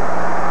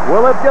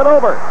 Will it get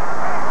over?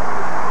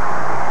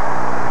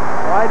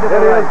 Wide to the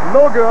It right. is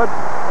no good.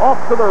 Off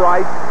to the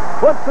right.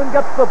 Clemson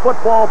gets the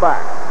football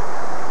back.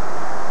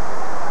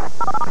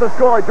 The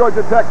score,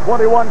 Georgia Tech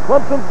 21,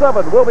 Clemson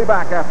 7. We'll be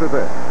back after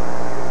this.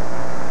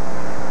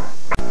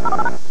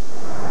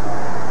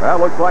 That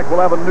looks like we'll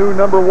have a new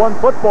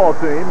 #1 football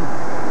team.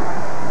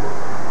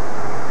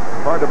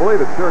 Hard to believe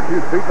it.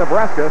 Syracuse beat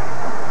Nebraska.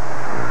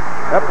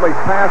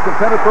 Epley's pass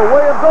intended for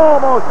Williams,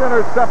 almost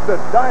intercepted.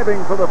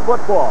 Diving for the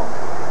football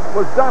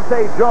was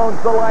Dante Jones,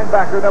 the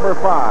linebacker,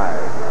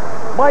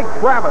 #5. Mike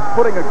Travis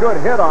putting a good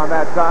hit on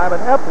that time,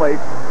 and Epley,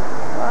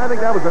 I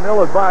think that was an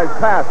ill-advised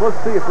pass. Let's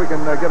see if we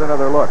can get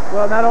another look.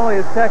 Well, not only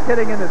is Tech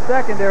hitting in the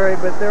secondary,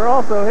 but they're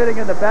also hitting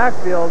in the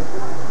backfield.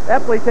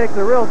 Epley takes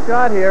a real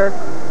shot here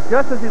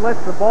just as he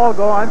lets the ball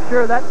go. I'm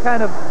sure that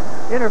kind of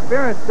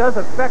interference does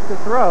affect the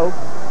throw.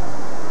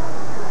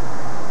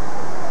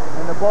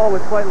 And the ball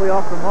was slightly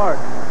off the mark.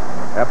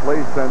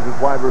 Epley sends his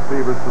wide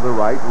receivers to the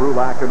right,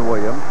 Rulak and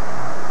Williams.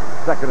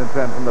 2nd and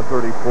 10 from the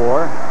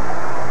 34.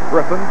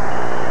 Griffin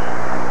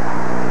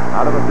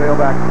out of the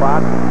tailback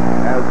spot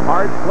as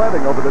hard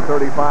sledding over the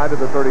 35 to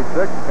the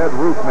 36. Ted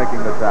Roof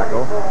making the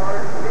tackle.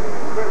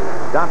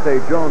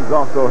 Dante Jones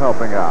also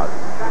helping out.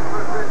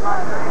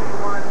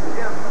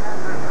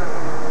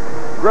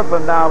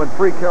 Griffin now in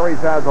 3 carries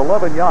has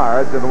 11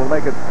 yards and will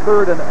make it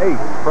 3rd and 8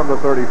 from the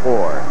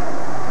 34.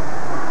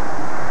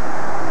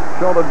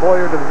 Sheldon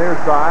Boyer to the near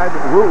side.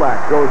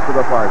 Rulak goes to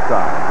the far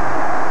side.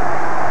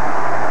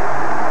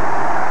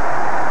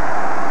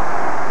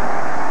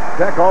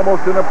 Tech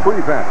almost in a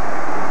prevent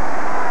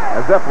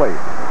as Epley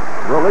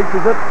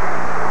releases it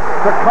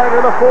to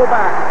Carter, the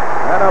fullback,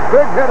 and a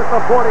big hit at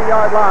the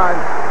 40-yard line.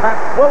 Pat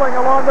Swilling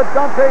along with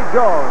Dante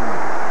Jones.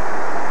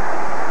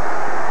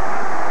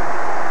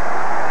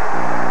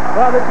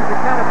 Well, this is the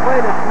kind of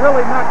play that's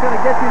really not going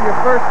to get you your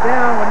first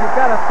down when you've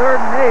got a 3rd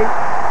and 8.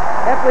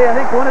 Epley, I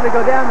think, wanted to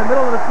go down the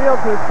middle of the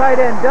field to his tight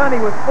end, Dunn. He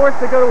was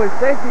forced to go to his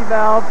safety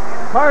valve.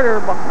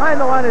 Carter behind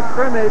the line of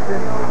scrimmage,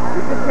 and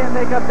you just can't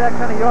make up that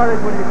kind of yardage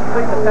when you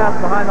complete the pass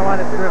behind the line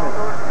of scrimmage.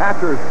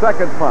 Hatcher's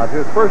 2nd punt,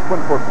 his first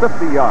one for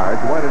 50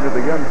 yards, went into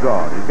the end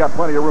zone. He's got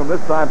plenty of room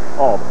this time.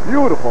 Oh,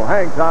 beautiful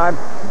hang time.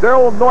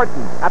 Daryl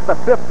Norton at the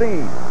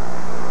 15.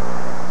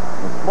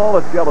 The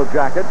smallest Yellow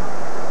Jacket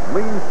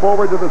leans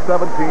forward to the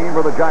 17,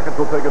 where the Jackets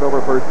will take it over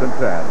 1st and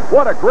 10.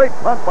 What a great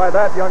punt by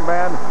that young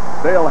man,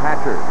 Dale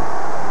Hatcher.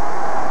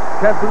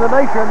 10th in the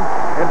nation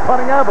in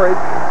punting average.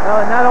 Well,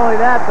 and not only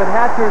that, but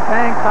Hatcher's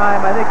hang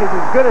time, I think, is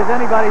as good as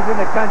anybody's in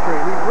the country.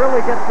 He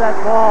really gets that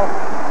ball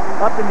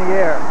up in the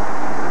air.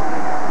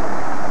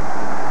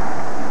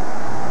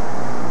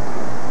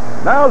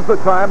 Now's the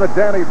time that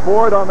Danny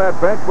Ford on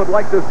that bench would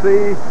like to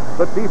see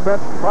the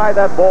defense pry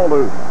that ball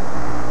loose.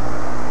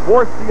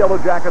 Force the Yellow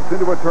Jackets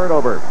into a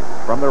turnover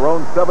from their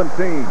own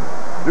 17.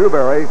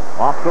 Dewberry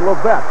off to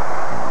Levette.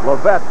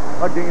 Levette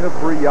a gain of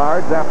 3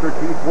 yards after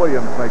Keith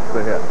Williams makes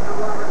the hit.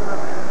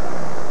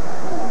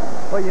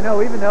 Well, you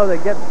know, even though they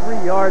get 3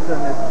 yards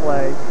on this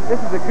play, this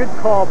is a good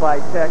call by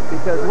Tech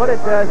because what it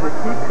does is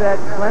keeps that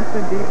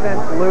Clemson defense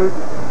loose.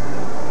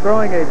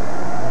 Throwing a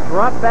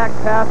drop back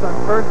pass on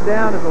 1st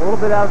down is a little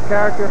bit out of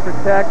character for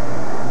Tech.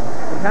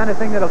 The kind of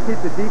thing that'll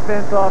keep the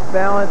defense off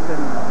balance,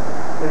 and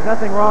there's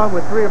nothing wrong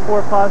with 3 or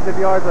 4 positive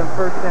yards on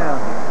 1st down.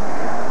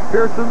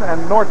 Pearson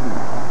and Norton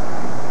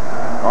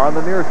are on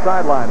the near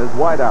sideline as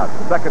wideout.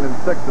 2nd and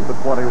 6 at the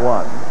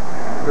 21.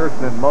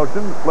 Pearson in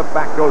motion. Flip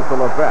back goes to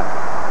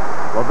Levette.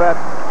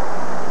 Levette,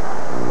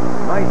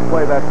 nice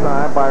play that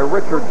time by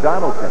Richard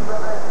Donaldson,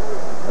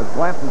 as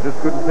Glanton just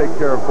couldn't take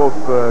care of both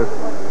the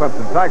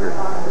Clemson Tigers.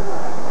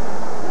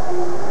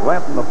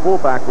 Glanton, the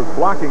fullback, was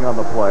blocking on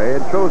the play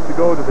and chose to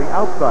go to the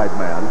outside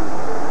man.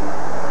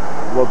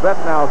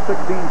 Levette now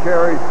 16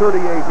 carries,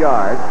 38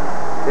 yards.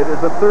 It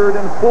is a 3rd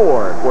and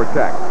 4 for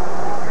Tech.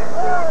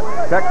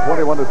 Tech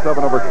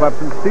 21-7 over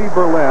Clemson. Steve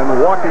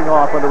Berlin walking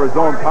off under his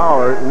own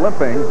power,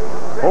 limping,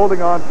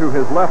 holding on to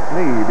his left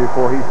knee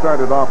before he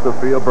started off the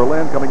field.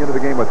 Berlin coming into the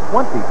game with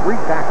 23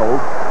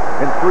 tackles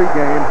in 3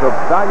 games, of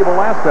valuable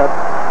assets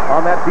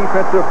on that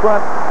defensive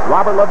front.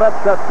 Robert Levette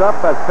sets up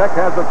as Tech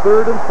has a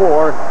 3rd and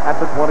 4 at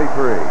the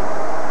 23.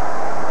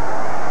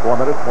 4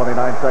 minutes, 29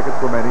 seconds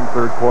remaining,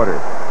 third quarter.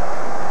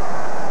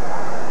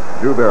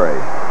 Dewberry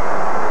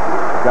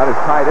got his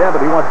tight end,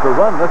 but he wants to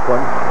run this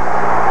one.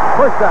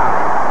 First down.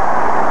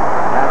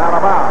 And out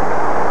of bounds.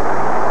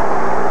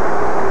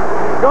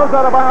 Goes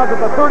out of bounds at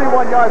the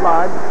 31-yard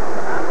line.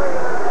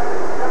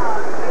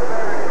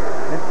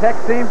 And Tech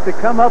seems to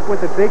come up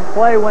with a big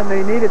play when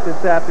they need it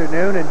this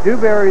afternoon, and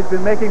Dewberry's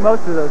been making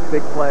most of those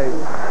big plays.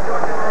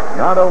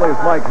 Not only is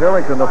Mike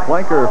Harrington the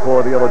flanker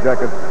for the Yellow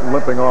Jackets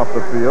limping off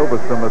the field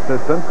with some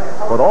assistance,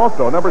 but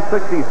also number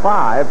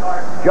 65,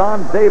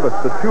 John Davis,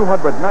 the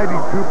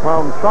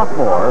 292-pound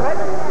sophomore,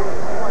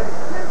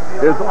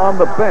 is on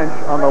the bench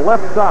on the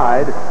left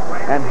side,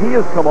 and he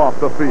has come off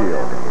the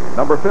field.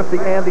 Number 50,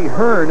 Andy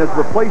Hearn, has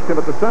replaced him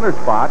at the center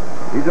spot.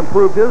 He's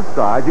improved his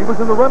size. He was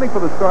in the running for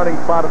the starting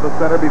spot at the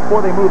center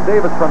before they moved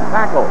Davis from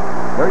tackle.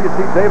 There you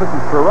see Davis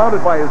is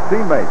surrounded by his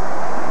teammates.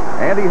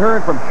 Andy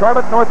Hearn from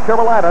Charlotte, North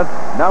Carolina,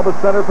 now the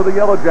center for the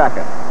Yellow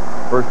Jackets.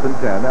 First and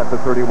 10 at the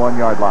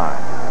 31-yard line.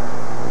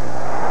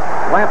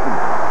 Lampton,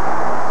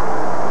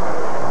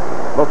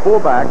 the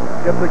fullback,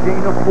 gets a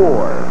gain of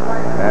 4.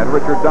 And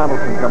Richard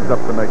Donaldson comes up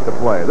to make the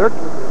play.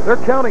 They're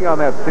counting on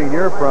that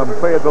senior from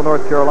Fayetteville,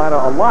 North Carolina,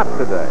 a lot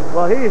today.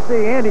 Well, here you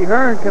see Andy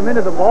Hearn come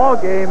into the ball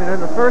game, and in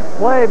the first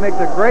play makes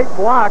a great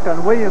block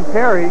on William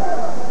Perry.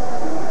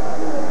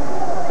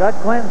 Got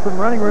Clanton some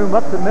running room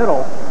up the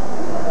middle.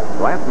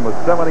 Clanton was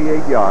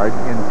 78 yards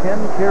in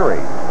 10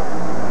 carries.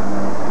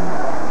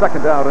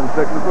 Second down and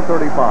 6 at the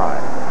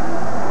 35.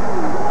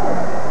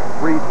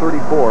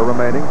 3:34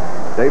 remaining.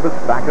 Davis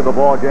back in the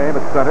ball game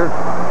at center.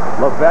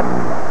 Levette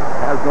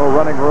has no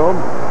running room.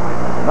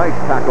 Nice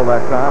tackle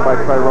that time by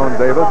Tyrone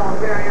Davis.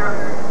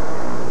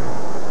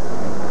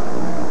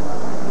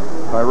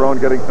 Tyrone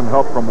getting some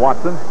help from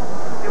Watson.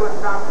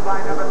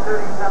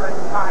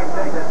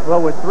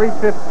 Well, with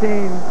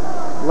 3:15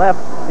 left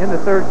in the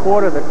third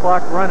quarter, the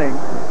clock running,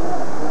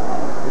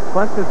 if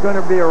Clemson's going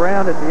to be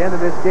around at the end of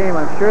this game,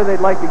 I'm sure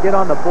they'd like to get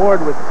on the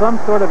board with some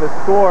sort of a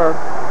score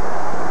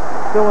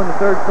still in the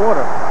third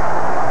quarter.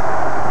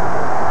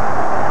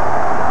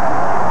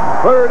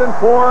 3rd and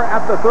 4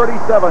 at the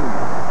 37.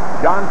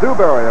 John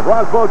Dewberry of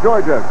Roswell,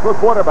 Georgia, for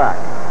quarterback.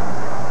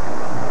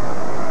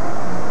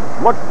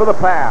 Looks for the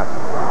pass.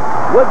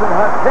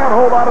 Wisenhunt can't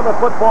hold on to the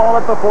football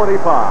at the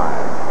 45.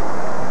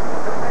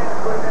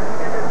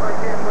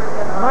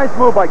 Nice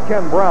move by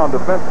Ken Brown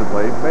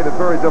defensively. Made it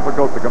very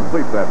difficult to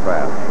complete that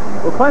pass.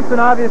 Well, Clemson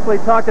obviously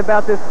talked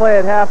about this play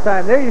at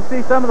halftime. There you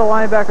see some of the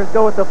linebackers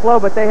go with the flow,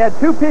 but they had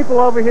 2 people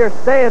over here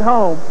stay at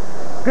home.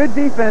 Good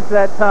defense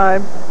that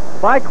time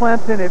by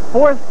Clemson. It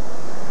forced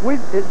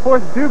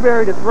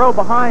Dewberry to throw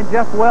behind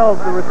Jeff Wells,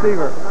 the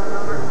receiver.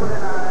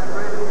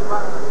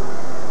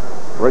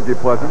 Reggie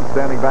Pleasant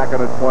standing back on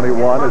his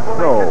 21 as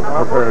Snow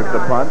prepares to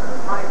punt.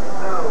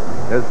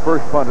 His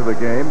first punt of the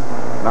game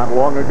not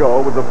long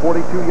ago was a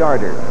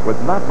 42-yarder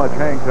with not much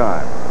hang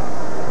time.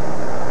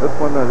 This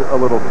one a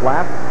little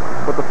flat,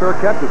 but the fair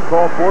catch is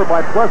called for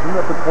by Pleasant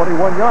at the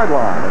 21-yard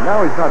line, and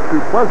now he's not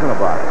too pleasant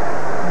about it.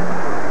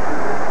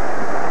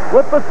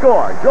 With the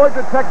score,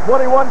 Georgia Tech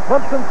 21,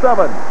 Clemson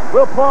 7.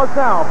 We'll pause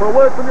now for a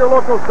word from your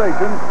local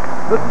station.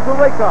 This is the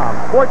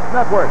Raycom Sports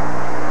Network.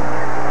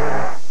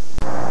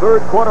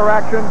 Third quarter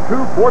action,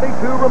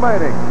 2:42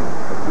 remaining.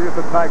 Let's see if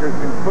the Tigers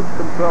can put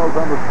themselves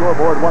on the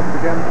scoreboard once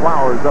again.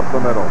 Flowers up the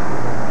middle.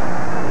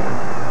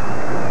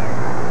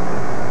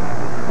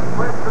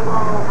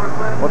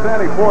 Well,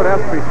 Danny Ford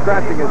has to be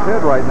scratching his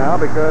head right now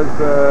because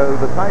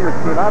the Tigers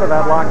came out of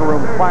that locker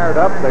room fired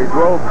up. They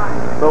drove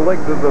the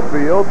length of the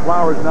field.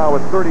 Flowers now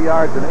with 30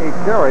 yards and 8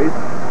 carries.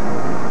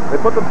 They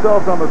put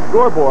themselves on the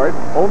scoreboard.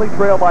 Only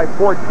trail by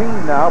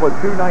 14 now with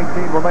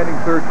 2:19 remaining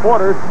third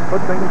quarter,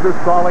 but things are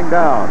crawling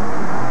down.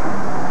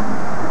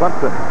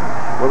 Clemson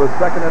with a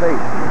 2nd and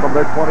 8 from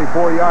their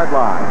 24-yard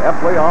line.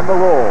 Epley on the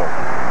roll.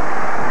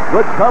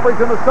 Good coverage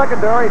in the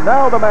secondary.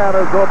 Now the man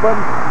is open,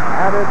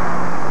 and it's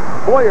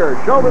Boyer,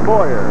 Sheldon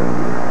Boyer.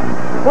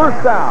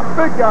 First down,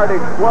 big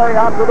yardage play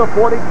out to the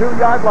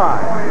 42-yard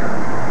line.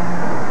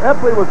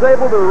 Epley was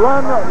able to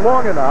run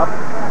long enough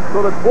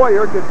so that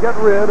Boyer could get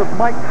rid of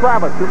Mike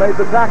Travis, who made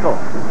the tackle.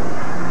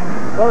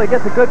 Well, he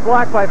gets a good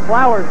block by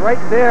Flowers right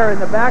there in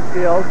the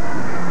backfield.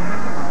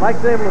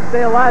 Mike's able to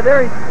stay alive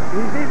there.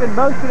 He's even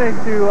motioning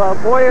to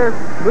Boyer,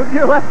 move to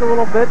your left a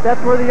little bit.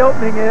 That's where the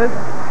opening is.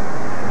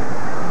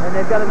 And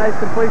they've got a nice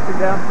completion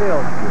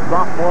downfield.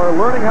 Sophomore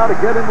learning how to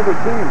get into the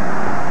team.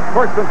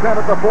 First and 10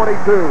 at the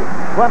 42.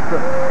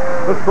 Clemson.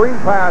 The screen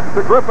pass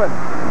to Griffin.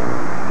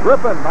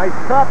 Griffin, nice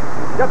cut.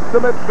 Gets to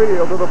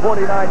midfield to the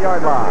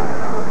 49-yard line.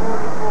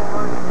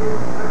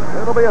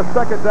 It'll be a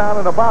second down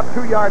and about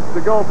 2 yards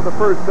to go for the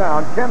first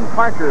down. Ken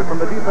Parker from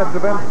the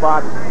defensive end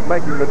spot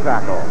making the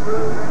tackle.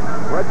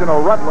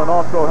 Reginald Rutland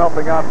also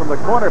helping out from the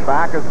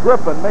cornerback as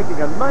Griffin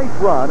making a nice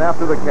run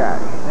after the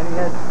catch. And he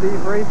had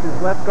Steve Reese,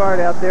 his left guard,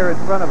 out there in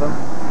front of him.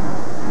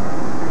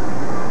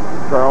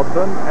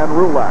 Charlton and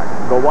Rulak,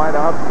 the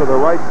wideouts to the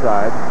right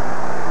side.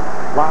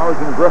 Flowers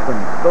and Griffin,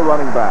 the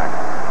running back.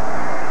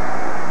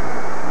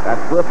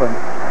 That's Griffin.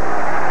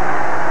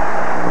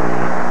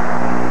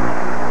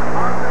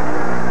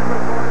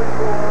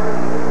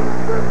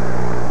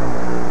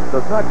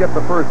 does not get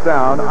the first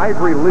down.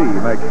 Ivory Lee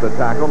makes the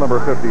tackle, number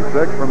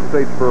 56 from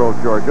Statesboro,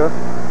 Georgia.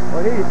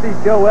 Well, here you see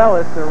Joe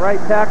Ellis, the right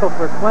tackle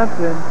for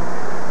Clemson,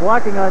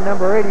 blocking on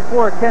number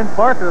 84, Ken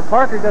Parker.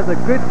 Parker does a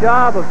good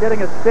job of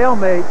getting a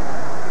stalemate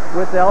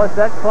with Ellis.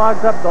 That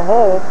clogs up the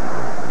hole.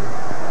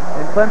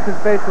 And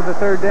Clemson's faced with a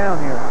third down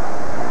here.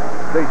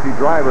 Stacy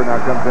Driver now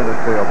comes in at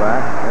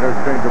tailback.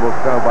 Interchangeable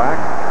tailback.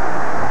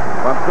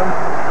 Clemson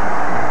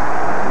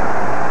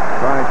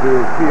trying to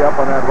key up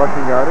on that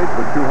rushing yardage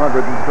with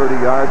 230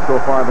 yards so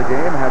far in the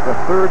game. Has a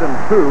 3rd and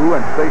 2,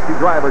 and Stacy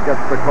Driver gets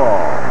the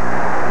call.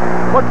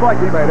 Looks like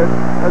he made it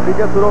as he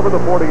gets it over the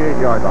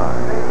 48-yard line.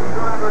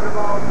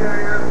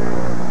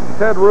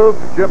 Ted Roof,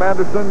 Jim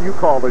Anderson, you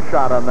called the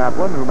shot on that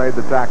one, who made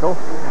the tackle.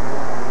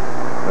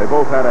 They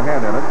both had a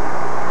hand in it.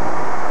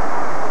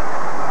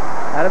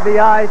 Out of the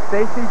eye,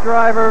 Stacy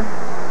Driver.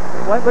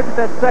 Look at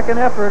that second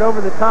effort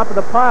over the top of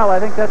the pile. I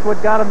think that's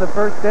what got him the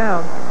first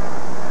down.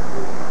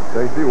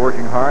 Stacy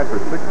working hard for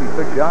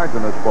 66 yards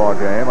in this ball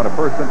game on a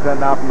 1st and 10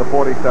 now from the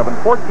 47.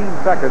 14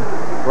 seconds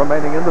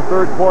remaining in the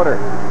 3rd quarter.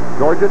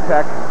 Georgia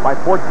Tech by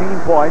 14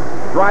 points.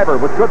 Driver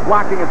with good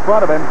blocking in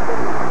front of him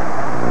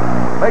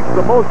makes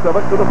the most of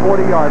it to the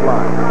 40-yard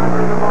line.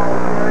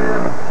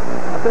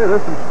 I'll tell you,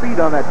 there's some speed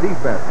on that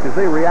defense because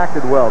they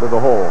reacted well to the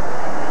hole.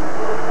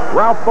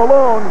 Ralph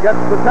Malone gets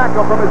the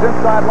tackle from his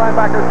inside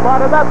linebacker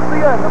spot, and that's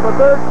the end of the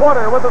 3rd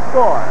quarter with a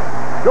score.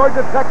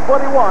 Georgia Tech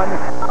 21,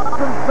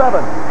 Clemson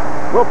 7.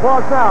 We'll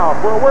pause now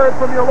for a word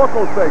from your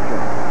local station.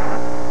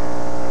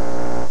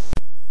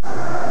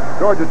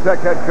 Georgia Tech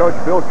head coach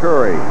Bill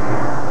Curry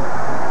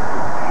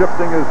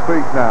shifting his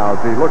feet now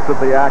as he looks at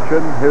the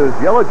action. His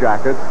Yellow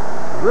Jackets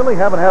really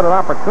haven't had an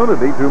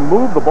opportunity to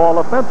move the ball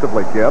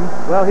offensively, Kim.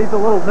 Well, he's a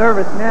little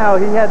nervous now.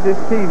 He had this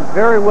team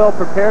very well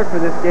prepared for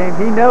this game.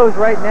 He knows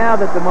right now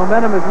that the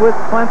momentum is with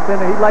Clemson,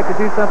 and he'd like to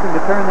do something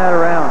to turn that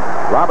around.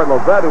 Robert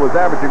Lovett, who was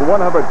averaging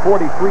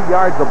 143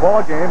 yards a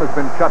ball game, has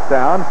been shut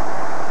down.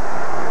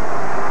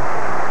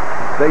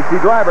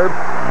 Stacy Driver,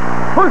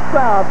 first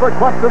down for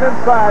Clemson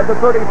inside the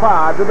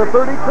 35 to the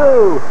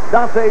 32.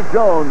 Dante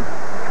Jones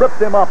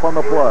tripped him up on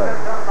the play.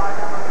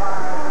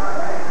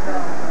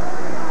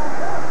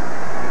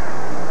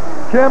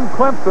 Kim,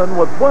 Clemson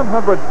with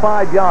 105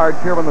 yards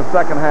here in the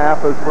second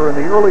half as we're in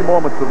the early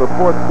moments of the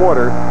 4th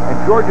quarter, and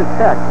Georgia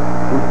Tech,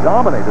 who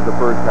dominated the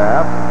first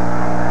half,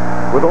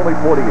 with only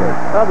 48.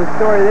 Well, the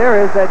story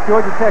there is that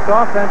Georgia Tech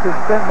offense has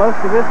spent most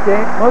of this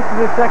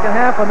second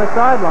half on the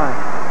sideline.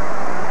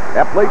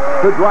 Epley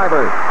to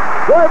Driver.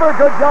 Driver,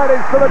 good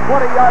yardage to the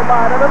 20-yard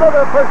line, and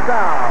another first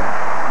down.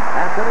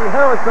 Anthony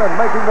Harrison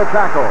making the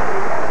tackle.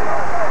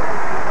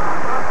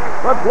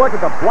 Let's look at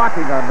the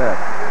blocking on this.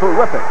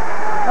 Terrific.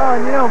 Oh,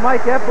 and you know,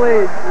 Mike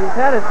Epley, he's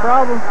had his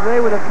problems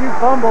today with a few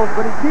fumbles,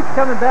 but he keeps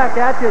coming back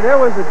at you.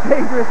 There was a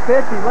dangerous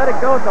pitch. He let it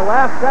go at the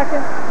last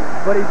second,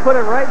 but he put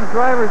it right in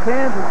Driver's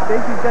hands, and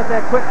Stacy's got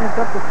that quickness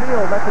up the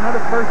field. That's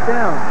another first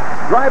down.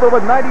 Driver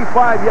with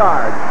 95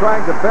 yards,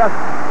 trying to best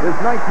his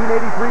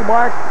 1983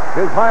 mark,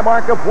 his high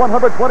mark of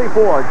 124.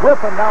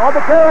 Griffin now on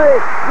the carry.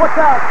 Look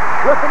out.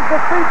 Griffin's the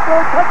feet for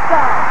a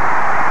touchdown.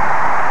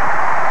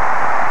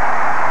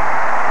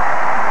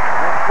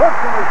 And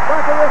Clemson is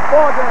back in this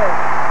ball game.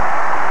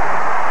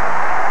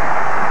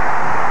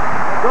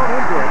 Don't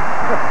injure him.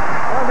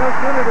 Well, no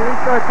sooner do we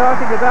start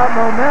talking about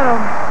momentum,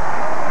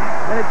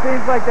 and it seems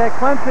like that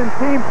Clemson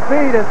team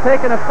speed has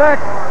taken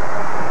effect.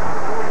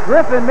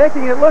 Griffin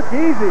making it look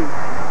easy.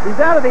 He's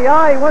out of the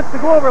eye. He wants to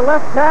go over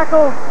left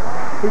tackle.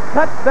 He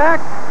cuts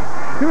back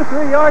 2 or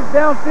 3 yards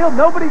downfield.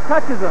 Nobody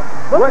touches him.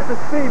 Look at the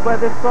speed by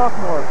this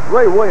sophomore.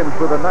 Ray Williams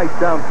with a nice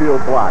downfield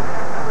block.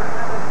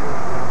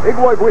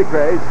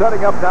 Igwebuike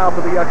setting up now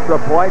for the extra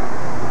point.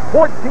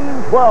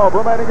 14-12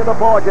 remaining in the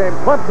ball game.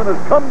 Clemson has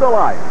come to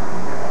life.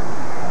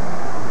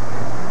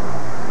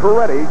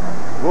 Peretti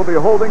will be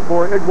holding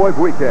for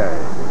Igwebuike.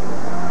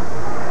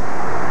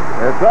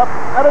 It's up,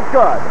 and it's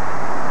good.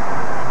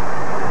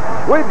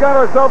 We've got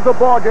ourselves a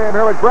ball game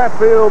here at Grant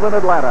Field in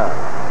Atlanta.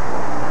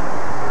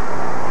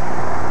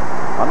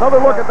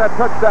 Another look at that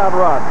touchdown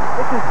run.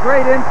 This is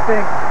great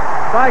instinct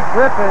by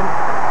Griffin.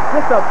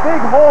 Just a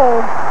big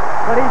hole,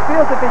 but he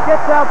feels if he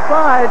gets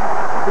outside,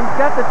 he's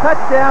got the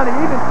touchdown. He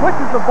even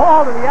switches the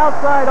ball to the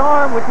outside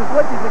arm, which is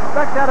what you'd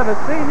expect out of a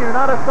senior,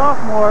 not a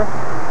sophomore.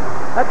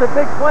 That's a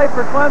big play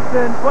for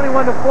Clemson,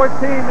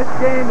 21-14. This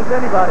game is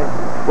anybody.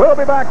 We'll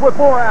be back with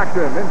more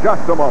action in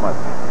just a moment.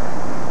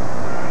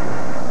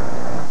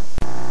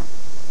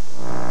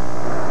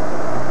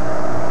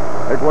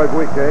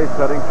 Igwebuike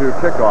setting to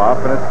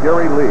kickoff, and it's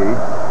Gary Lee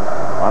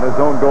on his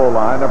own goal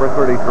line, number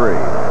 33.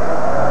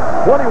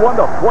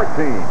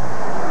 21-14.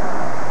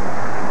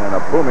 And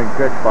a booming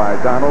kick by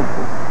Donald.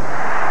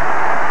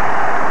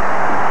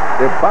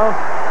 It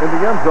bounced in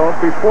the end zone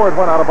before it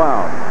went out of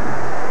bounds.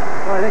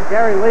 Well, I think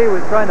Gary Lee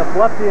was trying to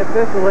bluff the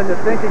official into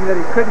thinking that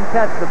he couldn't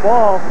catch the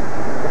ball.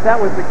 If that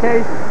was the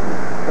case,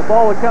 the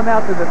ball would come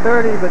out to the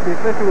 30, but the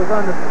official was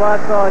on the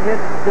spot, saw it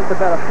hit just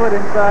about a foot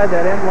inside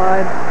that end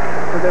line,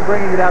 so they're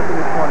bringing it out to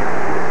the 20.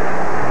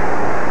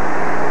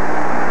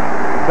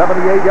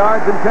 78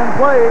 yards in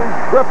 10 plays.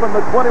 Griffin,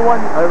 the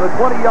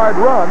 20-yard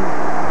run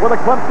with a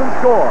Clemson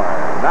score.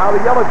 Now the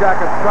Yellow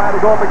Jackets trying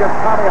to go up against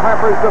Tommy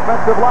Harper's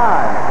defensive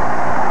line.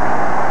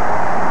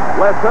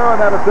 Les Aaron,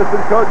 that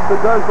assistant coach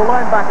that does the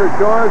linebacker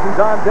chores, and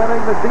Don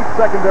Denning, the deep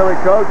secondary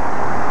coach.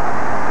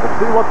 Let's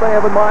see what they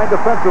have in mind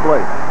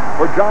defensively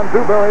for John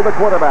Dewberry, the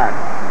quarterback.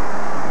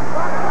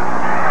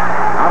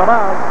 Out of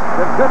bounds,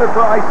 intended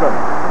for Isom.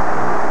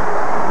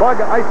 Bug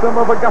Isom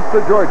of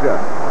Augusta, Georgia.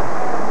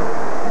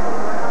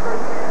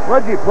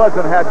 Reggie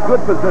Pleasant had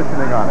good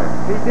positioning on it.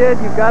 He did.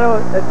 You've got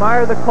to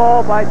admire the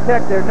call by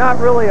Tech. They're not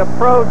really a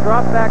pro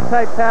drop-back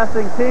type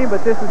passing team,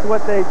 but this is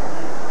what they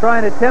try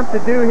and attempt to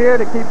do here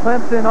to keep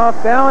Clemson off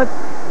balance.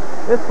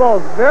 This ball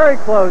is very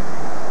close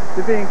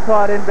to being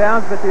caught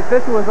inbounds, but the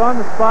official was on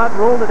the spot,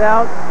 ruled it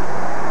out.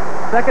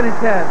 2nd and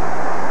 10.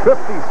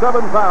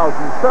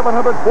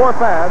 57,704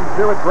 fans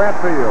here at Grant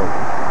Field.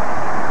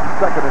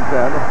 2nd and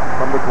 10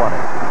 from the 20.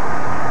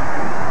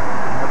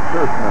 That's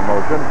Thurston in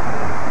motion.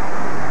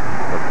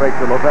 The fake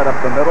to Lovett up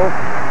the middle.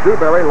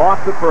 Dewberry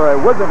lost it for a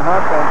whizzing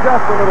hunt and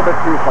just a little bit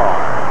too far.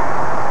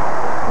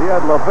 He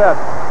had Lovett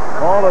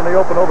all in the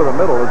open over the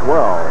middle as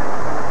well.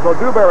 So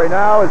Dewberry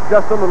now is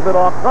just a little bit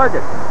off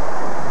target.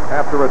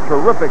 After a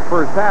terrific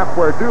first half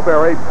where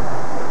Dewberry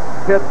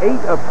hit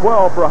 8 of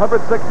 12 for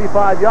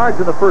 165 yards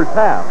in the first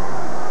half.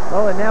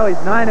 Well, and now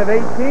he's 9 of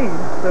 18,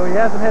 so he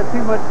hasn't had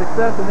too much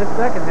success in this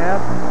second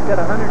half. He's got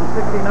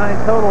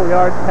 169 total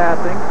yards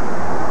passing.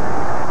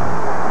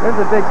 There's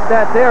a big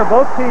stat there.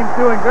 Both teams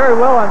doing very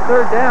well on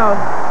 3rd down.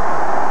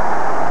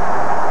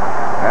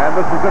 And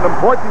this is an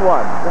important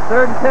one. The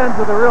 3rd and 10s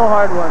are the real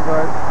hard ones,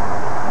 Art.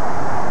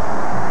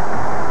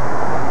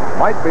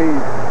 Might be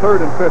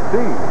 3rd and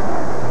 15.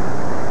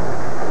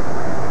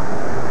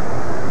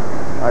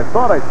 I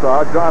thought I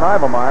saw John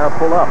Ivermeyer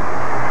pull up.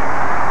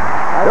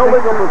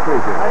 Illegal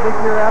procedure. I think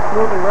you're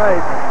absolutely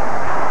right.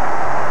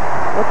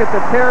 Look at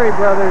the Terry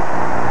brothers.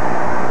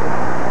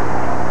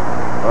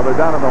 Well, they're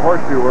down in the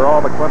horseshoe where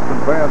all the Clemson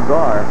fans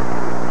are.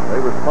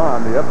 They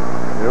respond. Yep,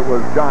 it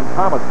was John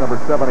Thomas, number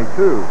 72.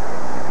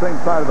 Same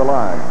side of the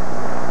line.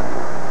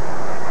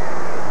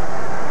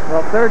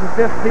 Well, 3rd and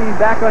 15,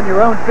 back on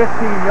your own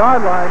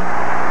 15-yard line.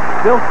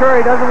 Bill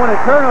Curry doesn't want to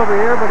turn over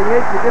here, but he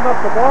hates to give up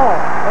the ball.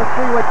 Let's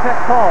see what Tech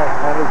calls.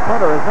 And his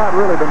punter has not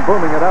really been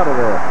booming it out of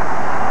there.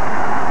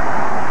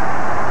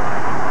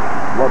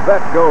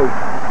 Lovett goes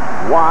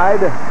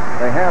wide.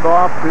 They hand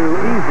off to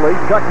Easley,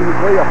 Chuck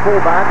Easley, a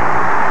fullback.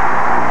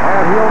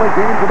 And he only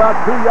gains about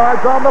 2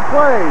 yards on the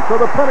play. So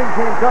the punting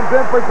team comes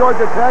in for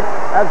Georgia Tech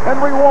as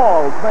Henry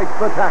Walls makes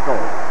the tackle.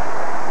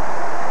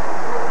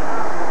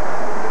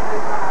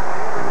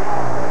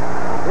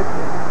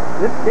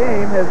 This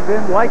game has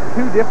been like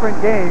 2 different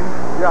games.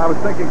 Yeah, I was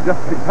thinking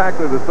just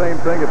exactly the same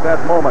thing at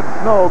that moment.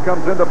 Snow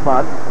comes into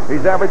punt.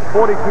 He's averaged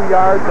 42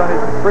 yards on his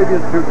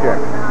previous 2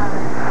 kicks.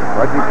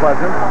 Reggie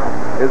Pleasant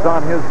is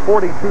on his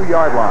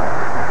 42-yard line.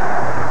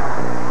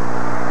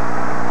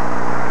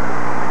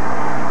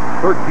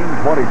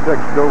 13:26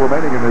 still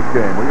remaining in this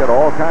game. We got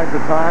all kinds of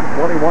time.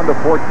 21-14.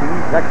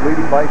 Tech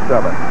leading by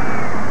 7.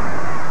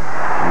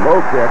 Low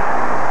kick.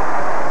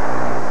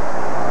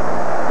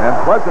 And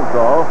Pleasant,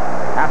 though,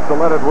 has to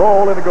let it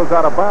roll, and it goes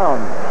out of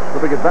bounds to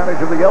the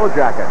advantage of the Yellow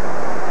Jackets.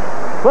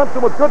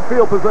 Clemson with good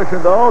field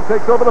position, though,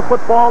 takes over the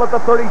football at the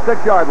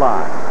 36-yard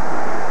line.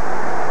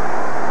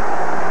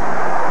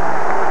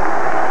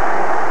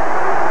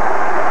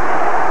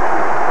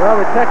 Well,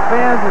 the Tech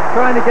fans are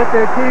trying to get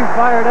their team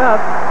fired up.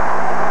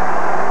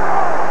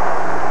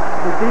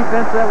 The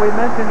defense that we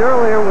mentioned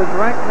earlier was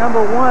ranked number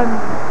 1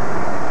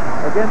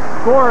 against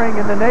scoring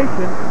in the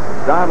nation.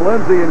 Don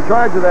Lindsay in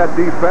charge of that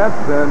defense,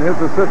 and his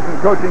assistant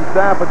coaching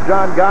staff of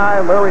John Guy,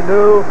 Larry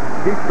New,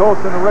 Keith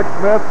Colson, and Rick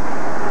Smith.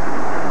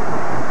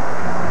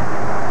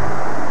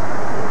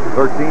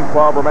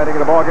 13-12 remaining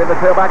in the ballgame. The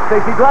tailback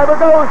Stacy Driver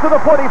goes to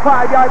the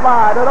 45-yard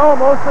line, and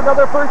almost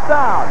another first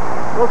down.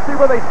 We'll see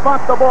where they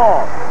spot the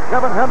ball.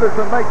 Kevin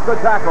Henderson makes the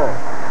tackle.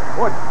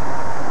 Boy,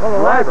 well,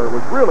 the Driver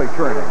was really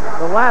churning.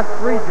 The last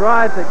 3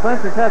 drives that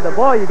Clemson's had the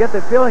ball, you get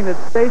the feeling that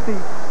Stacy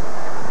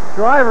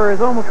Driver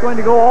is almost going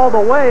to go all the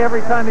way every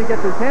time he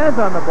gets his hands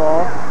on the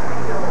ball.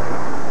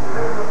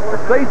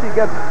 Stacy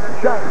gets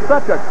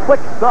such a quick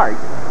start.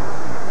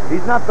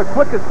 He's not the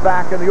quickest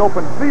back in the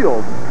open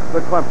field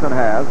that Clemson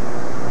has,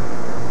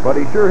 but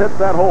he sure hits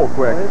that hole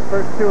quick. Well, his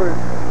first two or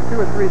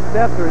three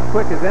steps are as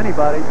quick as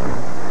anybody.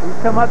 He's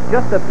come up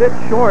just a bit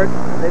short.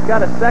 They've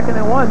got a 2nd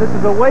and 1. This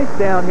is a waste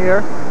down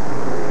here.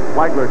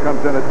 Flagler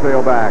comes in at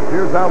tailback.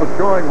 Here's how the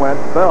scoring went.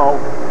 Bell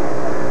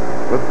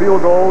with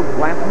field goals.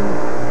 Blanton.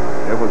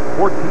 It was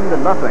 14-0.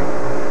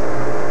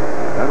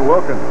 Then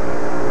Wilkins,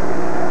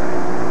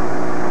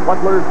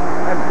 Butlers,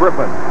 and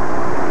Griffin.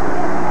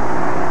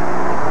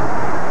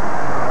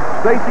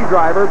 Stacy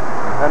Driver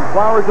and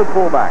Flowers at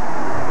fullback.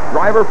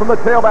 Driver from the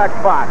tailback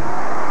spot.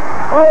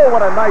 Oh,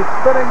 what a nice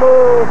spinning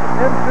move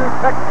into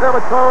Tech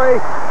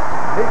territory.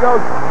 He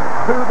goes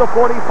to the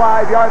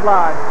 45-yard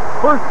line.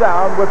 First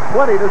down with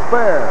 20 to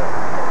spare.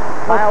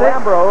 Kyle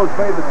Ambrose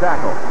made the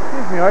tackle.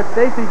 Excuse me, Art.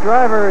 Stacy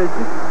Driver is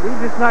he's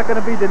just not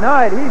going to be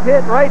denied. He's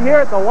hit right here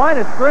at the line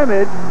of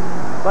scrimmage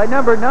by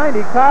number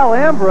 90, Kyle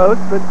Ambrose,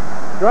 but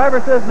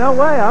Driver says, no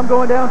way, I'm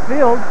going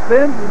downfield,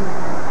 spins, and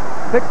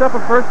picks up a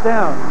first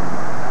down.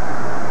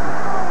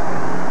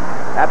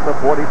 At the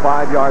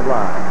 45-yard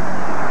line.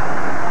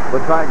 The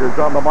Tigers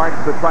on the march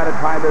to try to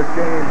tie this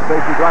game.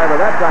 Stacy Driver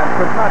that time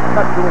could not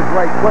cut to his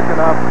right quick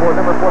enough for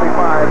number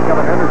 45,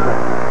 Kevin Henderson.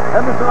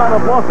 Henderson out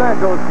of Los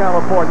Angeles,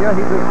 California.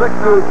 He's a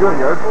 6'2"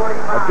 junior,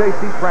 a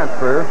JC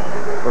transfer,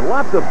 with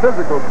lots of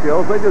physical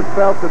skills. They just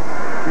felt that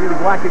he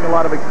was lacking a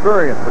lot of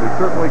experience, but he's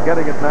certainly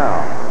getting it now.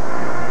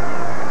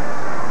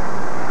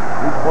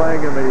 He's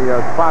playing in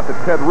the spot that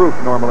Ted Roof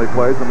normally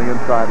plays in the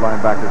inside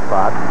linebacker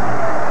spot.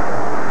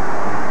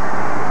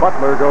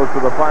 Butler goes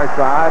to the far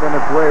side, and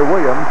it's Ray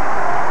Williams.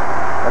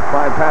 That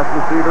five pass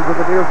receiver to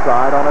the near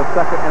side on a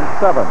 2nd and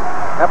 7.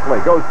 Epley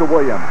goes to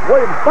Williams.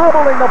 Williams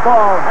bobbling the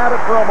ball. Had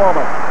it for a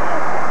moment.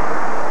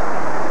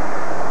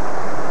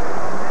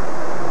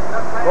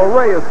 Well,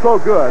 Ray is so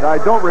good.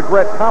 I don't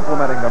regret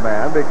complimenting the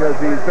man because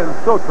he's been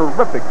so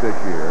terrific this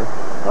year.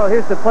 Well,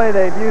 here's the play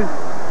they've used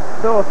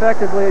so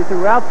effectively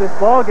throughout this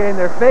ball game.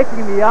 They're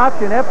faking the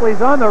option.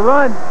 Epley's on the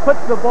run,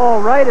 puts the ball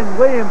right in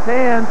Williams'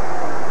 hands,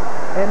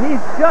 and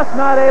he's just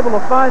not able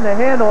to find the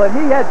handle, and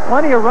he had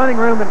plenty of running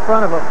room in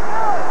front of him.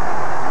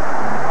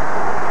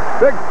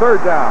 Big third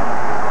down.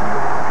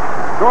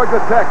 Georgia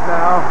Tech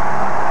now.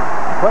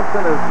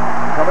 Clemson is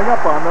coming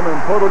up on them in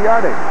total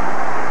yardage.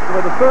 So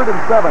with a 3rd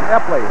and 7,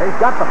 Epley. He's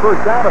got the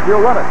first down if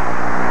he'll run it.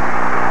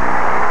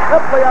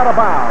 Epley out of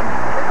bounds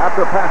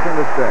after passing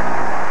the stick.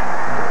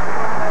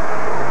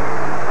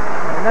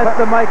 And that's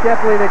the Mike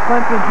Epley that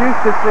Clemson's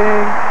used to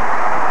seeing.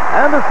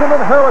 Anderson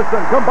and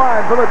Harrison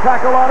combined for the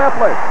tackle on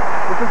Epley.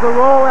 This is a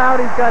rollout.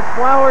 He's got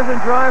Flowers and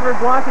Driver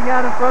blocking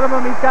out in front of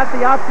him. He's got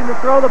the option to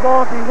throw the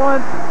ball if he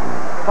wants.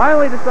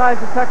 Finally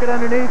decides to tuck it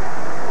underneath,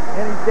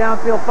 and he's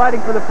downfield fighting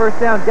for the first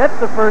down. Gets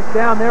the first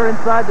down. They're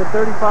inside the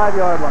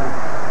 35-yard line.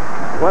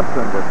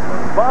 Clemson with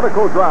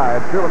methodical drive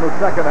here in the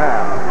second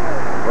half.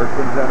 First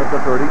and 10 at the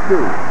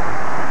 32.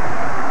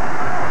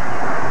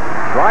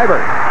 Driver.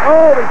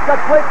 Oh, he's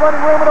got great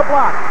running room and a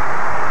block.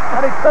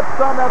 And he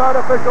trips on that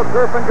artificial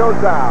turf and goes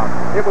down.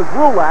 It was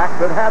Rulak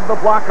that had the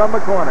block on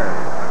the corner.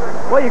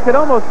 Well, you could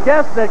almost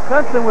guess that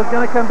Clemson was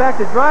going to come back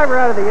to Driver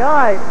out of the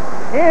eye.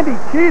 Andy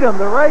Cheatham,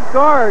 the right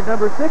guard,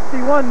 number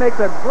 61, makes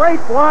a great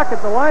block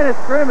at the line of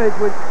scrimmage,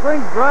 which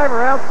brings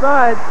Driver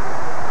outside.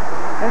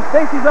 And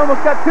Stacy's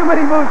almost got too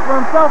many moves for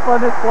himself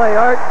on this play,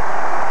 Art.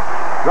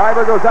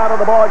 Driver goes out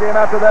of the ballgame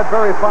after that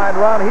very fine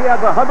run. He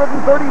has 135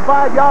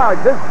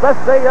 yards, his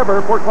best day ever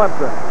for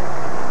Clemson.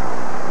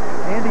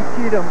 Andy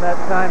Cheatham that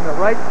time, the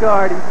right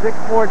guard. He's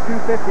 6'4",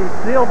 250,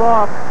 sealed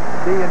off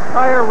the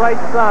entire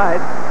right side.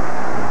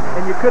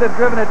 And you could have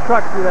driven a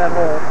truck through that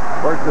hole.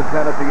 First and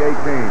 10 at the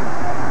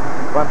 18.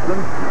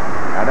 Clemson,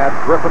 and that's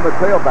Griffin, the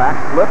tailback,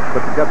 slips, but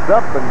gets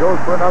up and goes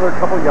for another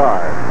couple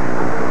yards.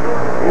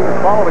 He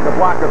was following the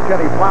block of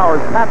Kenny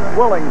Flowers. Pat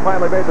Swilling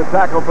finally made the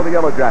tackle for the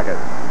Yellow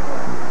Jackets.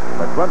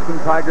 The Clemson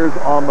Tigers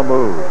on the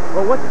move.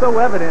 Well, what's so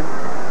evident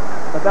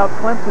about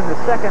Clemson the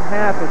second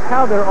half is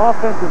how their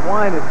offensive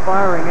line is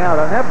firing out.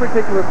 On that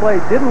particular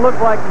play, didn't look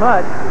like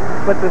much,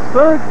 but the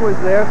surge was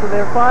there, so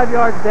they're 5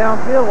 yards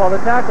downfield while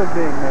the tackle's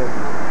being made.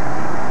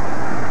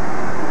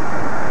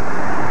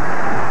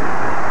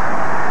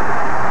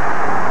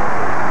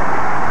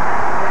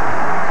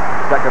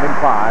 Second and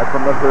 5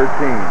 from the 13.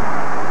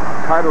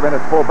 Carter in at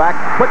fullback.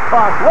 Quick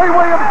toss. Ray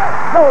Williams.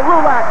 No,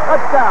 Rulak.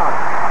 Touchdown.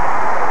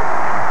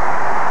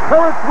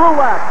 Terrence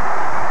Rulak.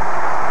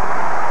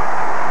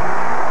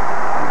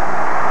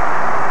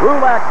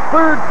 Rulak's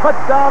 3rd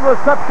touchdown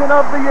reception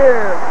of the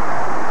year.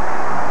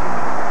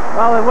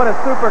 Well, and what a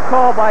super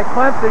call by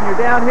Clemson. You're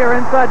down here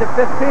inside the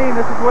 15.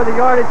 This is where the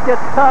yardage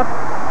gets tough.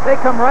 They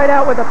come right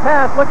out with a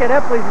pass. Look at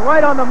Epley's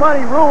right on the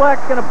money.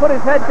 Rulak's going to put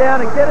his head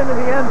down and get into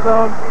the end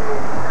zone.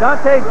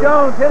 Dante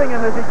Jones hitting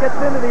him as he gets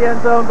into the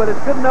end zone, but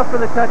it's good enough for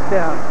the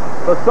touchdown.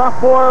 The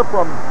sophomore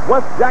from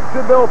West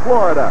Jacksonville,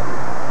 Florida.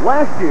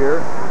 Last year,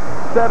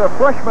 set a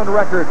freshman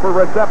record for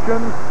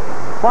receptions,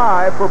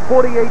 5 for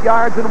 48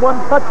 yards and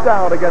 1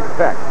 touchdown against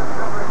Tech.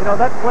 You know,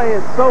 that play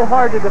is so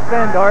hard to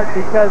defend, Art,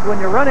 because when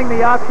you're running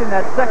the option,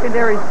 that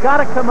secondary's got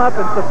to come up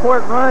and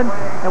support run,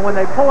 and when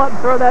they pull up and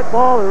throw that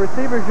ball, the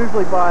receivers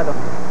usually buy them.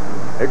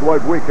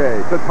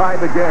 Igwebuike to tie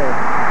the game.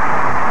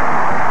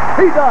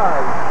 He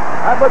does!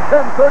 At the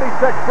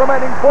 10:36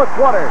 remaining fourth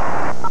quarter.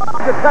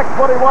 The Tech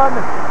 21,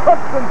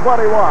 Clemson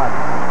 21.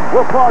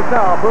 We'll pause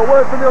now for a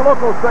word from your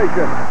local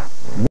station.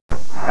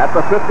 At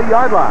the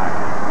 50-yard line,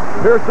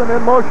 Pearson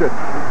in motion.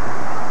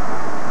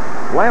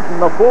 Lampton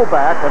the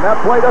fullback, and that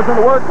play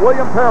doesn't work.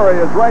 William Perry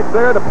is right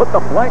there to put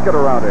the blanket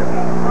around him.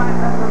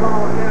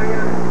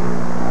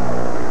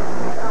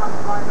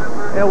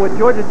 You know, what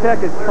Georgia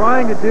Tech is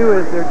trying to do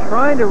is they're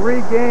trying to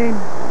regain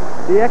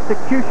the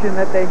execution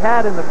that they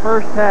had in the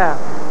first half.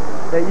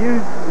 They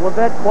used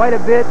Levette quite a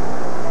bit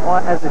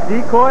as a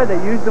decoy. They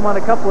used him on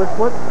a couple of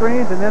split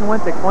screens and then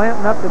went to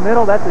Clanton up the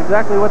middle. That's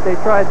exactly what they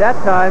tried that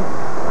time,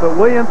 but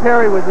William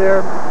Perry was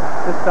there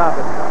to stop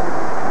it.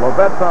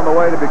 Levette's on the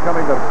way to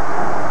becoming the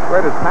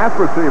greatest pass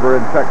receiver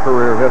in Tech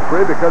career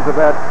history because of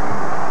that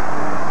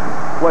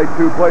play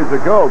 2 plays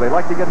ago. They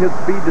like to get his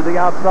speed to the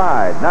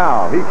outside.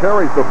 Now he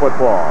carries the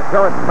football.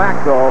 Terrence Mack,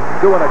 though,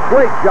 doing a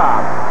great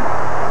job.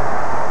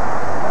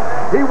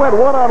 He went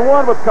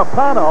one-on-one with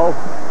Capano,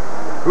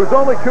 who's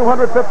only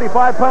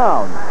 255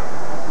 pounds.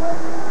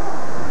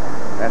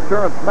 And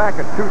Terrence Mack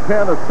at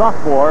 210, a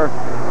sophomore,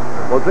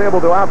 was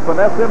able to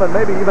out-finesse him and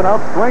maybe even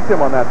out-strength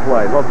him on that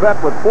play.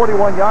 Levette with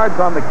 41 yards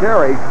on the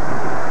carry.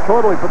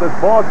 Totally for this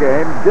ball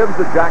game gives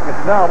the Jackets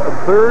now a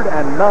 3rd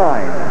and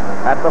 9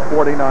 at the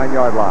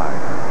 49-yard line.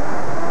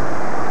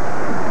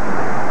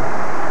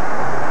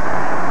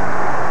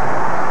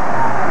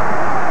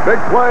 Big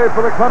play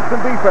for the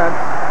Clemson defense.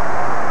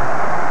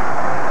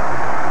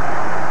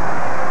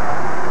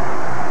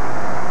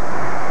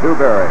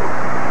 Newberry.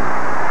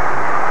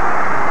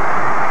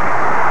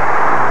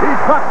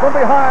 He's caught from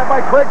behind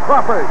by Craig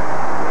Crawford.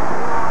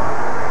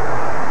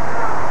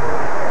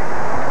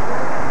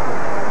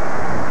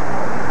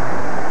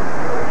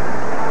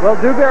 Well,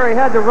 Dewberry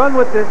had to run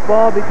with this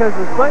ball because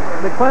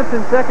the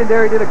Clemson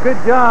secondary did a good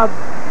job.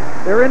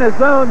 They're in a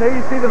zone. There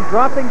you see them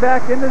dropping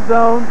back in the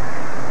zone.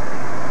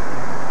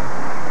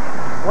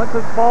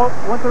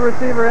 Once a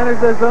receiver enters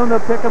the zone, they'll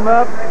pick him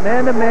up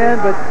man-to-man,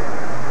 but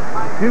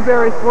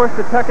Dewberry's forced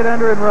to tuck it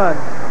under and run.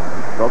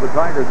 So the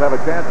Tigers have a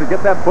chance to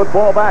get that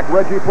football back.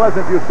 Reggie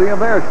Pleasant, you see him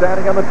there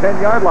standing on the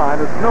 10-yard line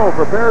as Snow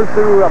prepares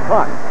to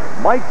punt.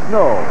 Mike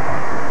Snow,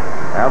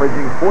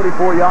 averaging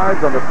 44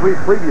 yards on the 3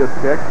 previous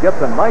kicks, gets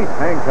a nice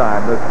hang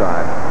time this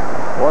time.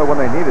 Boy, when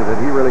they needed it,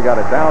 he really got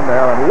it down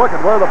there, and look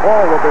at where the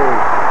ball will be.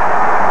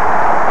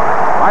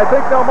 I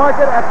think they'll mark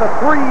it at the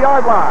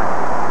 3-yard line.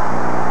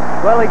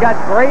 Well, he got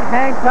great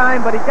hang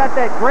time, but he got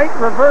that great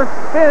reverse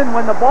spin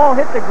when the ball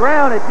hit the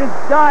ground. It just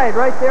died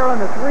right there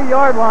on the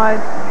 3-yard line.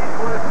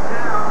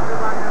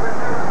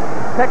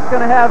 Tech's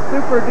going to have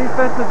super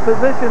defensive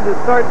position to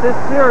start this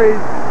series.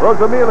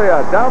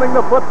 Rosamilia downing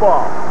the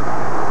football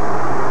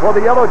for the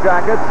Yellow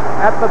Jackets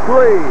at the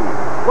 3.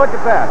 Look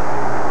at that.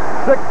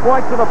 6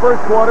 points in the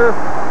first quarter.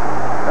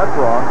 That's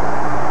wrong.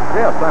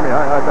 Yes,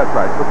 that's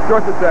right. With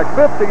Georgia Tech,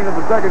 15 in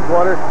the second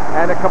quarter,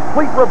 and a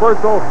complete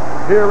reversal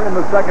here in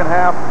the second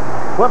half.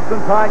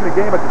 Clemson tying the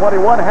game at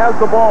 21, has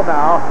the ball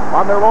now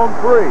on their own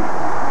 3.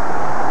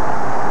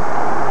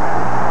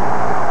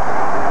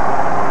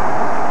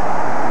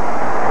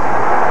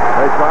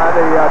 They try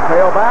the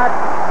tailback,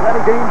 and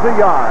he gains a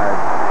yard.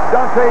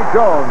 Dante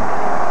Jones.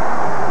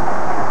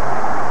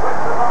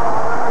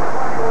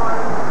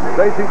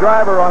 Stacy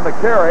Driver on the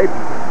carry.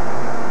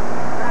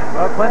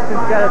 Well,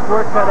 Clemson's got its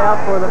work cut out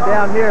for them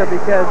down here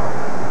because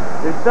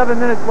there's 7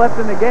 minutes left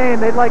in the game.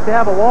 They'd like to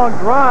have a long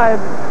drive,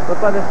 but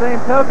by the same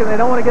token, they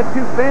don't want to get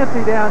too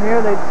fancy down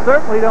here. They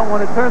certainly don't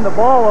want to turn the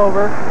ball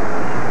over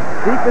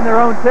deep in their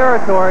own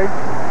territory.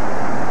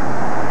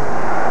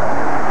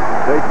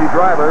 Stacy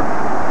Driver,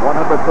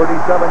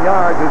 137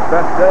 yards, his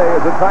best day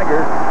as a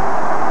Tiger.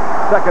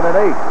 2nd and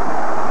 8.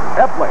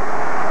 Epley.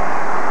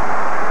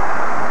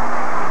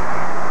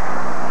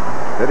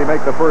 Did he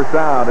make the first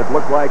down? It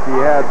looked like he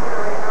had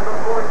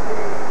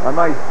a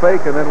nice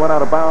fake and then went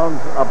out of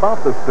bounds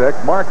about the stick.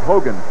 Mark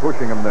Hogan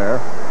pushing him there.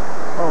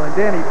 Oh, and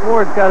Danny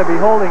Ford's got to be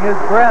holding his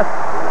breath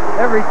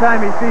every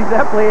time he sees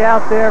Epley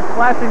out there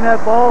flashing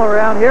that ball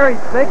around. Here he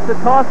fakes the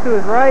toss to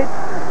his right.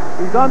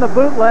 He's on the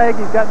bootleg.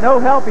 He's got no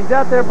help. He's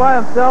out there by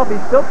himself.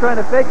 He's still trying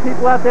to fake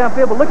people out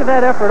downfield. But look at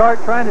that effort,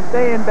 Art, trying to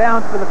stay in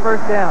bounds for the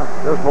first down.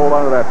 Just hold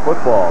on to that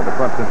football, the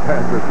Clemson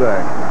fans are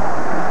saying.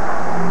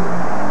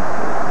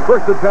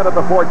 1st and 10 at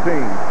the 14.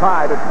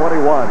 Tied at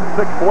 21.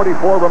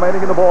 6:44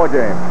 remaining in the ball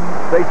game.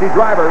 Stacy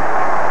Driver.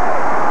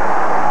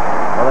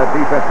 Well, that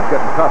defense is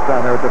getting tough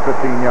down there at the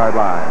 15-yard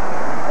line.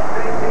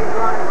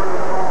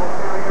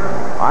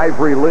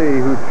 Ivory Lee,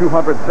 who's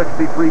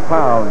 263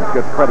 pounds,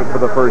 gets credit for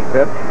the first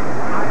hit.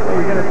 So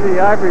you're going to see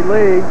Ivory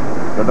Lee,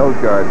 the nose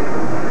guard,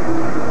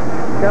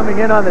 coming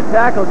in on the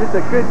tackle. Just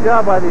a good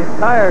job by the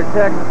entire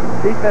Tech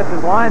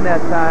defensive line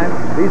that time.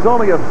 He's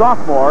only a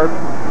sophomore.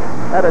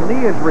 Had a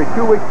knee injury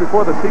 2 weeks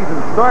before the season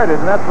started,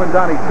 and that's when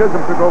Donnie Chisholm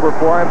took over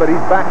for him, but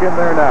he's back in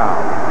there now.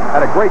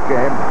 Had a great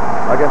game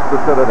against the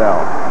Citadel.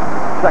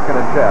 2nd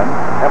and 10.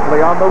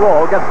 Epley on the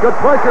roll, gets good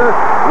pressure.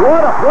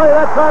 What a play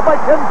that time by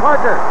Ken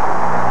Parker.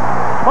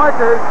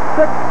 Parker,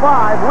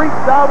 6'5",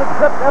 reached out and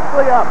tripped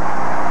Epley up.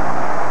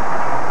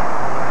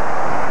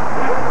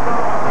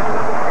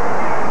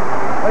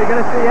 Well, you're going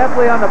to see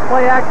Epley on the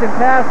play-action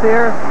pass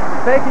here,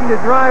 faking the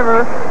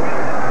driver.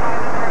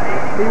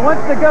 He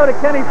wants to go to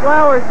Kenny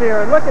Flowers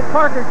here. And look at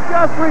Parker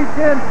just reach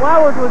in.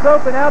 Flowers was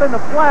open out in the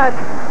flat.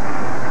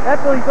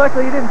 Epley's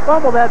luckily he didn't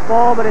fumble that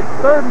ball, but it's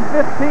 3rd and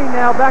 15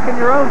 now back in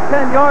your own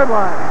 10-yard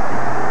line.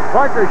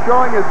 Parker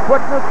showing his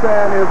quickness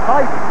and his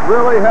height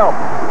really helped.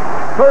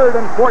 3rd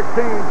and 14.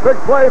 Big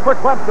play for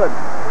Clemson.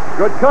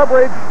 Good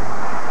coverage.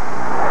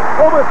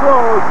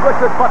 Overthrows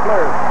Richard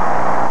Butler.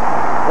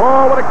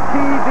 Oh, what a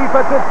key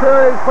defensive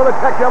series for the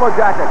Tech Yellow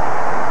Jackets.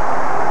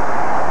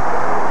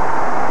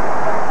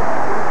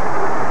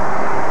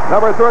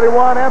 Number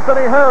 31,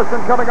 Anthony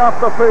Harrison, coming off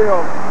the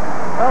field.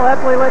 Well,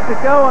 Epley lets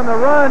it go on the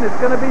run. It's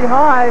going to be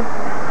high.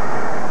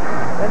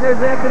 And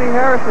there's Anthony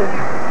Harrison.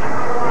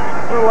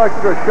 A little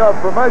extra shove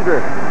for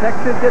measure. Tech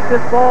should get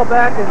this ball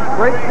back in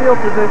great field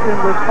position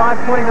with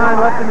 5:29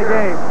 left in the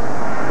game.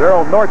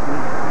 Daryl Norton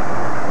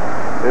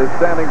is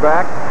standing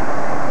back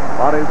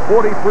on his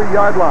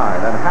 43-yard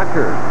line. And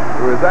Hatcher,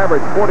 who has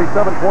averaged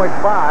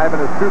 47.5 in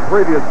his 2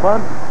 previous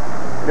punts,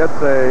 gets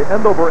a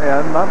end over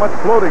end, not much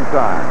floating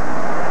time.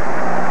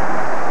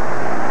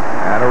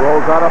 And it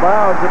rolls out of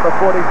bounds at the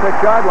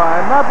 46-yard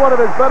line. Not one of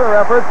his better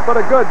efforts, but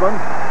a good one.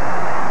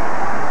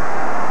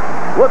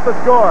 With the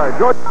score,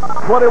 Georgia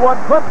 21,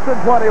 Clemson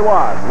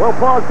 21. We'll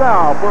pause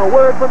now for a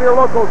word from your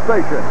local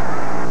station.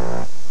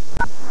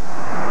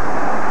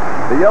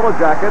 The Yellow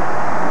Jackets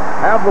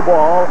have the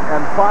ball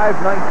and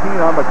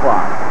 5:19 on the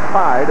clock.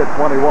 Tied at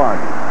 21.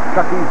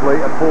 Chuck Easley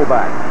at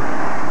fullback.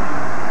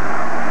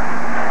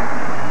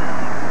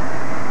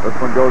 This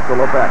one goes to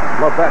Levesque.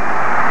 Levesque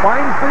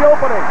finds the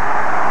opening.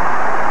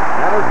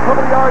 And is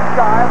 20 yards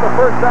shy of the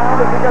first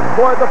down as he gets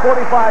toward the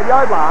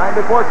 45-yard line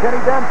before Kenny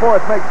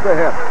Danforth makes the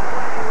hit.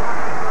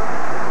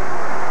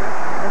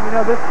 You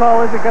know, this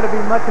call isn't going to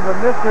be much of a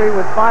mystery.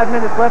 With 5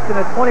 minutes left in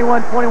a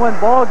 21-21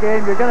 ball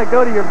game, you're going to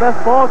go to your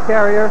best ball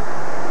carrier.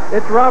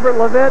 It's Robert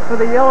Levitt for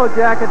the Yellow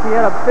Jackets. He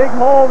had a big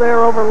hole there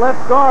over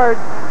left guard.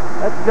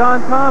 That's John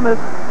Thomas.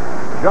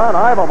 John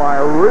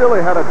Ivelmeyer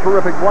really had a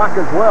terrific block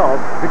as well.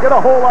 To get a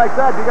hole like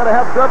that, you got to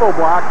have several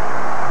blocks.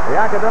 The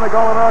academic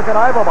All-American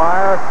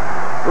Ivelmeyer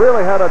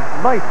really had a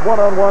nice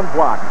one-on-one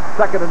block.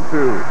 2nd and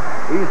 2.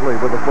 Easley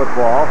with the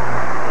football.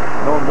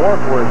 Known more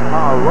for his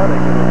power running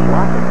than his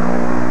blocking.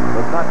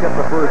 Does not get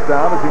the first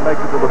down as he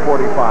makes it to the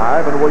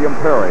 45, and William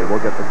Perry will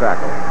get the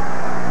tackle.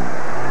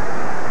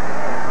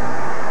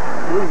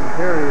 William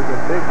Perry is a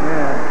big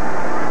man.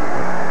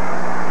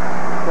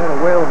 He's had a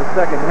whale of a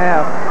second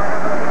half.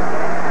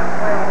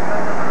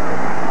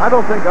 I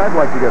don't think I'd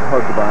like to get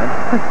hugged by him.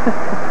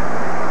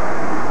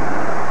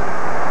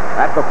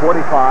 At the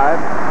 45,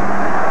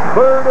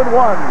 3rd and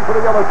 1 for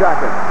the Yellow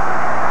Jackets.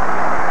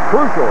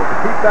 Crucial to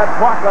keep that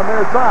clock on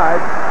their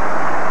side.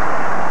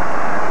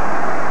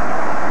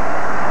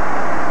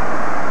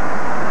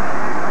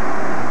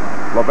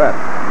 Levesque.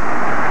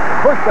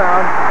 Push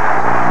down.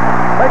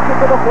 Makes it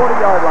to the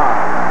 40-yard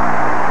line.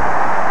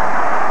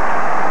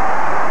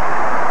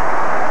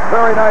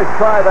 Very nice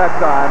try that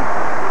time.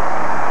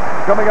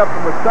 Coming up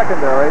from the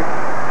secondary.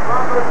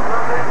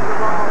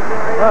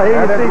 Well,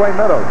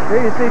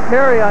 here you see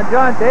Perry on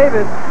John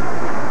Davis.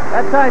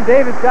 That time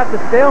Davis got the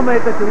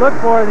stalemate that you look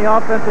for in the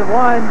offensive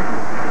line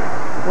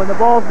when the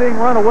ball's being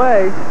run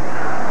away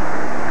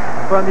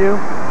from you.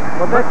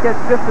 Well, that gets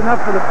just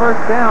enough for the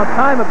first down.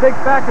 Time a big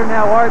factor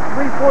now, Art.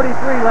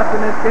 3:43 left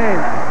in this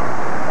game.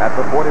 At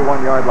the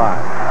 41-yard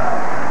line.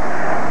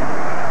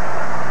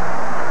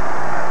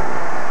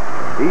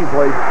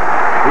 Easley,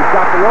 he's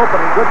got the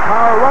opening. Good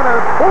power runner.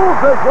 Pulls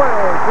his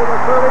way to the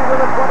 30 to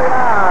the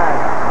 29.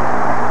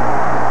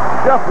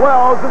 Jeff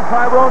Wells and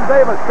Tyrone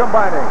Davis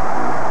combining.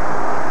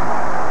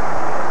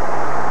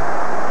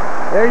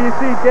 There you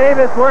see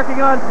Davis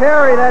working on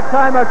Perry. That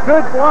time a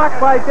good block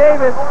by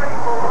Davis.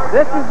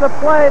 This is the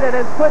play that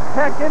has put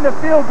Tech into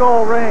field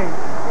goal range.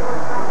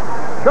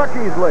 Chuck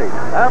Easley,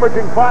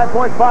 averaging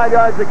 5.5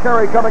 yards a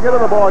carry coming into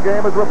the ball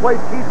game, has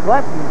replaced Keith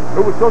Glenton,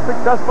 who was so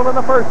successful in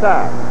the first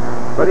half.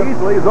 But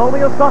Easley is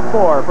only a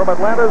sophomore from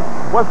Atlanta's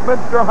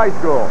Westminster High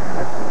School.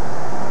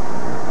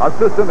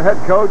 Assistant head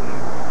coach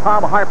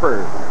Tom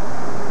Harper.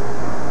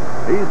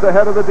 He's the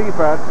head of the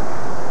defense.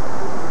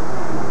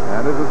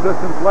 And his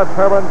assistants Les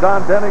Herron,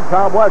 Don Denning,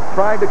 Tom West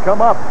trying to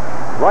come up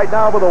right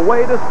now with a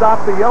way to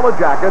stop the Yellow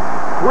Jackets.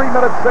 3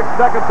 minutes, 6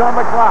 seconds on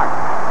the clock.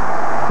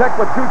 Tech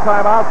with 2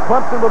 timeouts,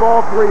 Clemson with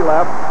all 3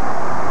 left.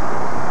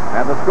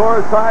 And the score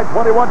is tied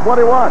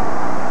 21-21.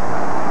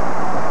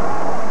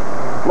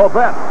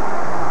 Levesque,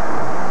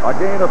 a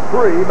gain of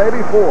 3,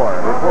 maybe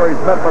 4, before he's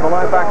met by the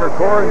linebacker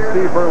core and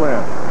Steve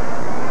Berlin.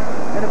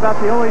 And about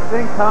the only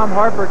thing Tom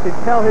Harper can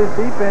tell his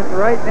defense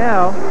right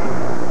now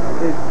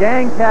is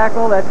gang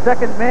tackle, that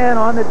second man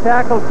on the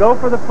tackle, go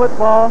for the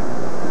football,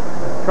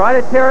 try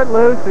to tear it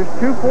loose. There's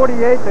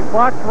 2:48, the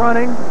clock's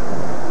running.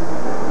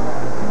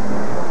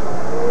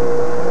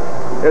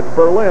 It's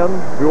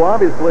Berlin, who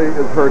obviously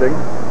is hurting,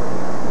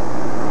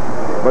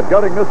 but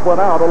gutting this one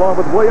out along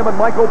with William and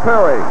Michael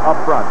Perry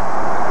up front.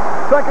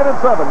 2nd and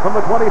 7 from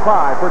the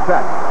 25 for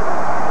Tech.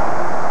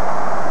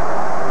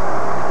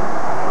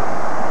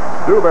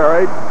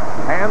 Dewberry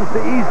hands to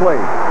Easley,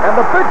 and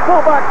the big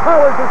fullback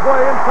powers his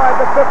way inside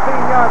the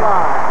 15-yard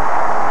line.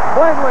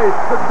 Plainly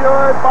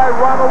secured by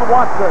Ronald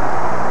Watson.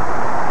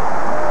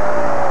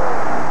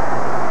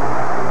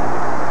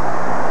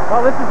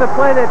 Well, this is the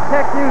play that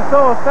Tech used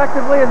so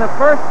effectively in the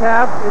first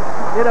half.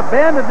 It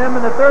abandoned them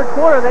in the 3rd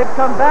quarter. They've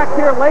come back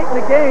here late in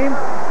the game.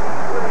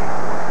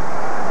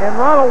 And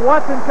Ronald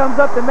Watson comes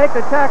up to make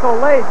the tackle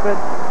late, but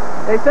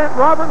they sent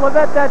Robert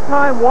Levitt that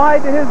time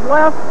wide to his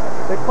left.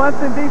 The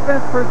Clemson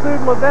defense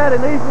pursued Levitt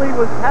and Easley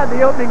had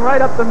the opening right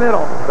up the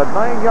middle. The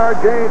 9-yard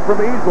gain from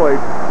Easley.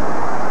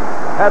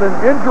 Had an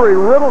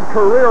injury-riddled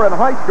career in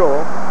high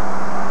school.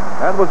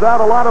 and was out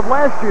a lot of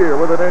last year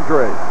with an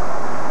injury.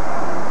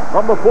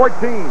 From the 14,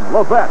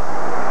 Levette.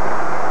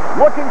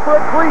 Looking for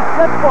a crease,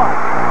 net block.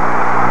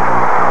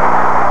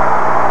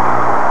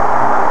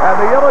 And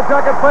the Yellow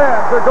Jacket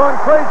fans are going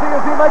crazy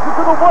as he makes it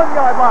to the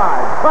 1-yard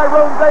line.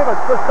 Tyrone Davis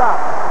to stop.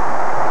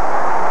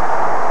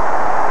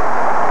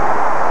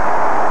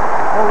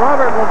 Well,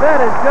 Robert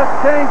Levette has just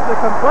changed the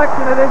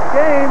complexion of this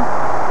game.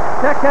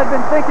 Tech had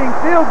been thinking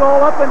field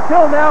goal up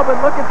until now, but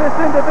look at this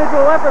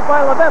individual effort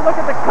by Levette. Look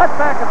at the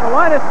cutback at the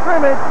line of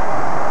scrimmage.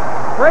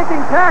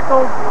 Breaking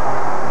tackles,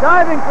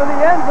 diving for the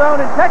end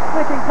zone, and Tech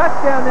sneaking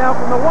touchdown now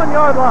from the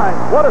 1-yard line.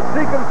 What a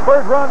sequence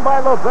first run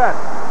by Levette.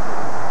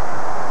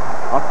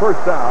 A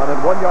first down and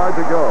 1 yard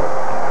to go.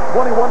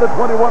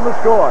 21-21 the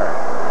score.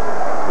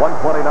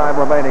 1:29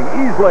 remaining.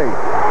 Easley.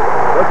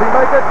 Does he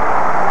make it?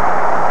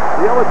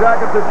 The Yellow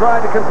Jackets are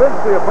trying to convince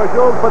the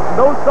officials, but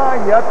no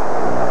sign yet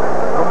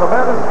from the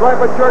man in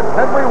striped shirt,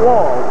 Henry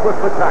Walls, with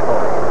the tackle.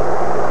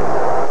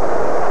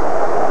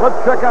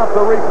 Let's check out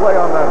the replay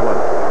on that one.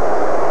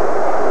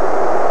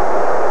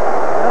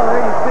 Well, there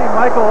you see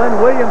Michael and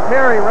William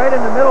Perry right in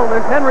the middle.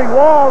 There's Henry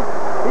Walls.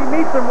 He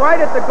meets him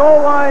right at the goal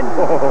line.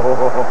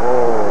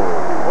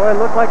 Boy, it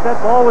looked like that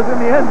ball was in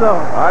the end zone.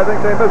 I think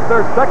they missed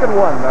their second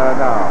one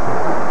now.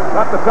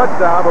 Not the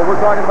touchdown, but we're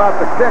talking about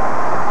the kick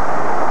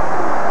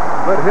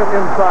that hit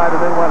inside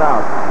and then went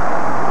out.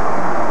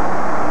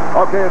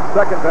 Okay, it's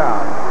second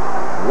down.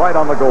 Right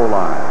on the goal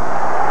line.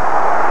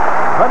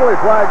 Penalty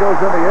flag goes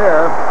in the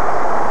air.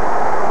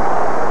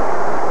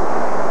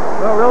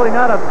 Well, really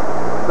not a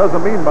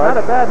Doesn't mean much.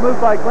 Not a bad move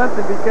by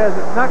Clemson because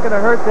it's not going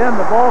to hurt them.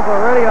 The ball's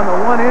already on the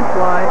 1-inch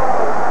line.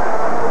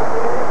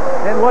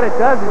 And what it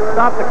does is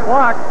stop the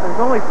clock.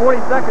 There's only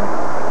 47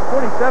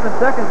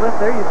 seconds left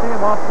there. You see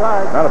him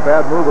offside. Not a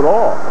bad move at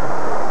all.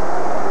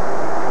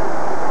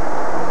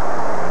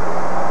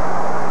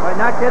 By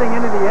not getting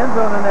into the end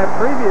zone in that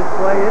previous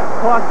play, it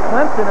cost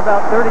Clemson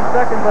about 30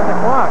 seconds on the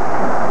clock.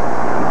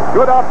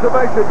 Good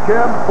observation,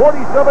 Kim.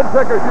 47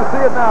 seconds. You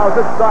see it now as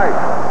it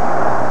starts.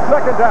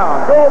 Second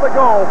down. Goal to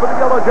goal for the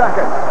Yellow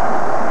Jackets.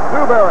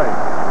 Newberry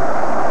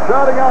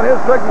shouting out his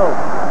signal.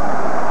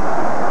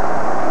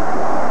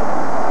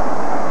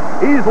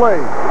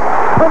 Easley.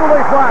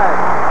 Penalty flag.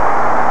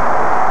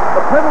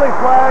 The penalty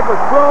flag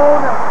was thrown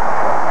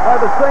by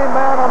the same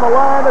man on the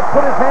line that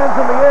put his hands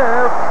in the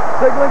air,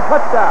 signaling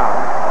touchdown.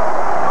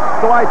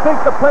 So I think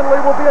the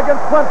penalty will be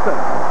against Clemson.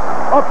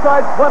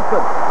 Offside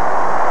Clemson.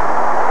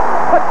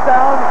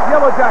 Touchdown,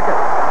 Yellow Jackets.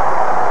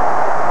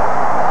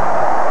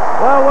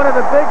 Well, one of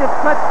the biggest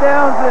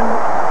touchdowns in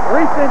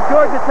recent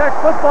Georgia Tech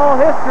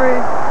football history.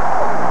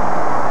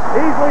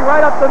 Easley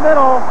right up the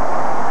middle.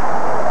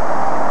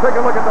 Take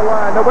a look at the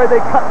line, the way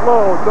they cut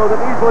low so that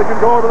Easley can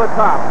go over the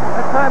top.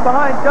 That time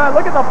behind John.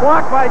 Look at the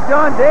block by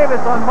John Davis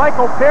on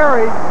Michael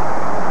Perry.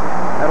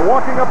 And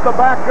walking up the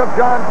back of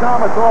John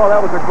Thomas. Oh,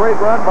 that was a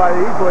great run by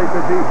Easley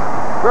because he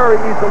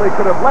very easily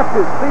could have left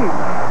his feet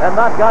and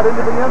not got into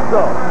the end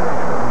zone.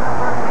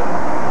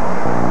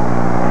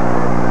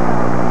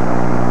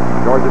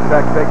 Georgia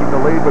Tech taking the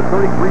lead with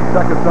 33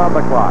 seconds on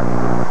the clock.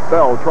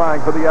 Bell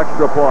trying for the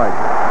extra point.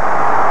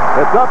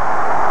 It's up.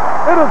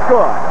 It is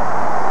good.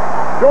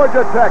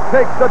 Georgia Tech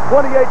takes the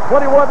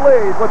 28-21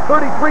 lead with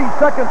 33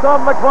 seconds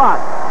on the clock.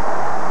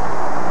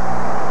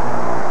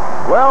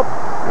 Well,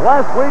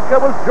 last week it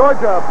was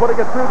Georgia putting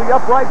it through the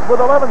uprights with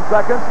 11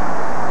 seconds.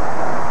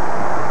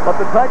 But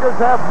the Tigers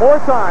have more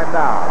time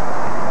now.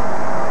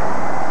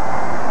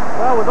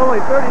 Well, with only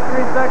 33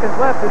 seconds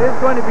left, it is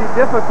going to be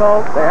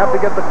difficult. They have to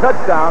get the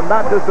touchdown,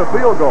 not just a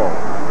field goal.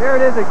 Here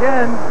it is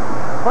again.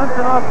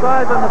 Clemson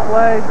offsides on the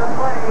play,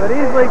 but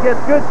Easley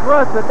gets good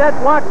thrust. But that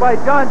block by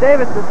John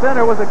Davis, the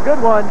center, was a good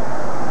one.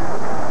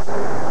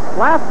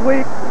 Last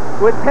week,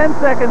 with 10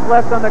 seconds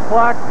left on the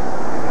clock,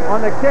 on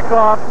the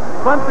kickoff,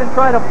 Clemson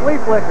tried a flea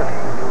flicker.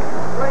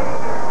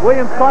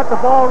 Williams caught the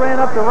ball,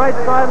 ran up the right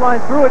sideline,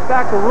 threw it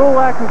back to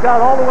Rulak, who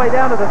got all the way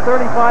down to the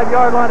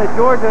 35-yard line of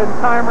Georgia, and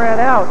time ran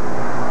out.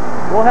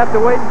 We'll have to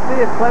wait and see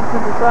if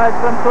Clemson decides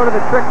some sort of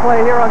a trick play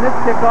here on this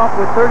kickoff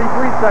with 33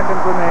 seconds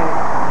remaining.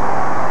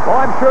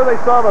 Well, I'm sure they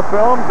saw the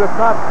films, if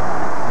not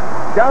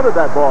counted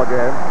that ball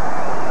game.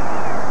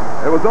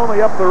 It was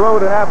only up the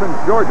road in Athens,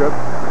 Georgia.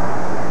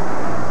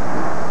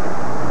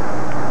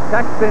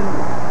 Tech's been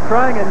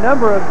trying a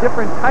number of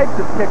different types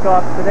of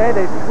kickoffs today.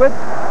 They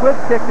swift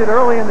kicked it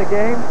early in the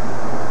game.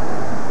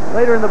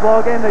 Later in the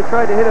ball game, they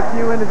tried to hit a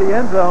few into the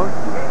end zone.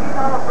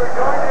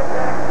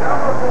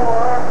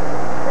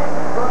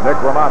 Nick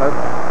Romanis.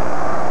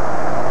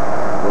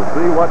 We'll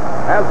see what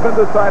has been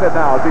decided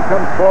now as he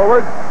comes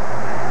forward.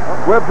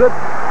 Squibs it.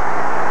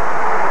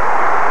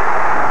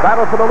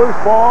 Battle for the loose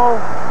ball.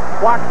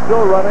 Clock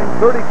still running.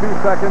 32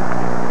 seconds.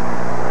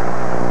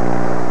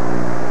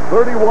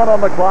 31 on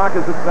the clock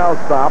as it's now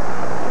stopped.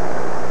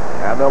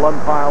 And they'll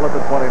unpile at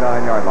the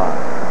 29-yard line.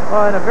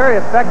 Well, and a very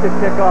effective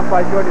kickoff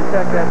by Georgia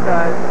Tech that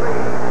time.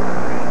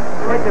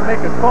 They can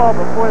make a call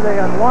before they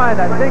unwind.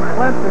 I think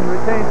Clemson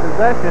retains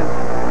possession.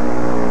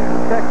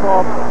 Tech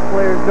ball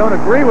players don't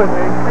agree with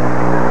me.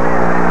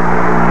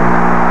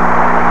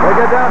 Well,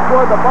 They get down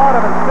toward the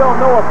bottom and still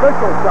no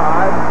official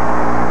side.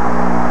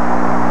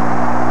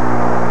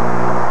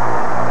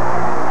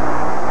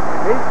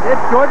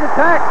 It's Georgia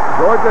Tech.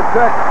 Georgia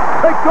Tech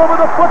takes over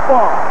the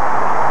football.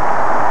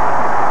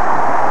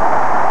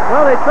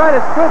 Well, they tried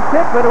a good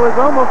kick, but it was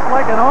almost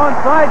like an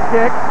onside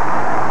kick.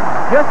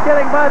 Just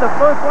getting by the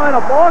first line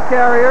of ball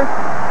carriers.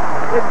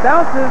 It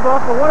bounces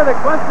off of one of the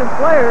Clemson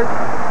players.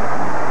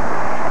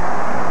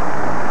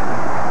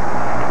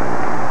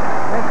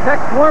 And Tech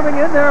swarming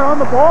in there on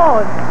the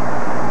ball. And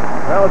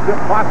well, it's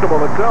impossible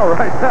to tell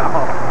right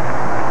now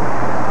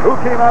who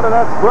came out of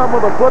that scrum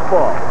with the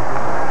football.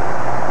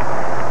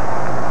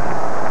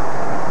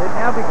 it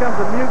now becomes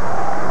a mute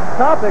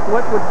topic.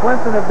 What would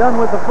Clemson have done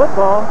with the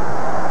football?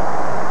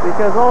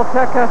 Because all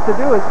Tech has to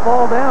do is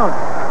fall down.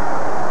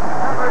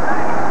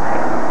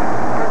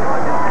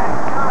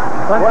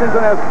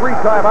 Clemson has 3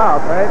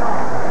 timeouts, right?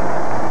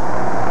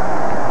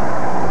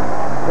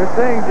 They're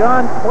saying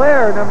John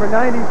Clare, number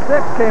 96,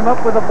 came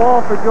up with a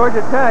ball for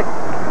Georgia Tech.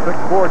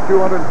 6'4",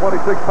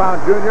 226-pound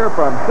junior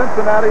from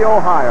Cincinnati,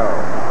 Ohio.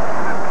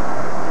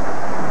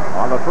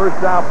 On the first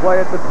down play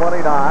at the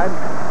 29,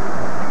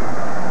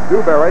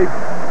 Dewberry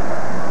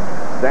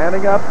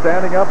standing up,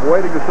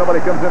 waiting till somebody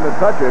comes in to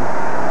touch him.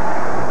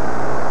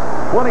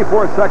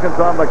 24 seconds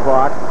on the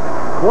clock,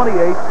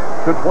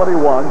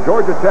 28-21.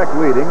 Georgia Tech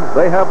leading.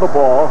 They have the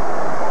ball.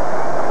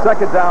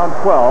 Second down,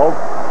 12,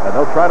 and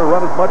they'll try to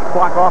run as much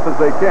clock off as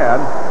they can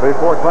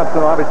before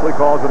Clemson obviously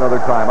calls another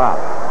timeout.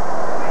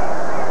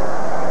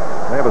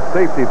 They have a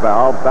safety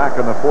valve back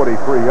in the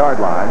 43-yard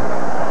line.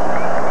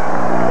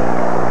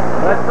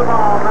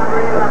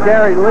 That's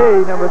Gary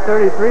Lee, number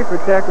 33 for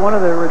Tech, one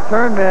of the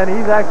return men.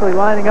 He's actually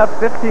lining up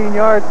 15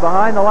 yards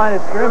behind the line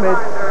of scrimmage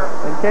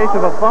in case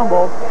of a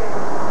fumble.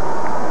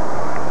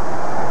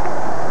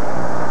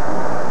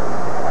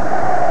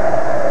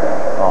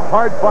 A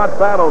hard-fought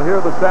battle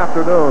here this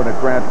afternoon at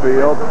Grant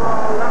Field.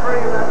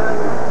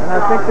 And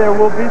I think there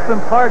will be some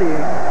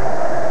partying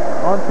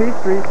on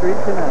Peachtree Street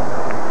tonight.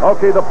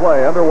 Okay, the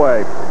play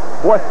underway.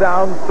 Fourth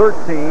down,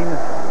 13.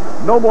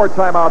 No more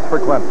timeouts for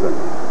Clemson.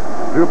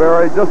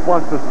 Dewberry just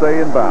wants to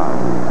stay in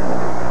bounds.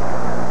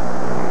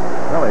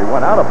 Well, he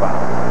went out of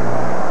bounds.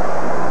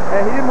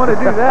 And he didn't want to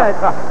do that.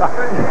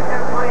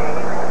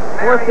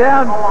 Fourth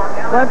down,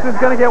 Clemson's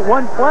going to get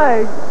one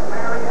play.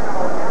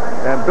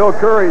 And Bill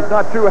Curry's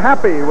not too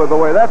happy with the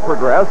way that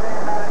progressed.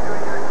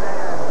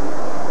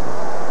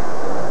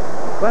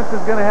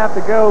 Clemson's going to have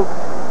to go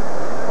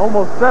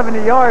almost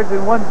 70 yards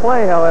in one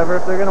play, however,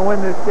 if they're going to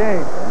win this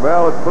game.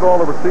 Well, let's put all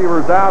the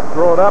receivers out,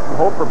 throw it up, and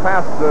hope for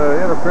pass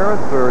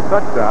interference or a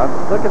touchdown.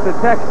 Look at the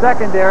Tech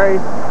secondary.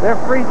 Their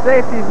free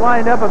safeties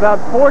lined up about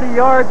 40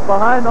 yards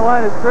behind the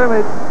line of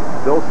scrimmage.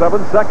 Still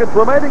 7 seconds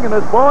remaining in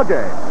this ball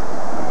game.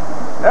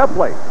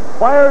 Epley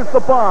fires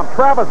the bomb.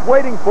 Travis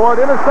waiting for it,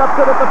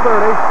 intercepted at the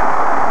 30.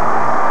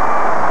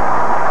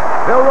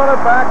 He'll run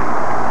it back.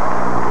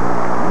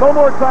 No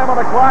more time on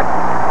the clock.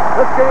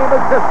 This game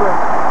is history.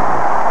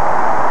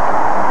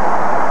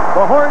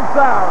 The horn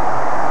sounds.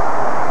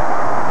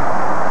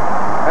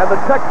 And the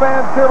Tech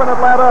fans here in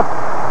Atlanta,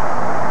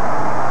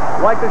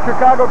 like the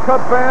Chicago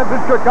Cubs fans in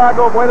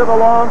Chicago, have waited a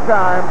long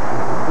time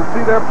to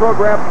see their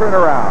program turn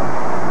around.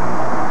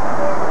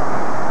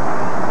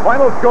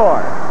 Final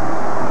score,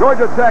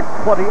 Georgia Tech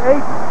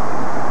 28,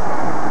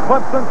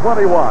 Clemson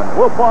 21.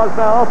 We'll pause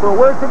now for a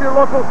word from your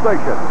local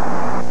station.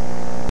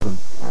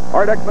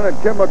 Art Ekman and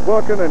Kim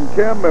McQuilkin. And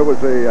Kim, it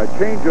was a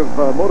change of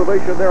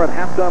motivation there at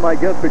halftime, I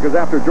guess, because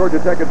after Georgia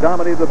Tech had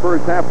dominated the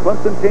first half,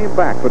 Clemson came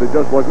back, but it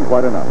just wasn't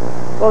quite enough.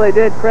 Well, they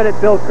did credit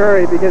Bill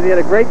Curry because he had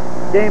a great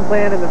game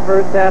plan in the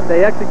first half.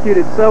 They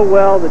executed so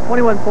well. The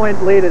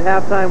 21-point lead at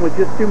halftime was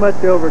just too much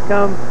to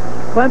overcome.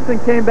 Clemson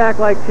came back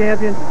like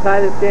champions to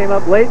tie this game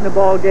up late in the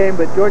ball game,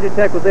 but Georgia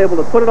Tech was able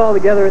to put it all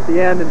together at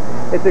the end, and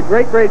it's a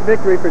great, great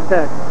victory for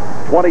Tech.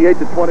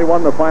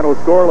 28-21, the final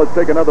score. Let's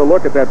take another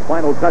look at that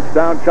final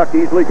touchdown. Chuck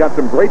Easley got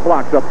some great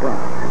blocks up front.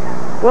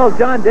 Well,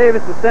 John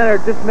Davis, the center,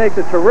 just makes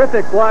a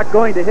terrific block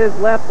going to his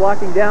left,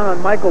 blocking down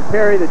on Michael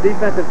Perry, the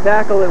defensive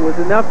tackle. It was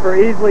enough for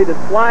Easley to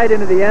slide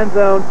into the end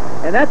zone,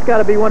 and that's got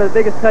to be one of the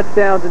biggest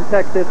touchdowns in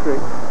Tech's history.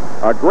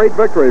 A great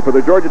victory for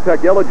the Georgia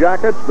Tech Yellow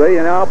Jackets. They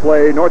now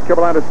play North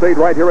Carolina State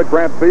right here at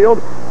Grant Field,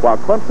 while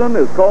Clemson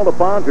is called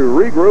upon to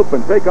regroup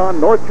and take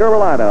on North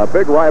Carolina, a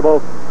big rival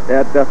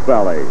at Death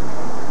Valley.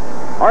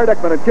 Art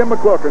Ekman and Kim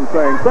McQuilkin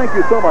saying thank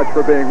you so much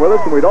for being with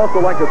us, and we'd also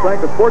like to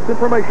thank the sports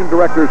information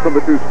directors from the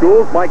two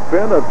schools, Mike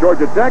Finn of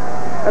Georgia Tech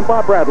and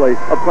Bob Bradley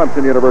of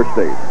Clemson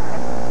University.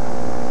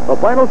 The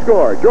final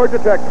score, Georgia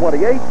Tech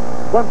 28,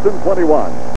 Clemson 21.